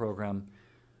grant program,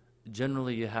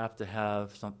 generally you have to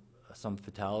have some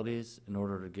fatalities in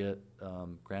order to get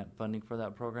grant funding for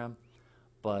that program,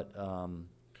 but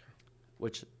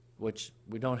which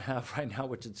we don't have right now,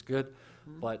 which is good,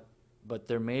 but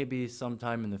there may be some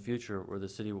time in the future where the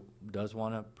city does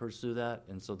want to pursue that,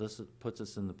 and so this puts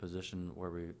us in the position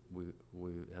where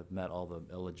we have met all the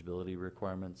eligibility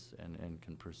requirements and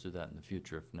can pursue that in the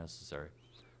future if necessary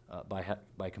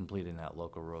by completing that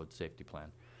local road safety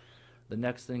plan. The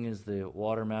next thing is the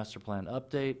water master plan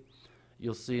update.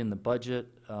 You'll see in the budget,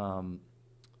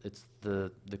 it's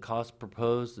the cost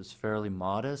proposed is fairly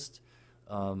modest.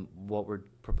 What we're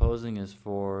proposing is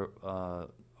for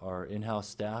our in-house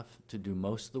staff to do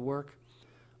most of the work.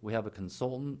 We have a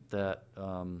consultant that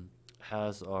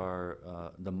has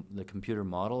our the computer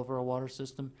model of our water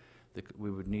system.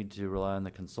 We would need to rely on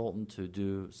the consultant to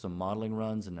do some modeling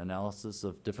runs and analysis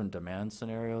of different demand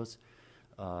scenarios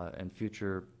and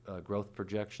future growth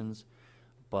projections.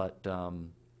 But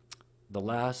the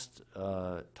last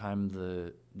time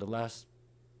the last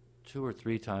 2 or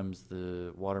 3 times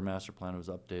the water master plan was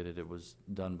updated, it was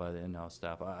done by the in-house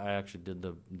staff. I actually did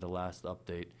the last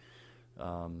update,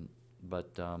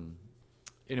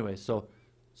 anyway, so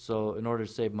in order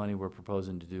to save money, we're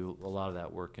proposing to do a lot of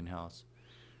that work in-house.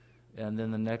 And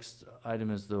then the next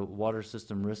item is the water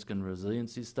system risk and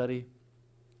resiliency study.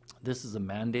 This is a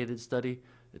mandated study.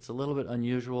 It's a little bit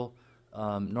unusual.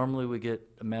 Normally we get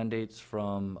mandates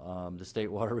from the State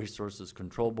Water Resources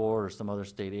Control Board or some other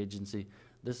state agency.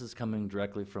 This is coming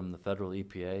directly from the federal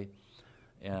EPA.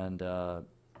 And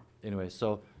anyway,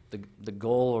 so the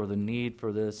goal or the need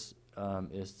for this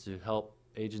is to help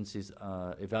agencies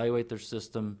evaluate their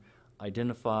system,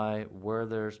 identify where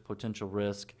there's potential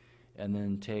risk, and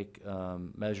then take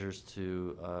measures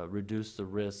to reduce the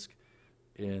risk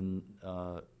in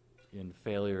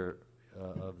failure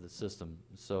of the system.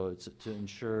 So it's to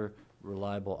ensure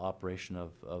reliable operation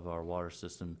of our water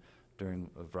system during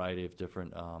a variety of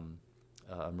different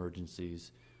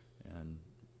emergencies and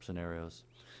scenarios.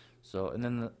 So, and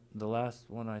then the last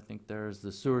one I think there is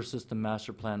the sewer system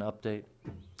master plan update.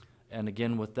 And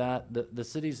again with that, the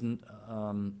city's,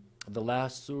 the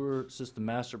last sewer system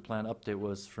master plan update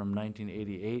was from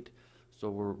 1988, so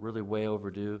we're really way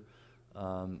overdue.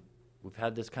 We've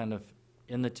had this kind of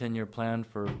in the 10-year plan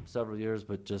for several years,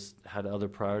 but just had other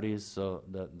priorities, so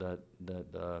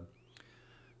that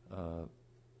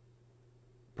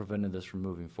prevented this from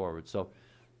moving forward. So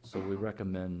we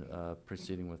recommend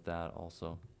proceeding with that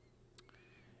also.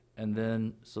 And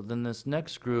then, so then this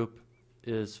next group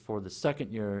is for the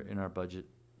second year in our budget,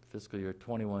 fiscal year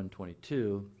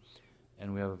 21-22,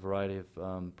 and we have a variety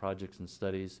of projects and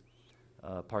studies.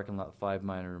 Parking lot 5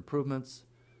 minor improvements,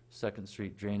 2nd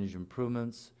Street drainage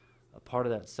improvements. A part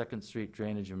of that 2nd Street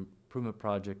drainage improvement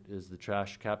project is the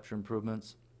trash capture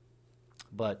improvements.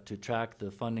 But to track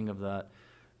the funding of that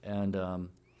and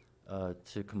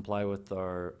to comply with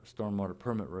our stormwater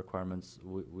permit requirements,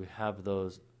 we have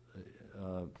those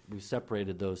we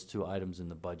separated those two items in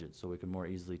the budget so we can more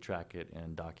easily track it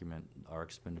and document our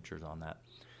expenditures on that.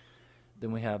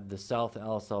 Then we have the South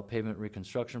LSL pavement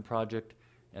reconstruction project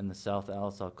and the South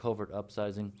LSL culvert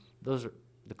upsizing. Those are,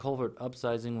 the culvert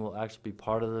upsizing will actually be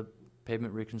part of the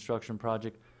pavement reconstruction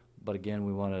project, but again,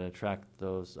 we wanted to track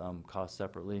those costs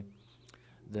separately.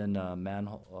 Then our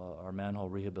manhole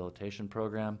rehabilitation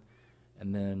program,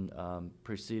 and then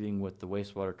proceeding with the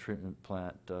wastewater treatment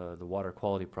plant, the water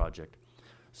quality project.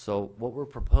 So what we're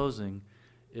proposing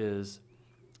is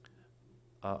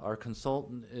our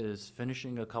consultant is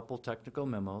finishing a couple technical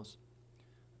memos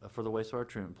for the wastewater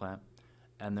treatment plant,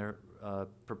 and they're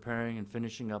preparing and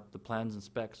finishing up the plans and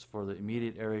specs for the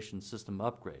immediate aeration system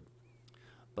upgrade.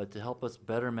 But to help us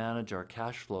better manage our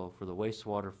cash flow for the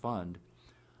wastewater fund,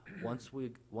 once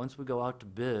we go out to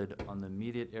bid on the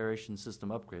immediate aeration system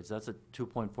upgrades, that's a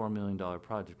 $2.4 million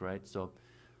project, right? So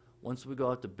once we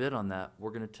go out to bid on that,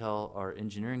 we're going to tell our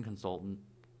engineering consultant,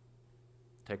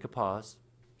 take a pause,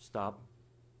 stop,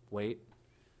 wait,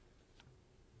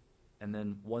 and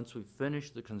then once we finish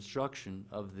the construction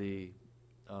of the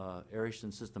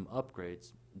aeration system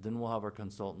upgrades, then we'll have our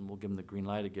consultant, we'll give them the green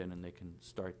light again and they can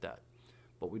start that.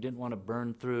 But we didn't want to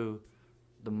burn through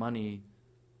the money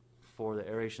for the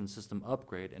aeration system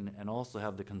upgrade and also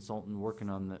have the consultant working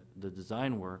on the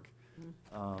design work,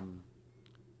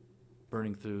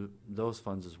 burning through those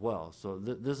funds as well. So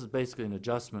this is basically an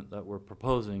adjustment that we're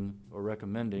proposing or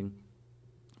recommending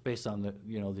based on the,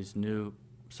 these new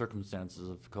circumstances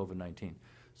of COVID-19.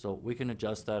 So we can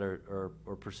adjust that or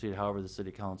proceed however the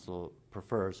city council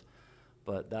prefers,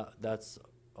 but that's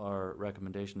our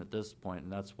recommendation at this point,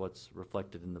 and that's what's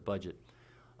reflected in the budget.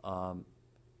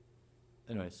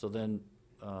 Anyway, so then,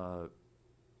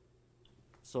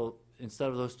 so instead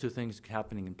of those two things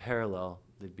happening in parallel,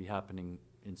 they'd be happening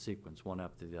in sequence, one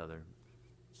after the other.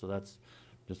 So that's,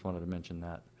 just wanted to mention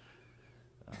that.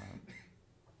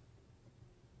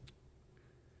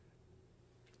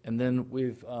 And then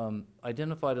we've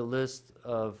identified a list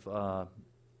of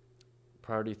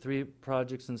priority 3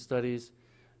 projects and studies.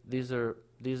 These are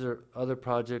other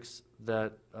projects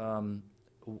that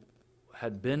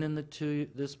had been in the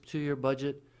this 2-year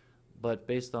budget, but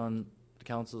based on the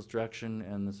council's direction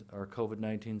and our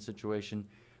COVID-19 situation,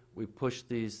 we pushed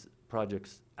these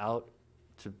projects out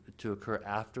to occur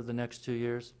after the next 2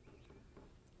 years.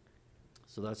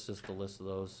 So that's just a list of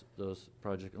those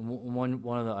projects. And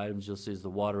one of the items you'll see is the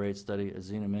water rate study. As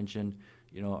Zena mentioned,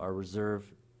 our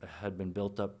reserve had been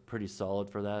built up pretty solid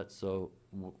for that, so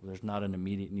there's not an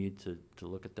immediate need to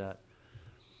look at that.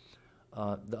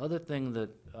 The other thing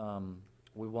that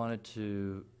we wanted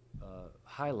to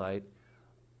highlight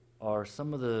are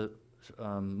some of the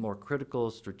more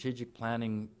critical strategic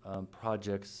planning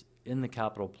projects in the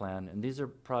capital plan, and these are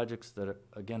projects that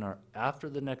again are after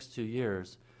the next 2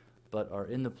 years, but are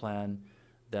in the plan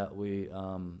that we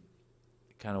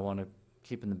kind of want to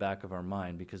keep in the back of our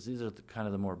mind, because these are kind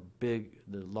of the more big,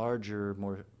 the larger,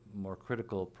 more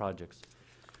critical projects.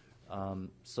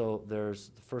 So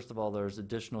first of all, there's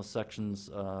additional sections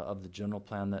of the general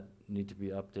plan that need to be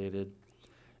updated.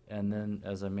 And then,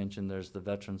 as I mentioned, there's the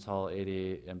Veterans Hall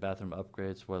ADA and bathroom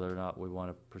upgrades, whether or not we want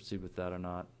to proceed with that or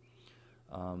not.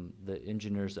 The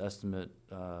engineer's estimate,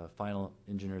 final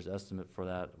engineer's estimate for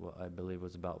that, I believe,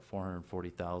 was about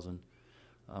 $440,000.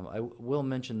 I will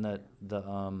mention that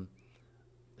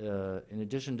in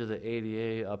addition to the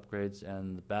ADA upgrades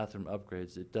and the bathroom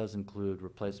upgrades, it does include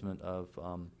replacement of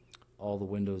all the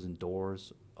windows and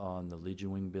doors on the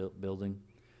Legion Wing building.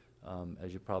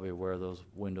 As you're probably aware, those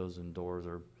windows and doors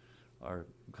are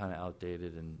kind of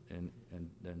outdated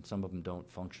and some of them don't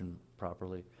function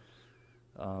properly.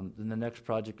 Then the next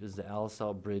project is the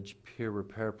LSL Bridge Pier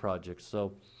Repair Project.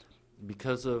 So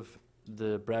because of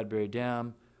the Bradbury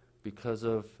Dam, because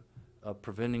of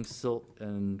preventing silt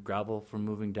and gravel from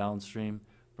moving downstream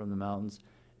from the mountains,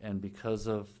 and because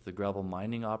of the gravel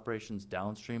mining operations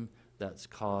downstream, that's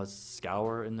caused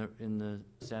scour in the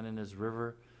San Ynez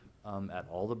River at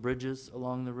all the bridges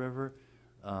along the river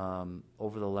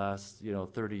over the last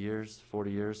 30 years,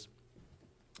 40 years.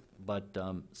 But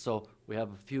so we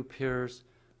have a few piers,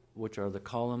 which are the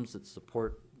columns that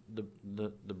support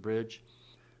the bridge,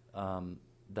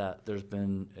 that there's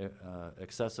been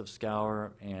excessive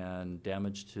scour and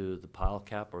damage to the pile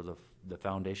cap or the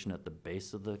foundation at the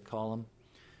base of the column.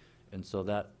 And so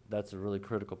that's a really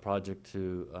critical project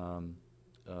to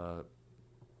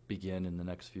begin in the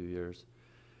next few years.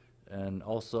 And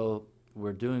also,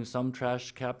 we're doing some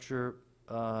trash capture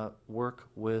work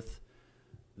with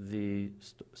the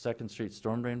Second Street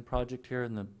Storm Drain project here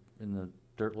in the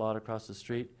dirt lot across the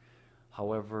street.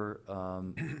 However,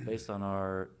 based on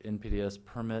our NPDS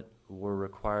permit, we're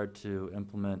required to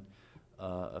implement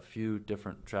a few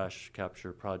different trash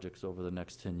capture projects over the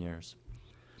next 10 years.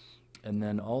 And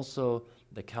then also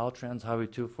the Caltrans Highway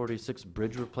 246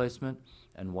 bridge replacement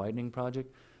and widening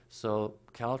project. So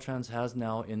Caltrans has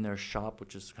now in their shop,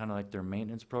 which is kind of like their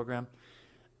maintenance program,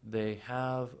 they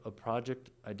have a project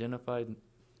identified,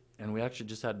 and we actually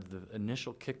just had the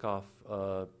initial kickoff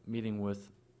meeting with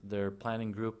their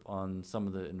planning group on some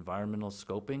of the environmental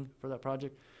scoping for that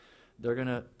project. They're going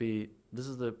to be, this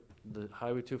is the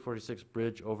Highway 246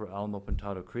 bridge over Alamo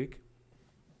Pintado Creek.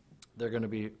 They're going to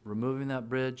be removing that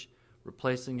bridge,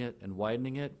 replacing it, and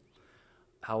widening it.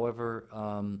 However,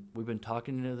 we've been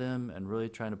talking to them and really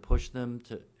trying to push them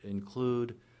to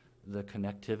include the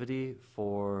connectivity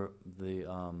for the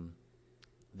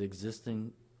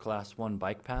existing Class 1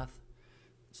 bike path,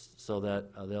 so that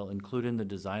they'll include in the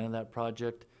design of that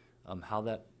project how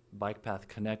that bike path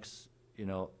connects,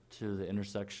 to the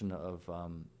intersection of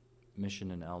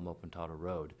Mission and Alamo Pintado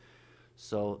Road.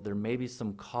 So there may be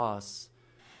some costs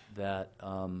that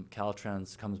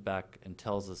Caltrans comes back and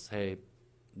tells us, hey,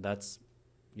 that's,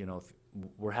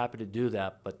 we're happy to do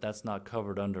that, but that's not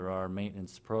covered under our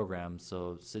maintenance program,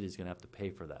 so the city's going to have to pay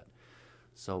for that.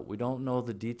 So we don't know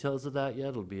the details of that yet.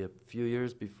 It'll be a few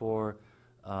years before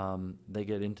they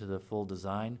get into the full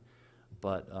design,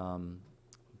 but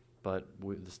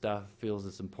the staff feels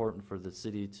it's important for the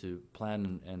city to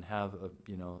plan and have a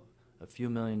few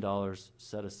 $1 million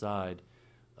set aside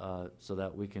so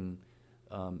that we can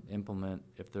implement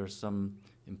if there's some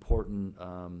important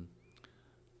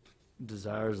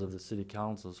desires of the city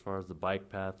council as far as the bike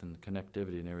path and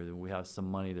connectivity and everything. We have some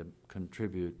money to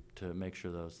contribute to make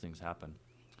sure those things happen.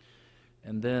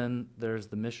 And then there's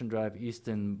the Mission Drive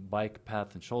Easton bike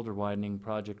path and shoulder widening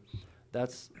project.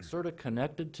 That's sort of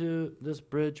connected to this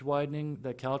bridge widening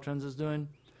that Caltrans is doing.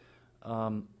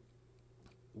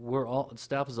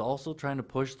 Staff is also trying to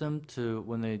push them to,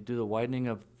 when they do the widening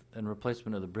of and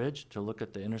replacement of the bridge, to look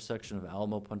at the intersection of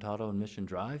Alamo Pintado and Mission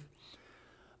Drive.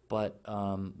 But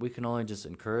we can only just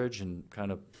encourage and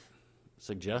kind of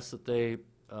suggest that they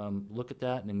look at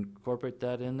that and incorporate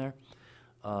that in there.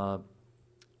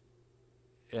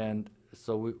 And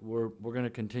so we're going to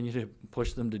continue to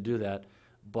push them to do that.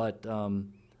 But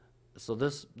so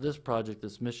this project,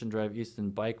 this Mission Drive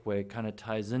Easton Bikeway, kind of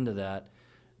ties into that,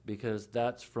 because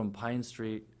that's from Pine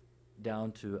Street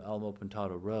down to Alamo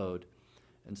Pintado Road.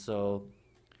 And so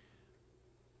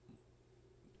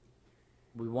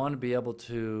we want to be able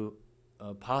to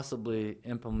possibly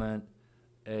implement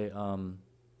a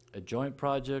joint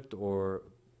project or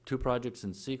two projects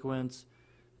in sequence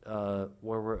where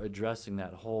we're addressing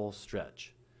that whole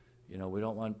stretch. We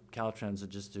don't want Caltrans to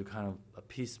just do kind of a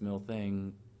piecemeal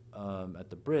thing at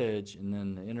the bridge, and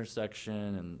then the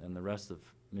intersection and the rest of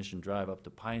Mission Drive up to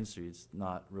Pine Street's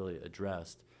not really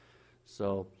addressed.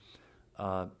 So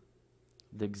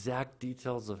the exact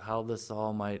details of how this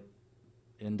all might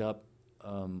end up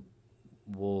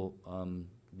will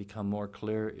become more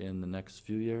clear in the next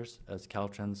few years as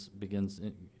Caltrans begins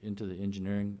into the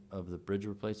engineering of the bridge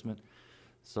replacement.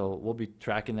 So we'll be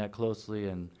tracking that closely,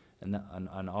 and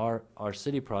our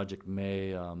city project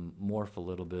may morph a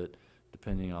little bit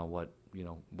depending on what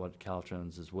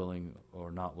Caltrans is willing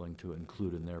or not willing to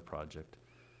include in their project.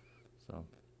 So.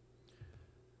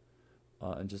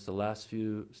 And just the last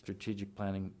few strategic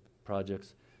planning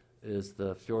projects is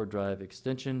the Fjord Drive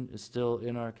extension is still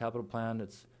in our capital plan.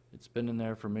 It's been in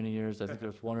there for many years. I think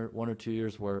there's one or 2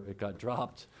 years where it got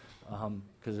dropped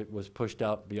because it was pushed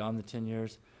out beyond the 10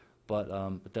 years, but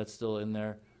that's still in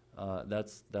there.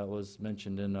 That was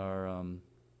mentioned in our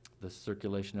the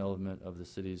circulation element of the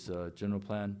city's general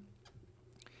plan.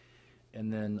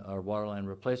 And then our waterline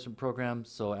replacement program.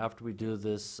 So after we do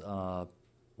this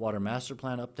water master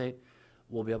plan update,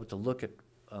 we'll be able to look at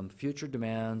future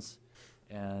demands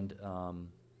and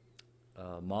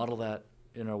model that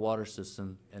in our water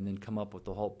system, and then come up with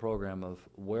the whole program of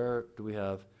where do we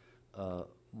have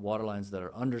water lines that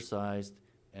are undersized,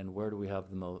 and where do we have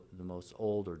the most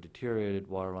old or deteriorated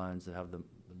water lines that have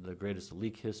the greatest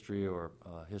leak history or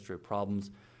history of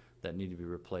problems that need to be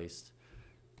replaced.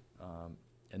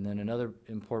 And then another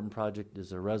important project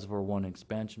is a Reservoir 1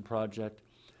 expansion project.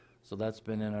 So that's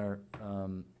been in our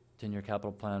 10-year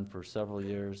capital plan for several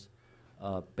years.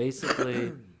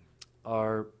 Basically,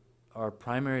 our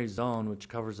primary zone, which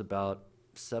covers about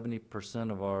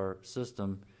 70% of our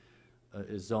system,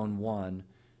 is Zone 1,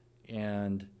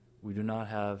 and we do not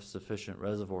have sufficient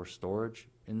reservoir storage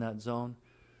in that zone.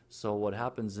 So what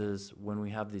happens is when we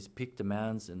have these peak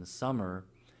demands in the summer,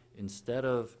 instead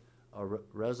of our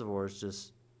reservoirs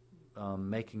just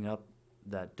making up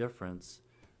that difference,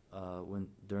 when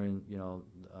during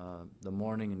the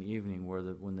morning and evening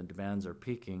when the demands are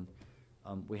peaking,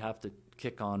 we have to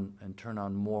kick on and turn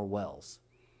on more wells.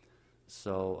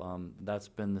 So that's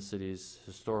been the city's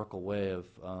historical way of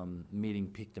meeting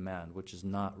peak demand, which is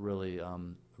not really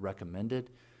recommended.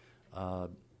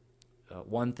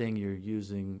 One thing, you're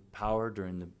using power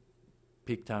during the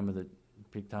peak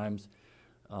times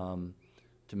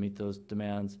to meet those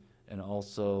demands, and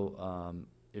also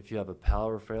if you have a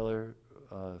power failure,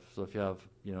 so if you have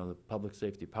the public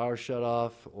safety power shut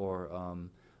off, or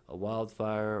a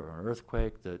wildfire or an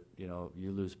earthquake that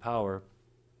you lose power,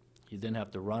 you then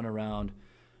have to run around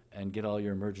and get all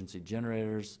your emergency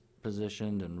generators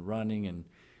positioned and running, and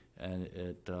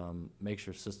it makes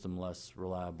your system less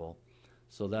reliable.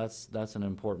 So that's an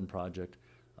important project.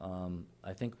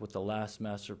 I think with the last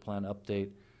master plan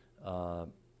update,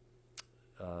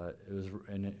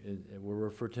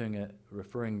 we're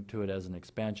referring to it as an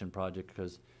expansion project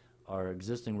because our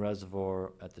existing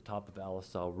reservoir at the top of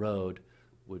Alisal Road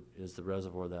is the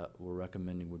reservoir that we're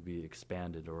recommending would be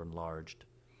expanded or enlarged.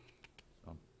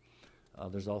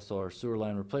 There's also our sewer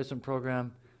line replacement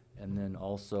program, and then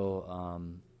also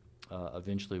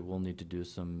eventually we'll need to do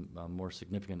some more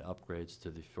significant upgrades to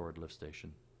the Fjord lift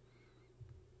station.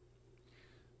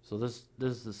 So this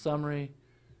is the summary.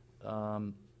 I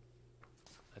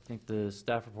think the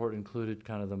staff report included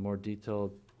kind of the more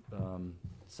detailed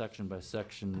section by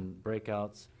section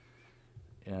breakouts,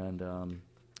 and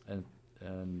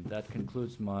that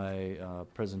concludes my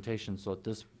presentation. So at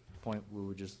this point, we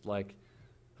would just like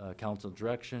council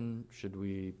direction. Should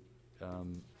we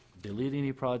delete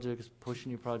any projects, push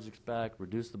any projects back,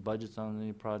 reduce the budgets on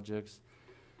any projects,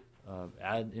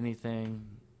 add anything,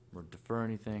 or defer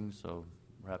anything? So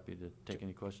we're happy to take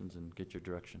any questions and get your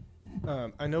direction.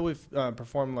 I know we've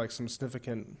performed like some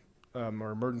significant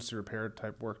or emergency repair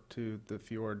type work to the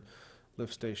Fjord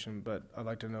lift station, but I'd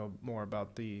like to know more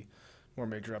about the more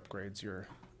major upgrades you're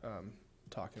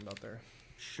talking about there.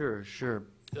 Sure.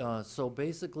 So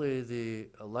basically the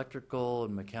electrical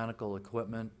and mechanical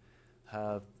equipment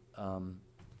have,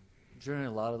 generally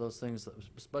a lot of those things,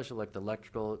 especially like the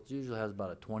electrical, it usually has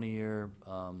about a 20-year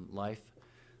life.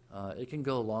 It can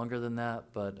go longer than that,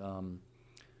 but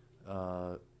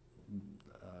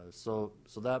so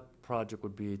that project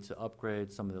would be to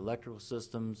upgrade some of the electrical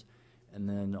systems, and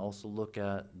then also look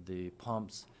at the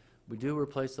pumps. We do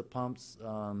replace the pumps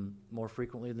more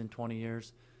frequently than 20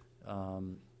 years.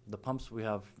 The pumps we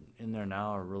have in there now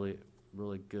are really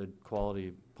good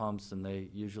quality pumps, and they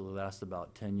usually last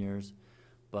about 10 years.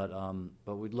 But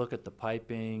we'd look at the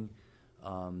piping,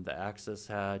 the access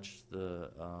hatch,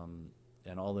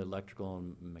 and all the electrical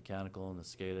and mechanical and the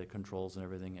SCADA controls and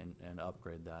everything, and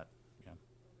upgrade that. Yeah.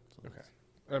 So okay.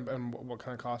 And what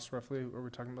kind of costs roughly are we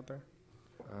talking about there?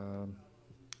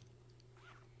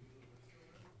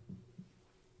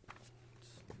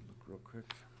 Just look real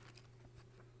quick.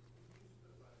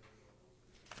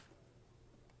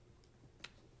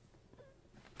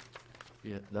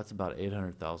 Yeah, that's about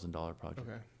 $800,000 project.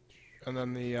 Okay. And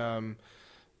then the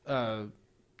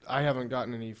I haven't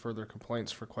gotten any further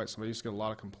complaints for quite some. I used to get a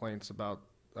lot of complaints about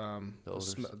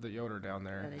the odor down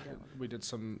there. Yeah, we did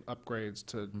some upgrades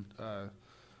to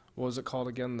what was it called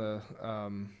again? The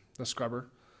scrubber.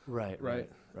 Right.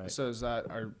 So is that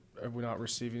are we not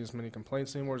receiving as many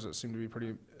complaints anymore? Does it seem to be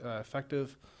pretty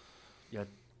effective? Yeah,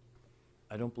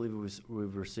 I don't believe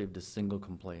we've received a single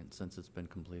complaint since it's been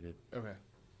completed. Okay.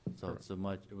 So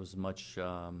it was a much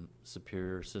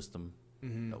superior system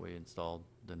that we installed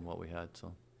than what we had.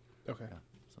 So. Okay. Yeah.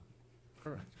 So.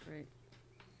 All right. Great.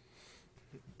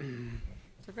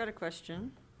 So I've got a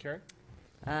question. Karen?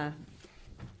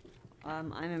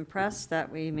 I'm impressed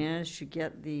that we managed to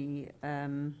get the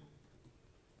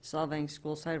Solvang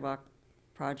school sidewalk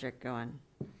project going,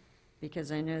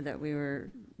 because I know that we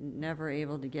were never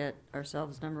able to get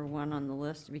ourselves #1 on the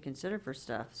list to be considered for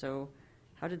stuff. So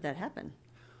how did that happen?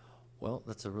 Well,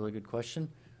 that's a really good question.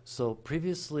 So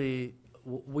previously,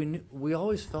 we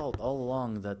always felt all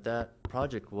along that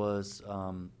project was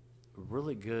a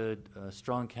really good,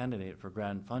 strong candidate for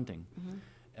grant funding.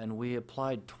 And we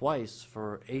applied twice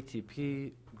for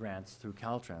ATP grants through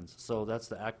Caltrans. So that's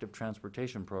the Active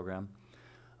Transportation Program.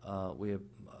 We have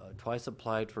twice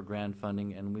applied for grant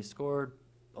funding, and we scored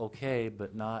okay,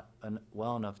 but not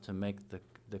well enough to make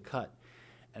the cut.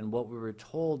 And what we were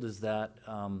told is that,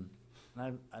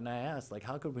 and I asked, like,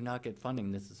 how could we not get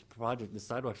funding? This is project, the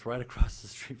sidewalk's right across the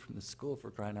street from the school,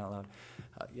 for crying out loud.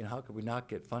 How could we not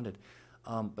get funded?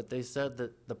 But they said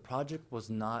that the project was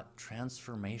not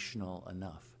transformational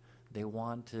enough. They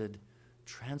wanted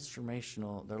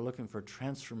they're looking for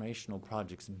transformational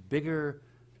projects, bigger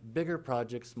bigger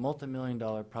projects,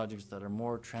 multi-million-dollar projects that are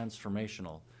more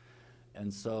transformational.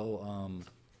 And so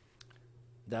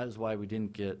that is why we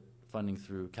didn't get funding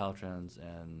through Caltrans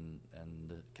and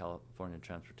the California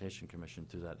Transportation Commission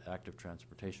through that active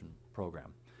transportation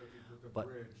program. But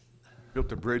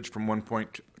Built a bridge from one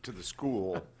point to the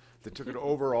school that took it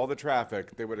over all the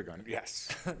traffic, they would have gone, yes.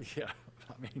 yeah,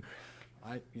 I mean,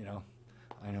 I know.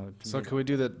 to So me- can we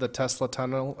do the Tesla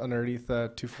tunnel underneath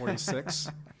 246?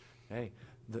 Hey,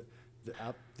 the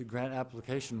grant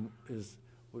application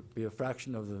would be a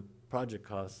fraction of the project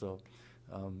cost, so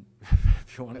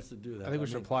if you want us to do that. I think we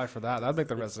should apply for that. That'd make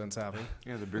the residents happy.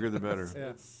 Yeah, the bigger the better.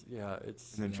 It's, yeah,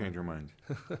 it's. And then you know, change our mind.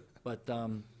 But,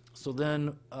 so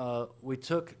then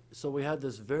we had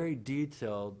this very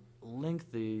detailed,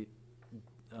 lengthy,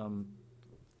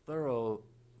 thorough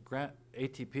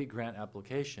ATP grant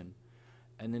application,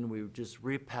 and then we just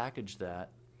repackaged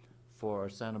that for our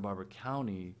Santa Barbara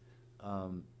County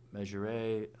Measure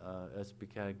A,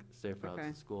 SBCAG Safe Routes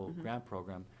to School grant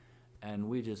program, and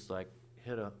we just like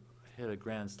hit a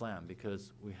grand slam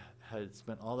because we had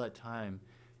spent all that time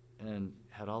and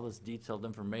had all this detailed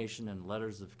information and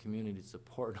letters of community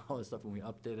support and all this stuff, and we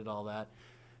updated all that,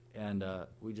 and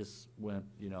we just went,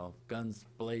 guns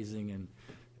blazing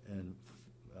and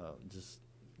just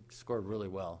scored really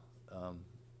well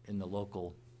in the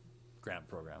local grant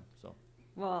program. So.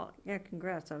 Well, yeah,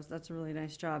 congrats. That's a really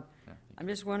nice job. Yeah, I'm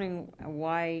just wondering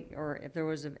why, or if there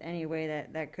was any way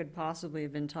that could possibly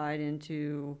have been tied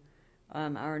into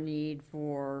our need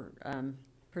for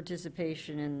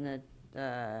participation in the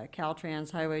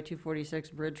Caltrans Highway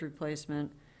 246 bridge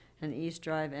replacement and the East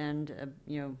Drive End,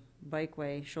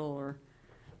 bikeway shoulder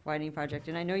widening project.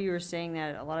 And I know you were saying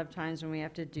that a lot of times when we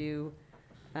have to do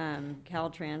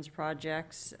Caltrans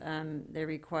projects, they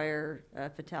require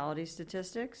fatality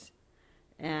statistics.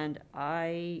 And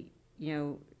the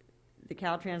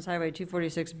Caltrans Highway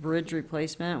 246 bridge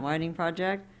replacement widening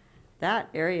project, that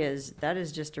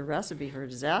is just a recipe for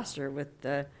disaster with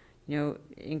the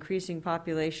increasing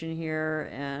population here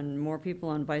and more people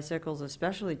on bicycles,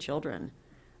 especially children.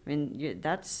 I mean,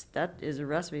 that is a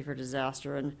recipe for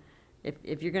disaster. And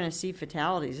if you're going to see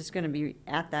fatalities, it's going to be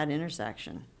at that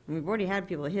intersection. And we've already had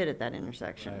people hit at that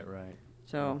intersection. Right.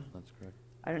 So That's correct.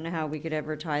 I don't know how we could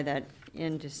ever tie that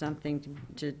into something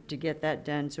to get that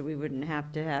done, so we wouldn't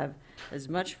have to have as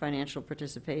much financial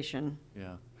participation.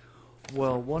 Yeah.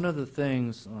 Well, one of the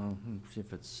things, let me see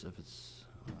if it's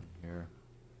on here.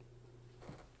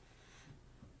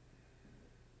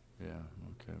 Yeah,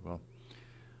 okay, well,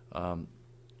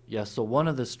 yeah, so one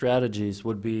of the strategies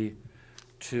would be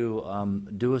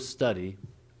to do a study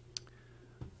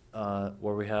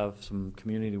where we have some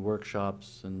community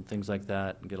workshops and things like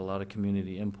that, and get a lot of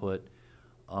community input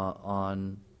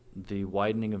on the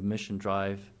widening of Mission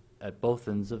Drive at both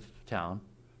ends of town.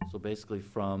 So basically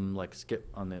from like Skip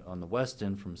on the west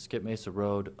end, from Skip Mesa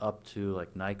Road up to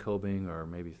like Nycobing or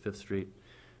maybe 5th Street,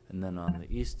 and then on the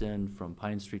east end from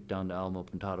Pine Street down to Alamo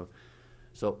Pintado.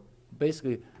 So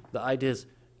basically the idea is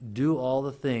do all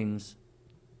the things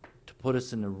to put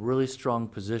us in a really strong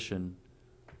position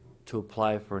to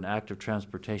apply for an active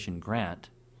transportation grant,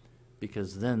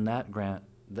 because then that grant,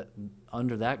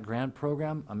 under that grant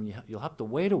program, I mean, you'll have to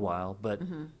wait a while, but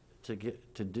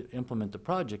to implement the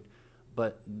project,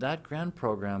 but that grant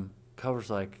program covers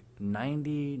like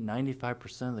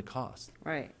 95% of the cost.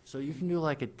 Right. So you can do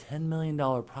like a $10 million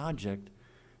project,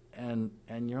 and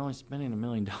you're only spending $1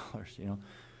 million,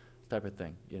 type of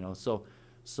thing,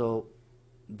 So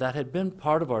that had been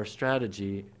part of our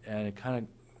strategy, and it kind of,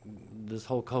 this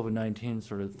whole COVID-19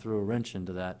 sort of threw a wrench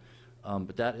into that.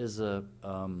 But that is a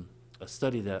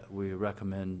study that we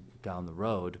recommend down the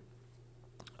road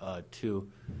to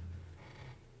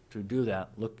do that.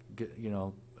 Look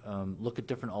at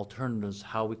different alternatives,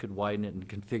 how we could widen it and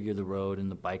configure the road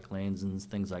and the bike lanes and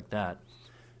things like that.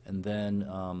 And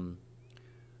then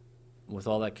with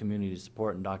all that community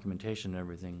support and documentation and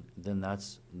everything, then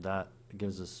that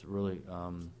gives us really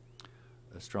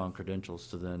strong credentials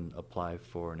to then apply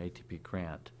for an ATP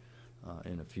grant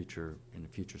in a future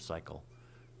cycle.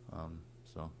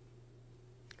 So.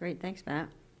 Great, thanks, Matt.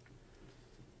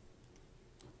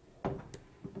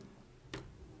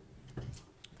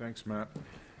 Thanks, Matt.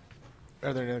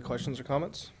 Are there any other questions or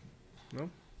comments? No?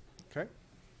 Okay.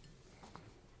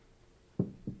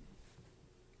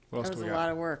 What else That do was we a got?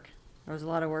 lot of work. That was a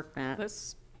lot of work, Matt.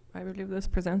 I believe this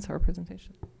presents our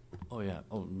presentation. Oh yeah.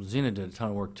 Oh, Zena did a ton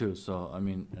of work too. So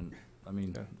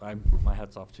my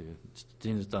hat's off to you.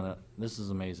 Zena's done it. This is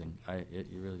amazing.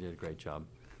 You really did a great job.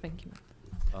 Thank you.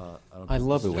 I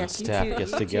love it when Yes, you staff too.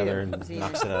 gets You together too, and Zena.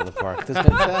 knocks it out of the park. That's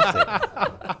fantastic.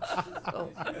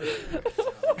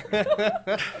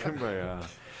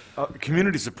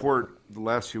 Community support the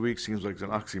last few weeks seems like it's an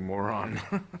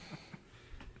oxymoron.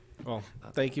 Well,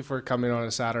 thank you for coming on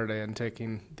a Saturday and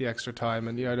taking the extra time.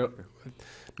 And yeah,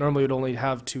 normally we'd only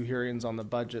have 2 hearings on the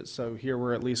budget, so here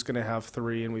we're at least going to have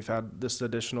 3, and we've had this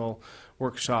additional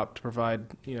workshop to provide,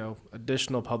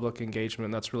 additional public engagement.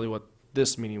 And that's really what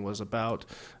this meeting was about,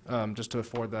 just to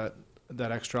afford that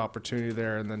extra opportunity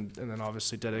there, and then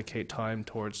obviously dedicate time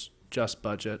towards just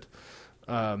budget.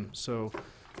 So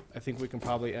I think we can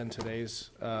probably end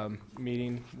today's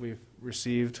meeting. We've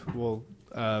received.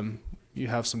 You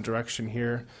have some direction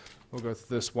here. We'll go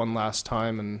through this one last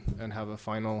time and have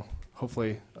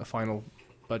hopefully a final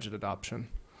budget adoption.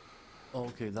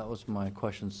 Okay, that was my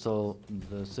question. So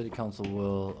the city council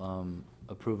will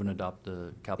approve and adopt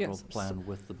the capital plan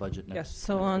with the budget next? Yes,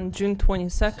 so on June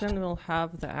 22nd, we'll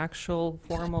have the actual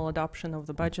formal adoption of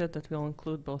the budget that will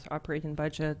include both operating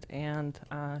budget and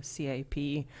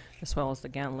CIP, as well as the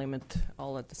GAN limit,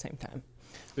 all at the same time.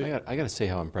 I got to say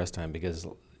how impressed I am, because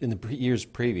in the years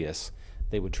previous,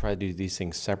 they would try to do these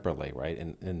things separately, right,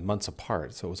 and months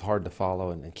apart. So it was hard to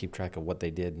follow and keep track of what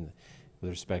they did with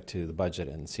respect to the budget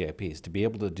and CIPs. To be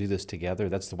able to do this together,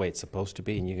 that's the way it's supposed to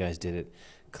be, and you guys did it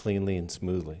cleanly and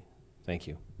smoothly. Thank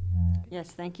you.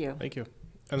 Yes, thank you. Thank you.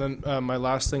 And then my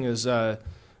last thing is I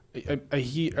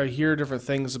hear different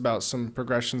things about some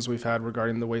progressions we've had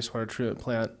regarding the wastewater treatment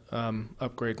plant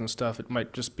upgrades and stuff. It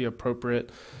might just be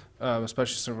appropriate,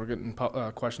 especially since we're getting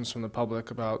questions from the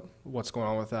public about what's going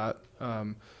on with that.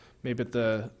 Maybe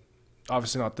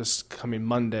obviously not this coming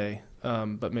Monday,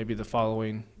 but maybe the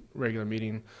following regular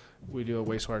meeting, we do a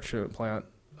wastewater treatment plant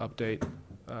update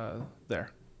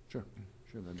there. Sure,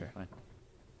 that'd be fine.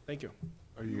 Thank you.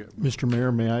 Mr.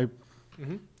 Mayor, may I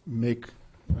make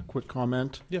a quick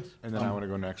comment? Yes. And then I want to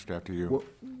go next after you.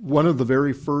 One of the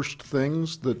very first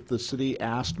things that the city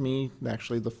asked me,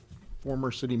 actually the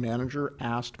former city manager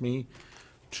asked me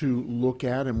to look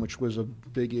at, and which was a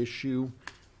big issue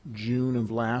June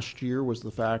of last year, was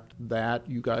the fact that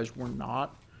you guys were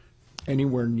not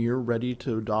anywhere near ready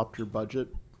to adopt your budget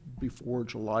before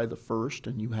July the 1st,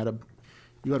 and you had a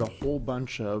whole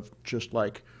bunch of just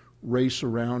like race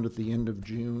around at the end of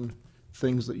June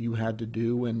things that you had to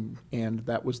do, and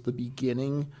that was the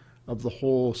beginning of the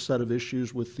whole set of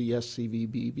issues with the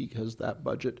SCVB, because that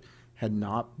budget had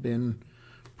not been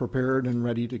prepared and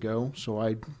ready to go. So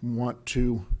I want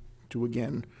to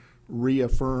again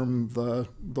reaffirm the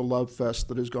love fest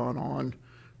that has gone on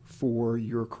for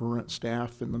your current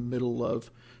staff in the middle of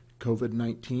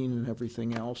COVID-19 and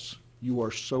everything else. You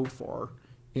are so far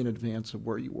in advance of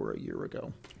where you were a year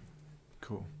ago.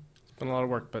 Cool. It's been a lot of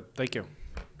work, but thank you.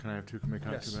 Can I have two? Can I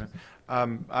comment Yes. to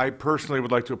that? I personally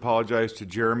would like to apologize to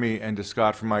Jeremy and to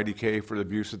Scott from IDK for the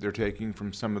abuse that they're taking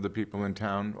from some of the people in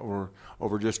town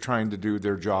over just trying to do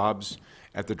their jobs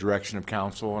at the direction of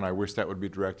council, and I wish that would be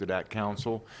directed at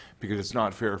council, because it's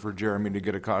not fair for Jeremy to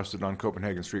get accosted on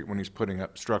Copenhagen Street when he's putting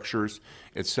up structures,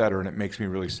 et cetera, and it makes me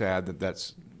really sad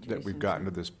that we've gotten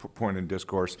to this point in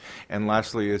discourse. And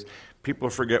lastly is, people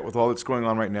forget with all that's going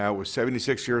on right now, it was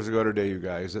 76 years ago today, you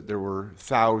guys, that there were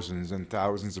thousands and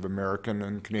thousands of American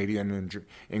and Canadian and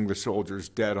English soldiers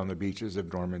dead on the beaches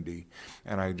of Normandy.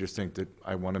 And I just think that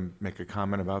I want to make a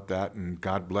comment about that, and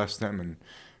God bless them, and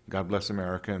God bless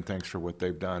America, and thanks for what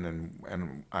they've done.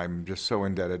 And I'm just so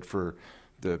indebted for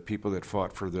the people that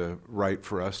fought for the right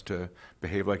for us to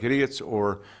behave like idiots,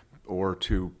 or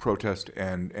to protest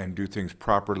and do things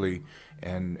properly,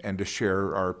 and to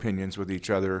share our opinions with each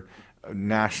other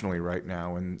nationally right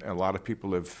now. And a lot of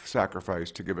people have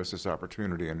sacrificed to give us this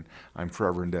opportunity, and I'm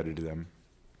forever indebted to them.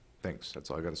 Thanks. That's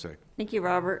all I got to say. Thank you,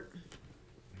 Robert.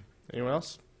 Anyone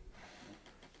else?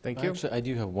 Thank you. Actually, I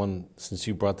do have one, since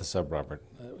you brought this up, Robert.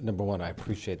 Number one, I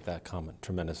appreciate that comment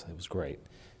tremendously. It was great.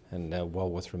 And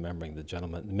well worth remembering the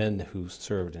gentlemen, men who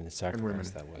served and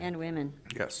sacrificed that way. And women.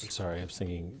 Yes. I'm sorry, I'm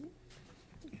singing,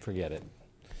 forget it.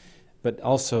 But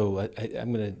also,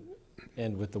 I'm going to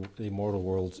end with the immortal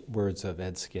words of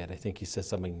Ed Skid. I think he said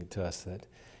something to us that,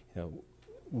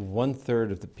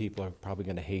 1/3 of the people are probably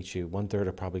going to hate you, 1/3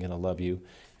 are probably going to love you,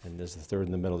 and there's a third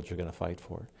in the middle that you're going to fight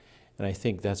for. And I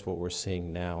think that's what we're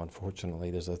seeing now,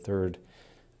 unfortunately. There's a third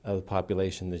of the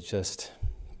population that just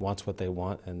wants what they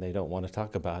want, and they don't want to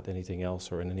talk about anything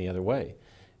else or in any other way.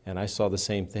 And I saw the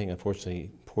same thing. Unfortunately,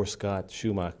 poor Scott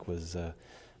Schumacher was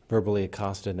verbally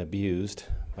accosted and abused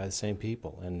by the same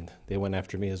people, and they went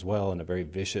after me as well in a very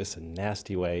vicious and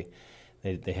nasty way.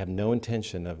 They have no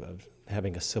intention of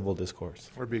having a civil discourse.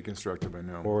 Or be constructive, I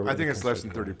know. I think it's less than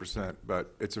 30%,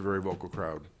 but it's a very vocal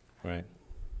crowd. Right.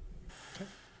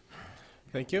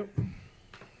 Thank you.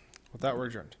 With that, we're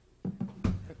adjourned.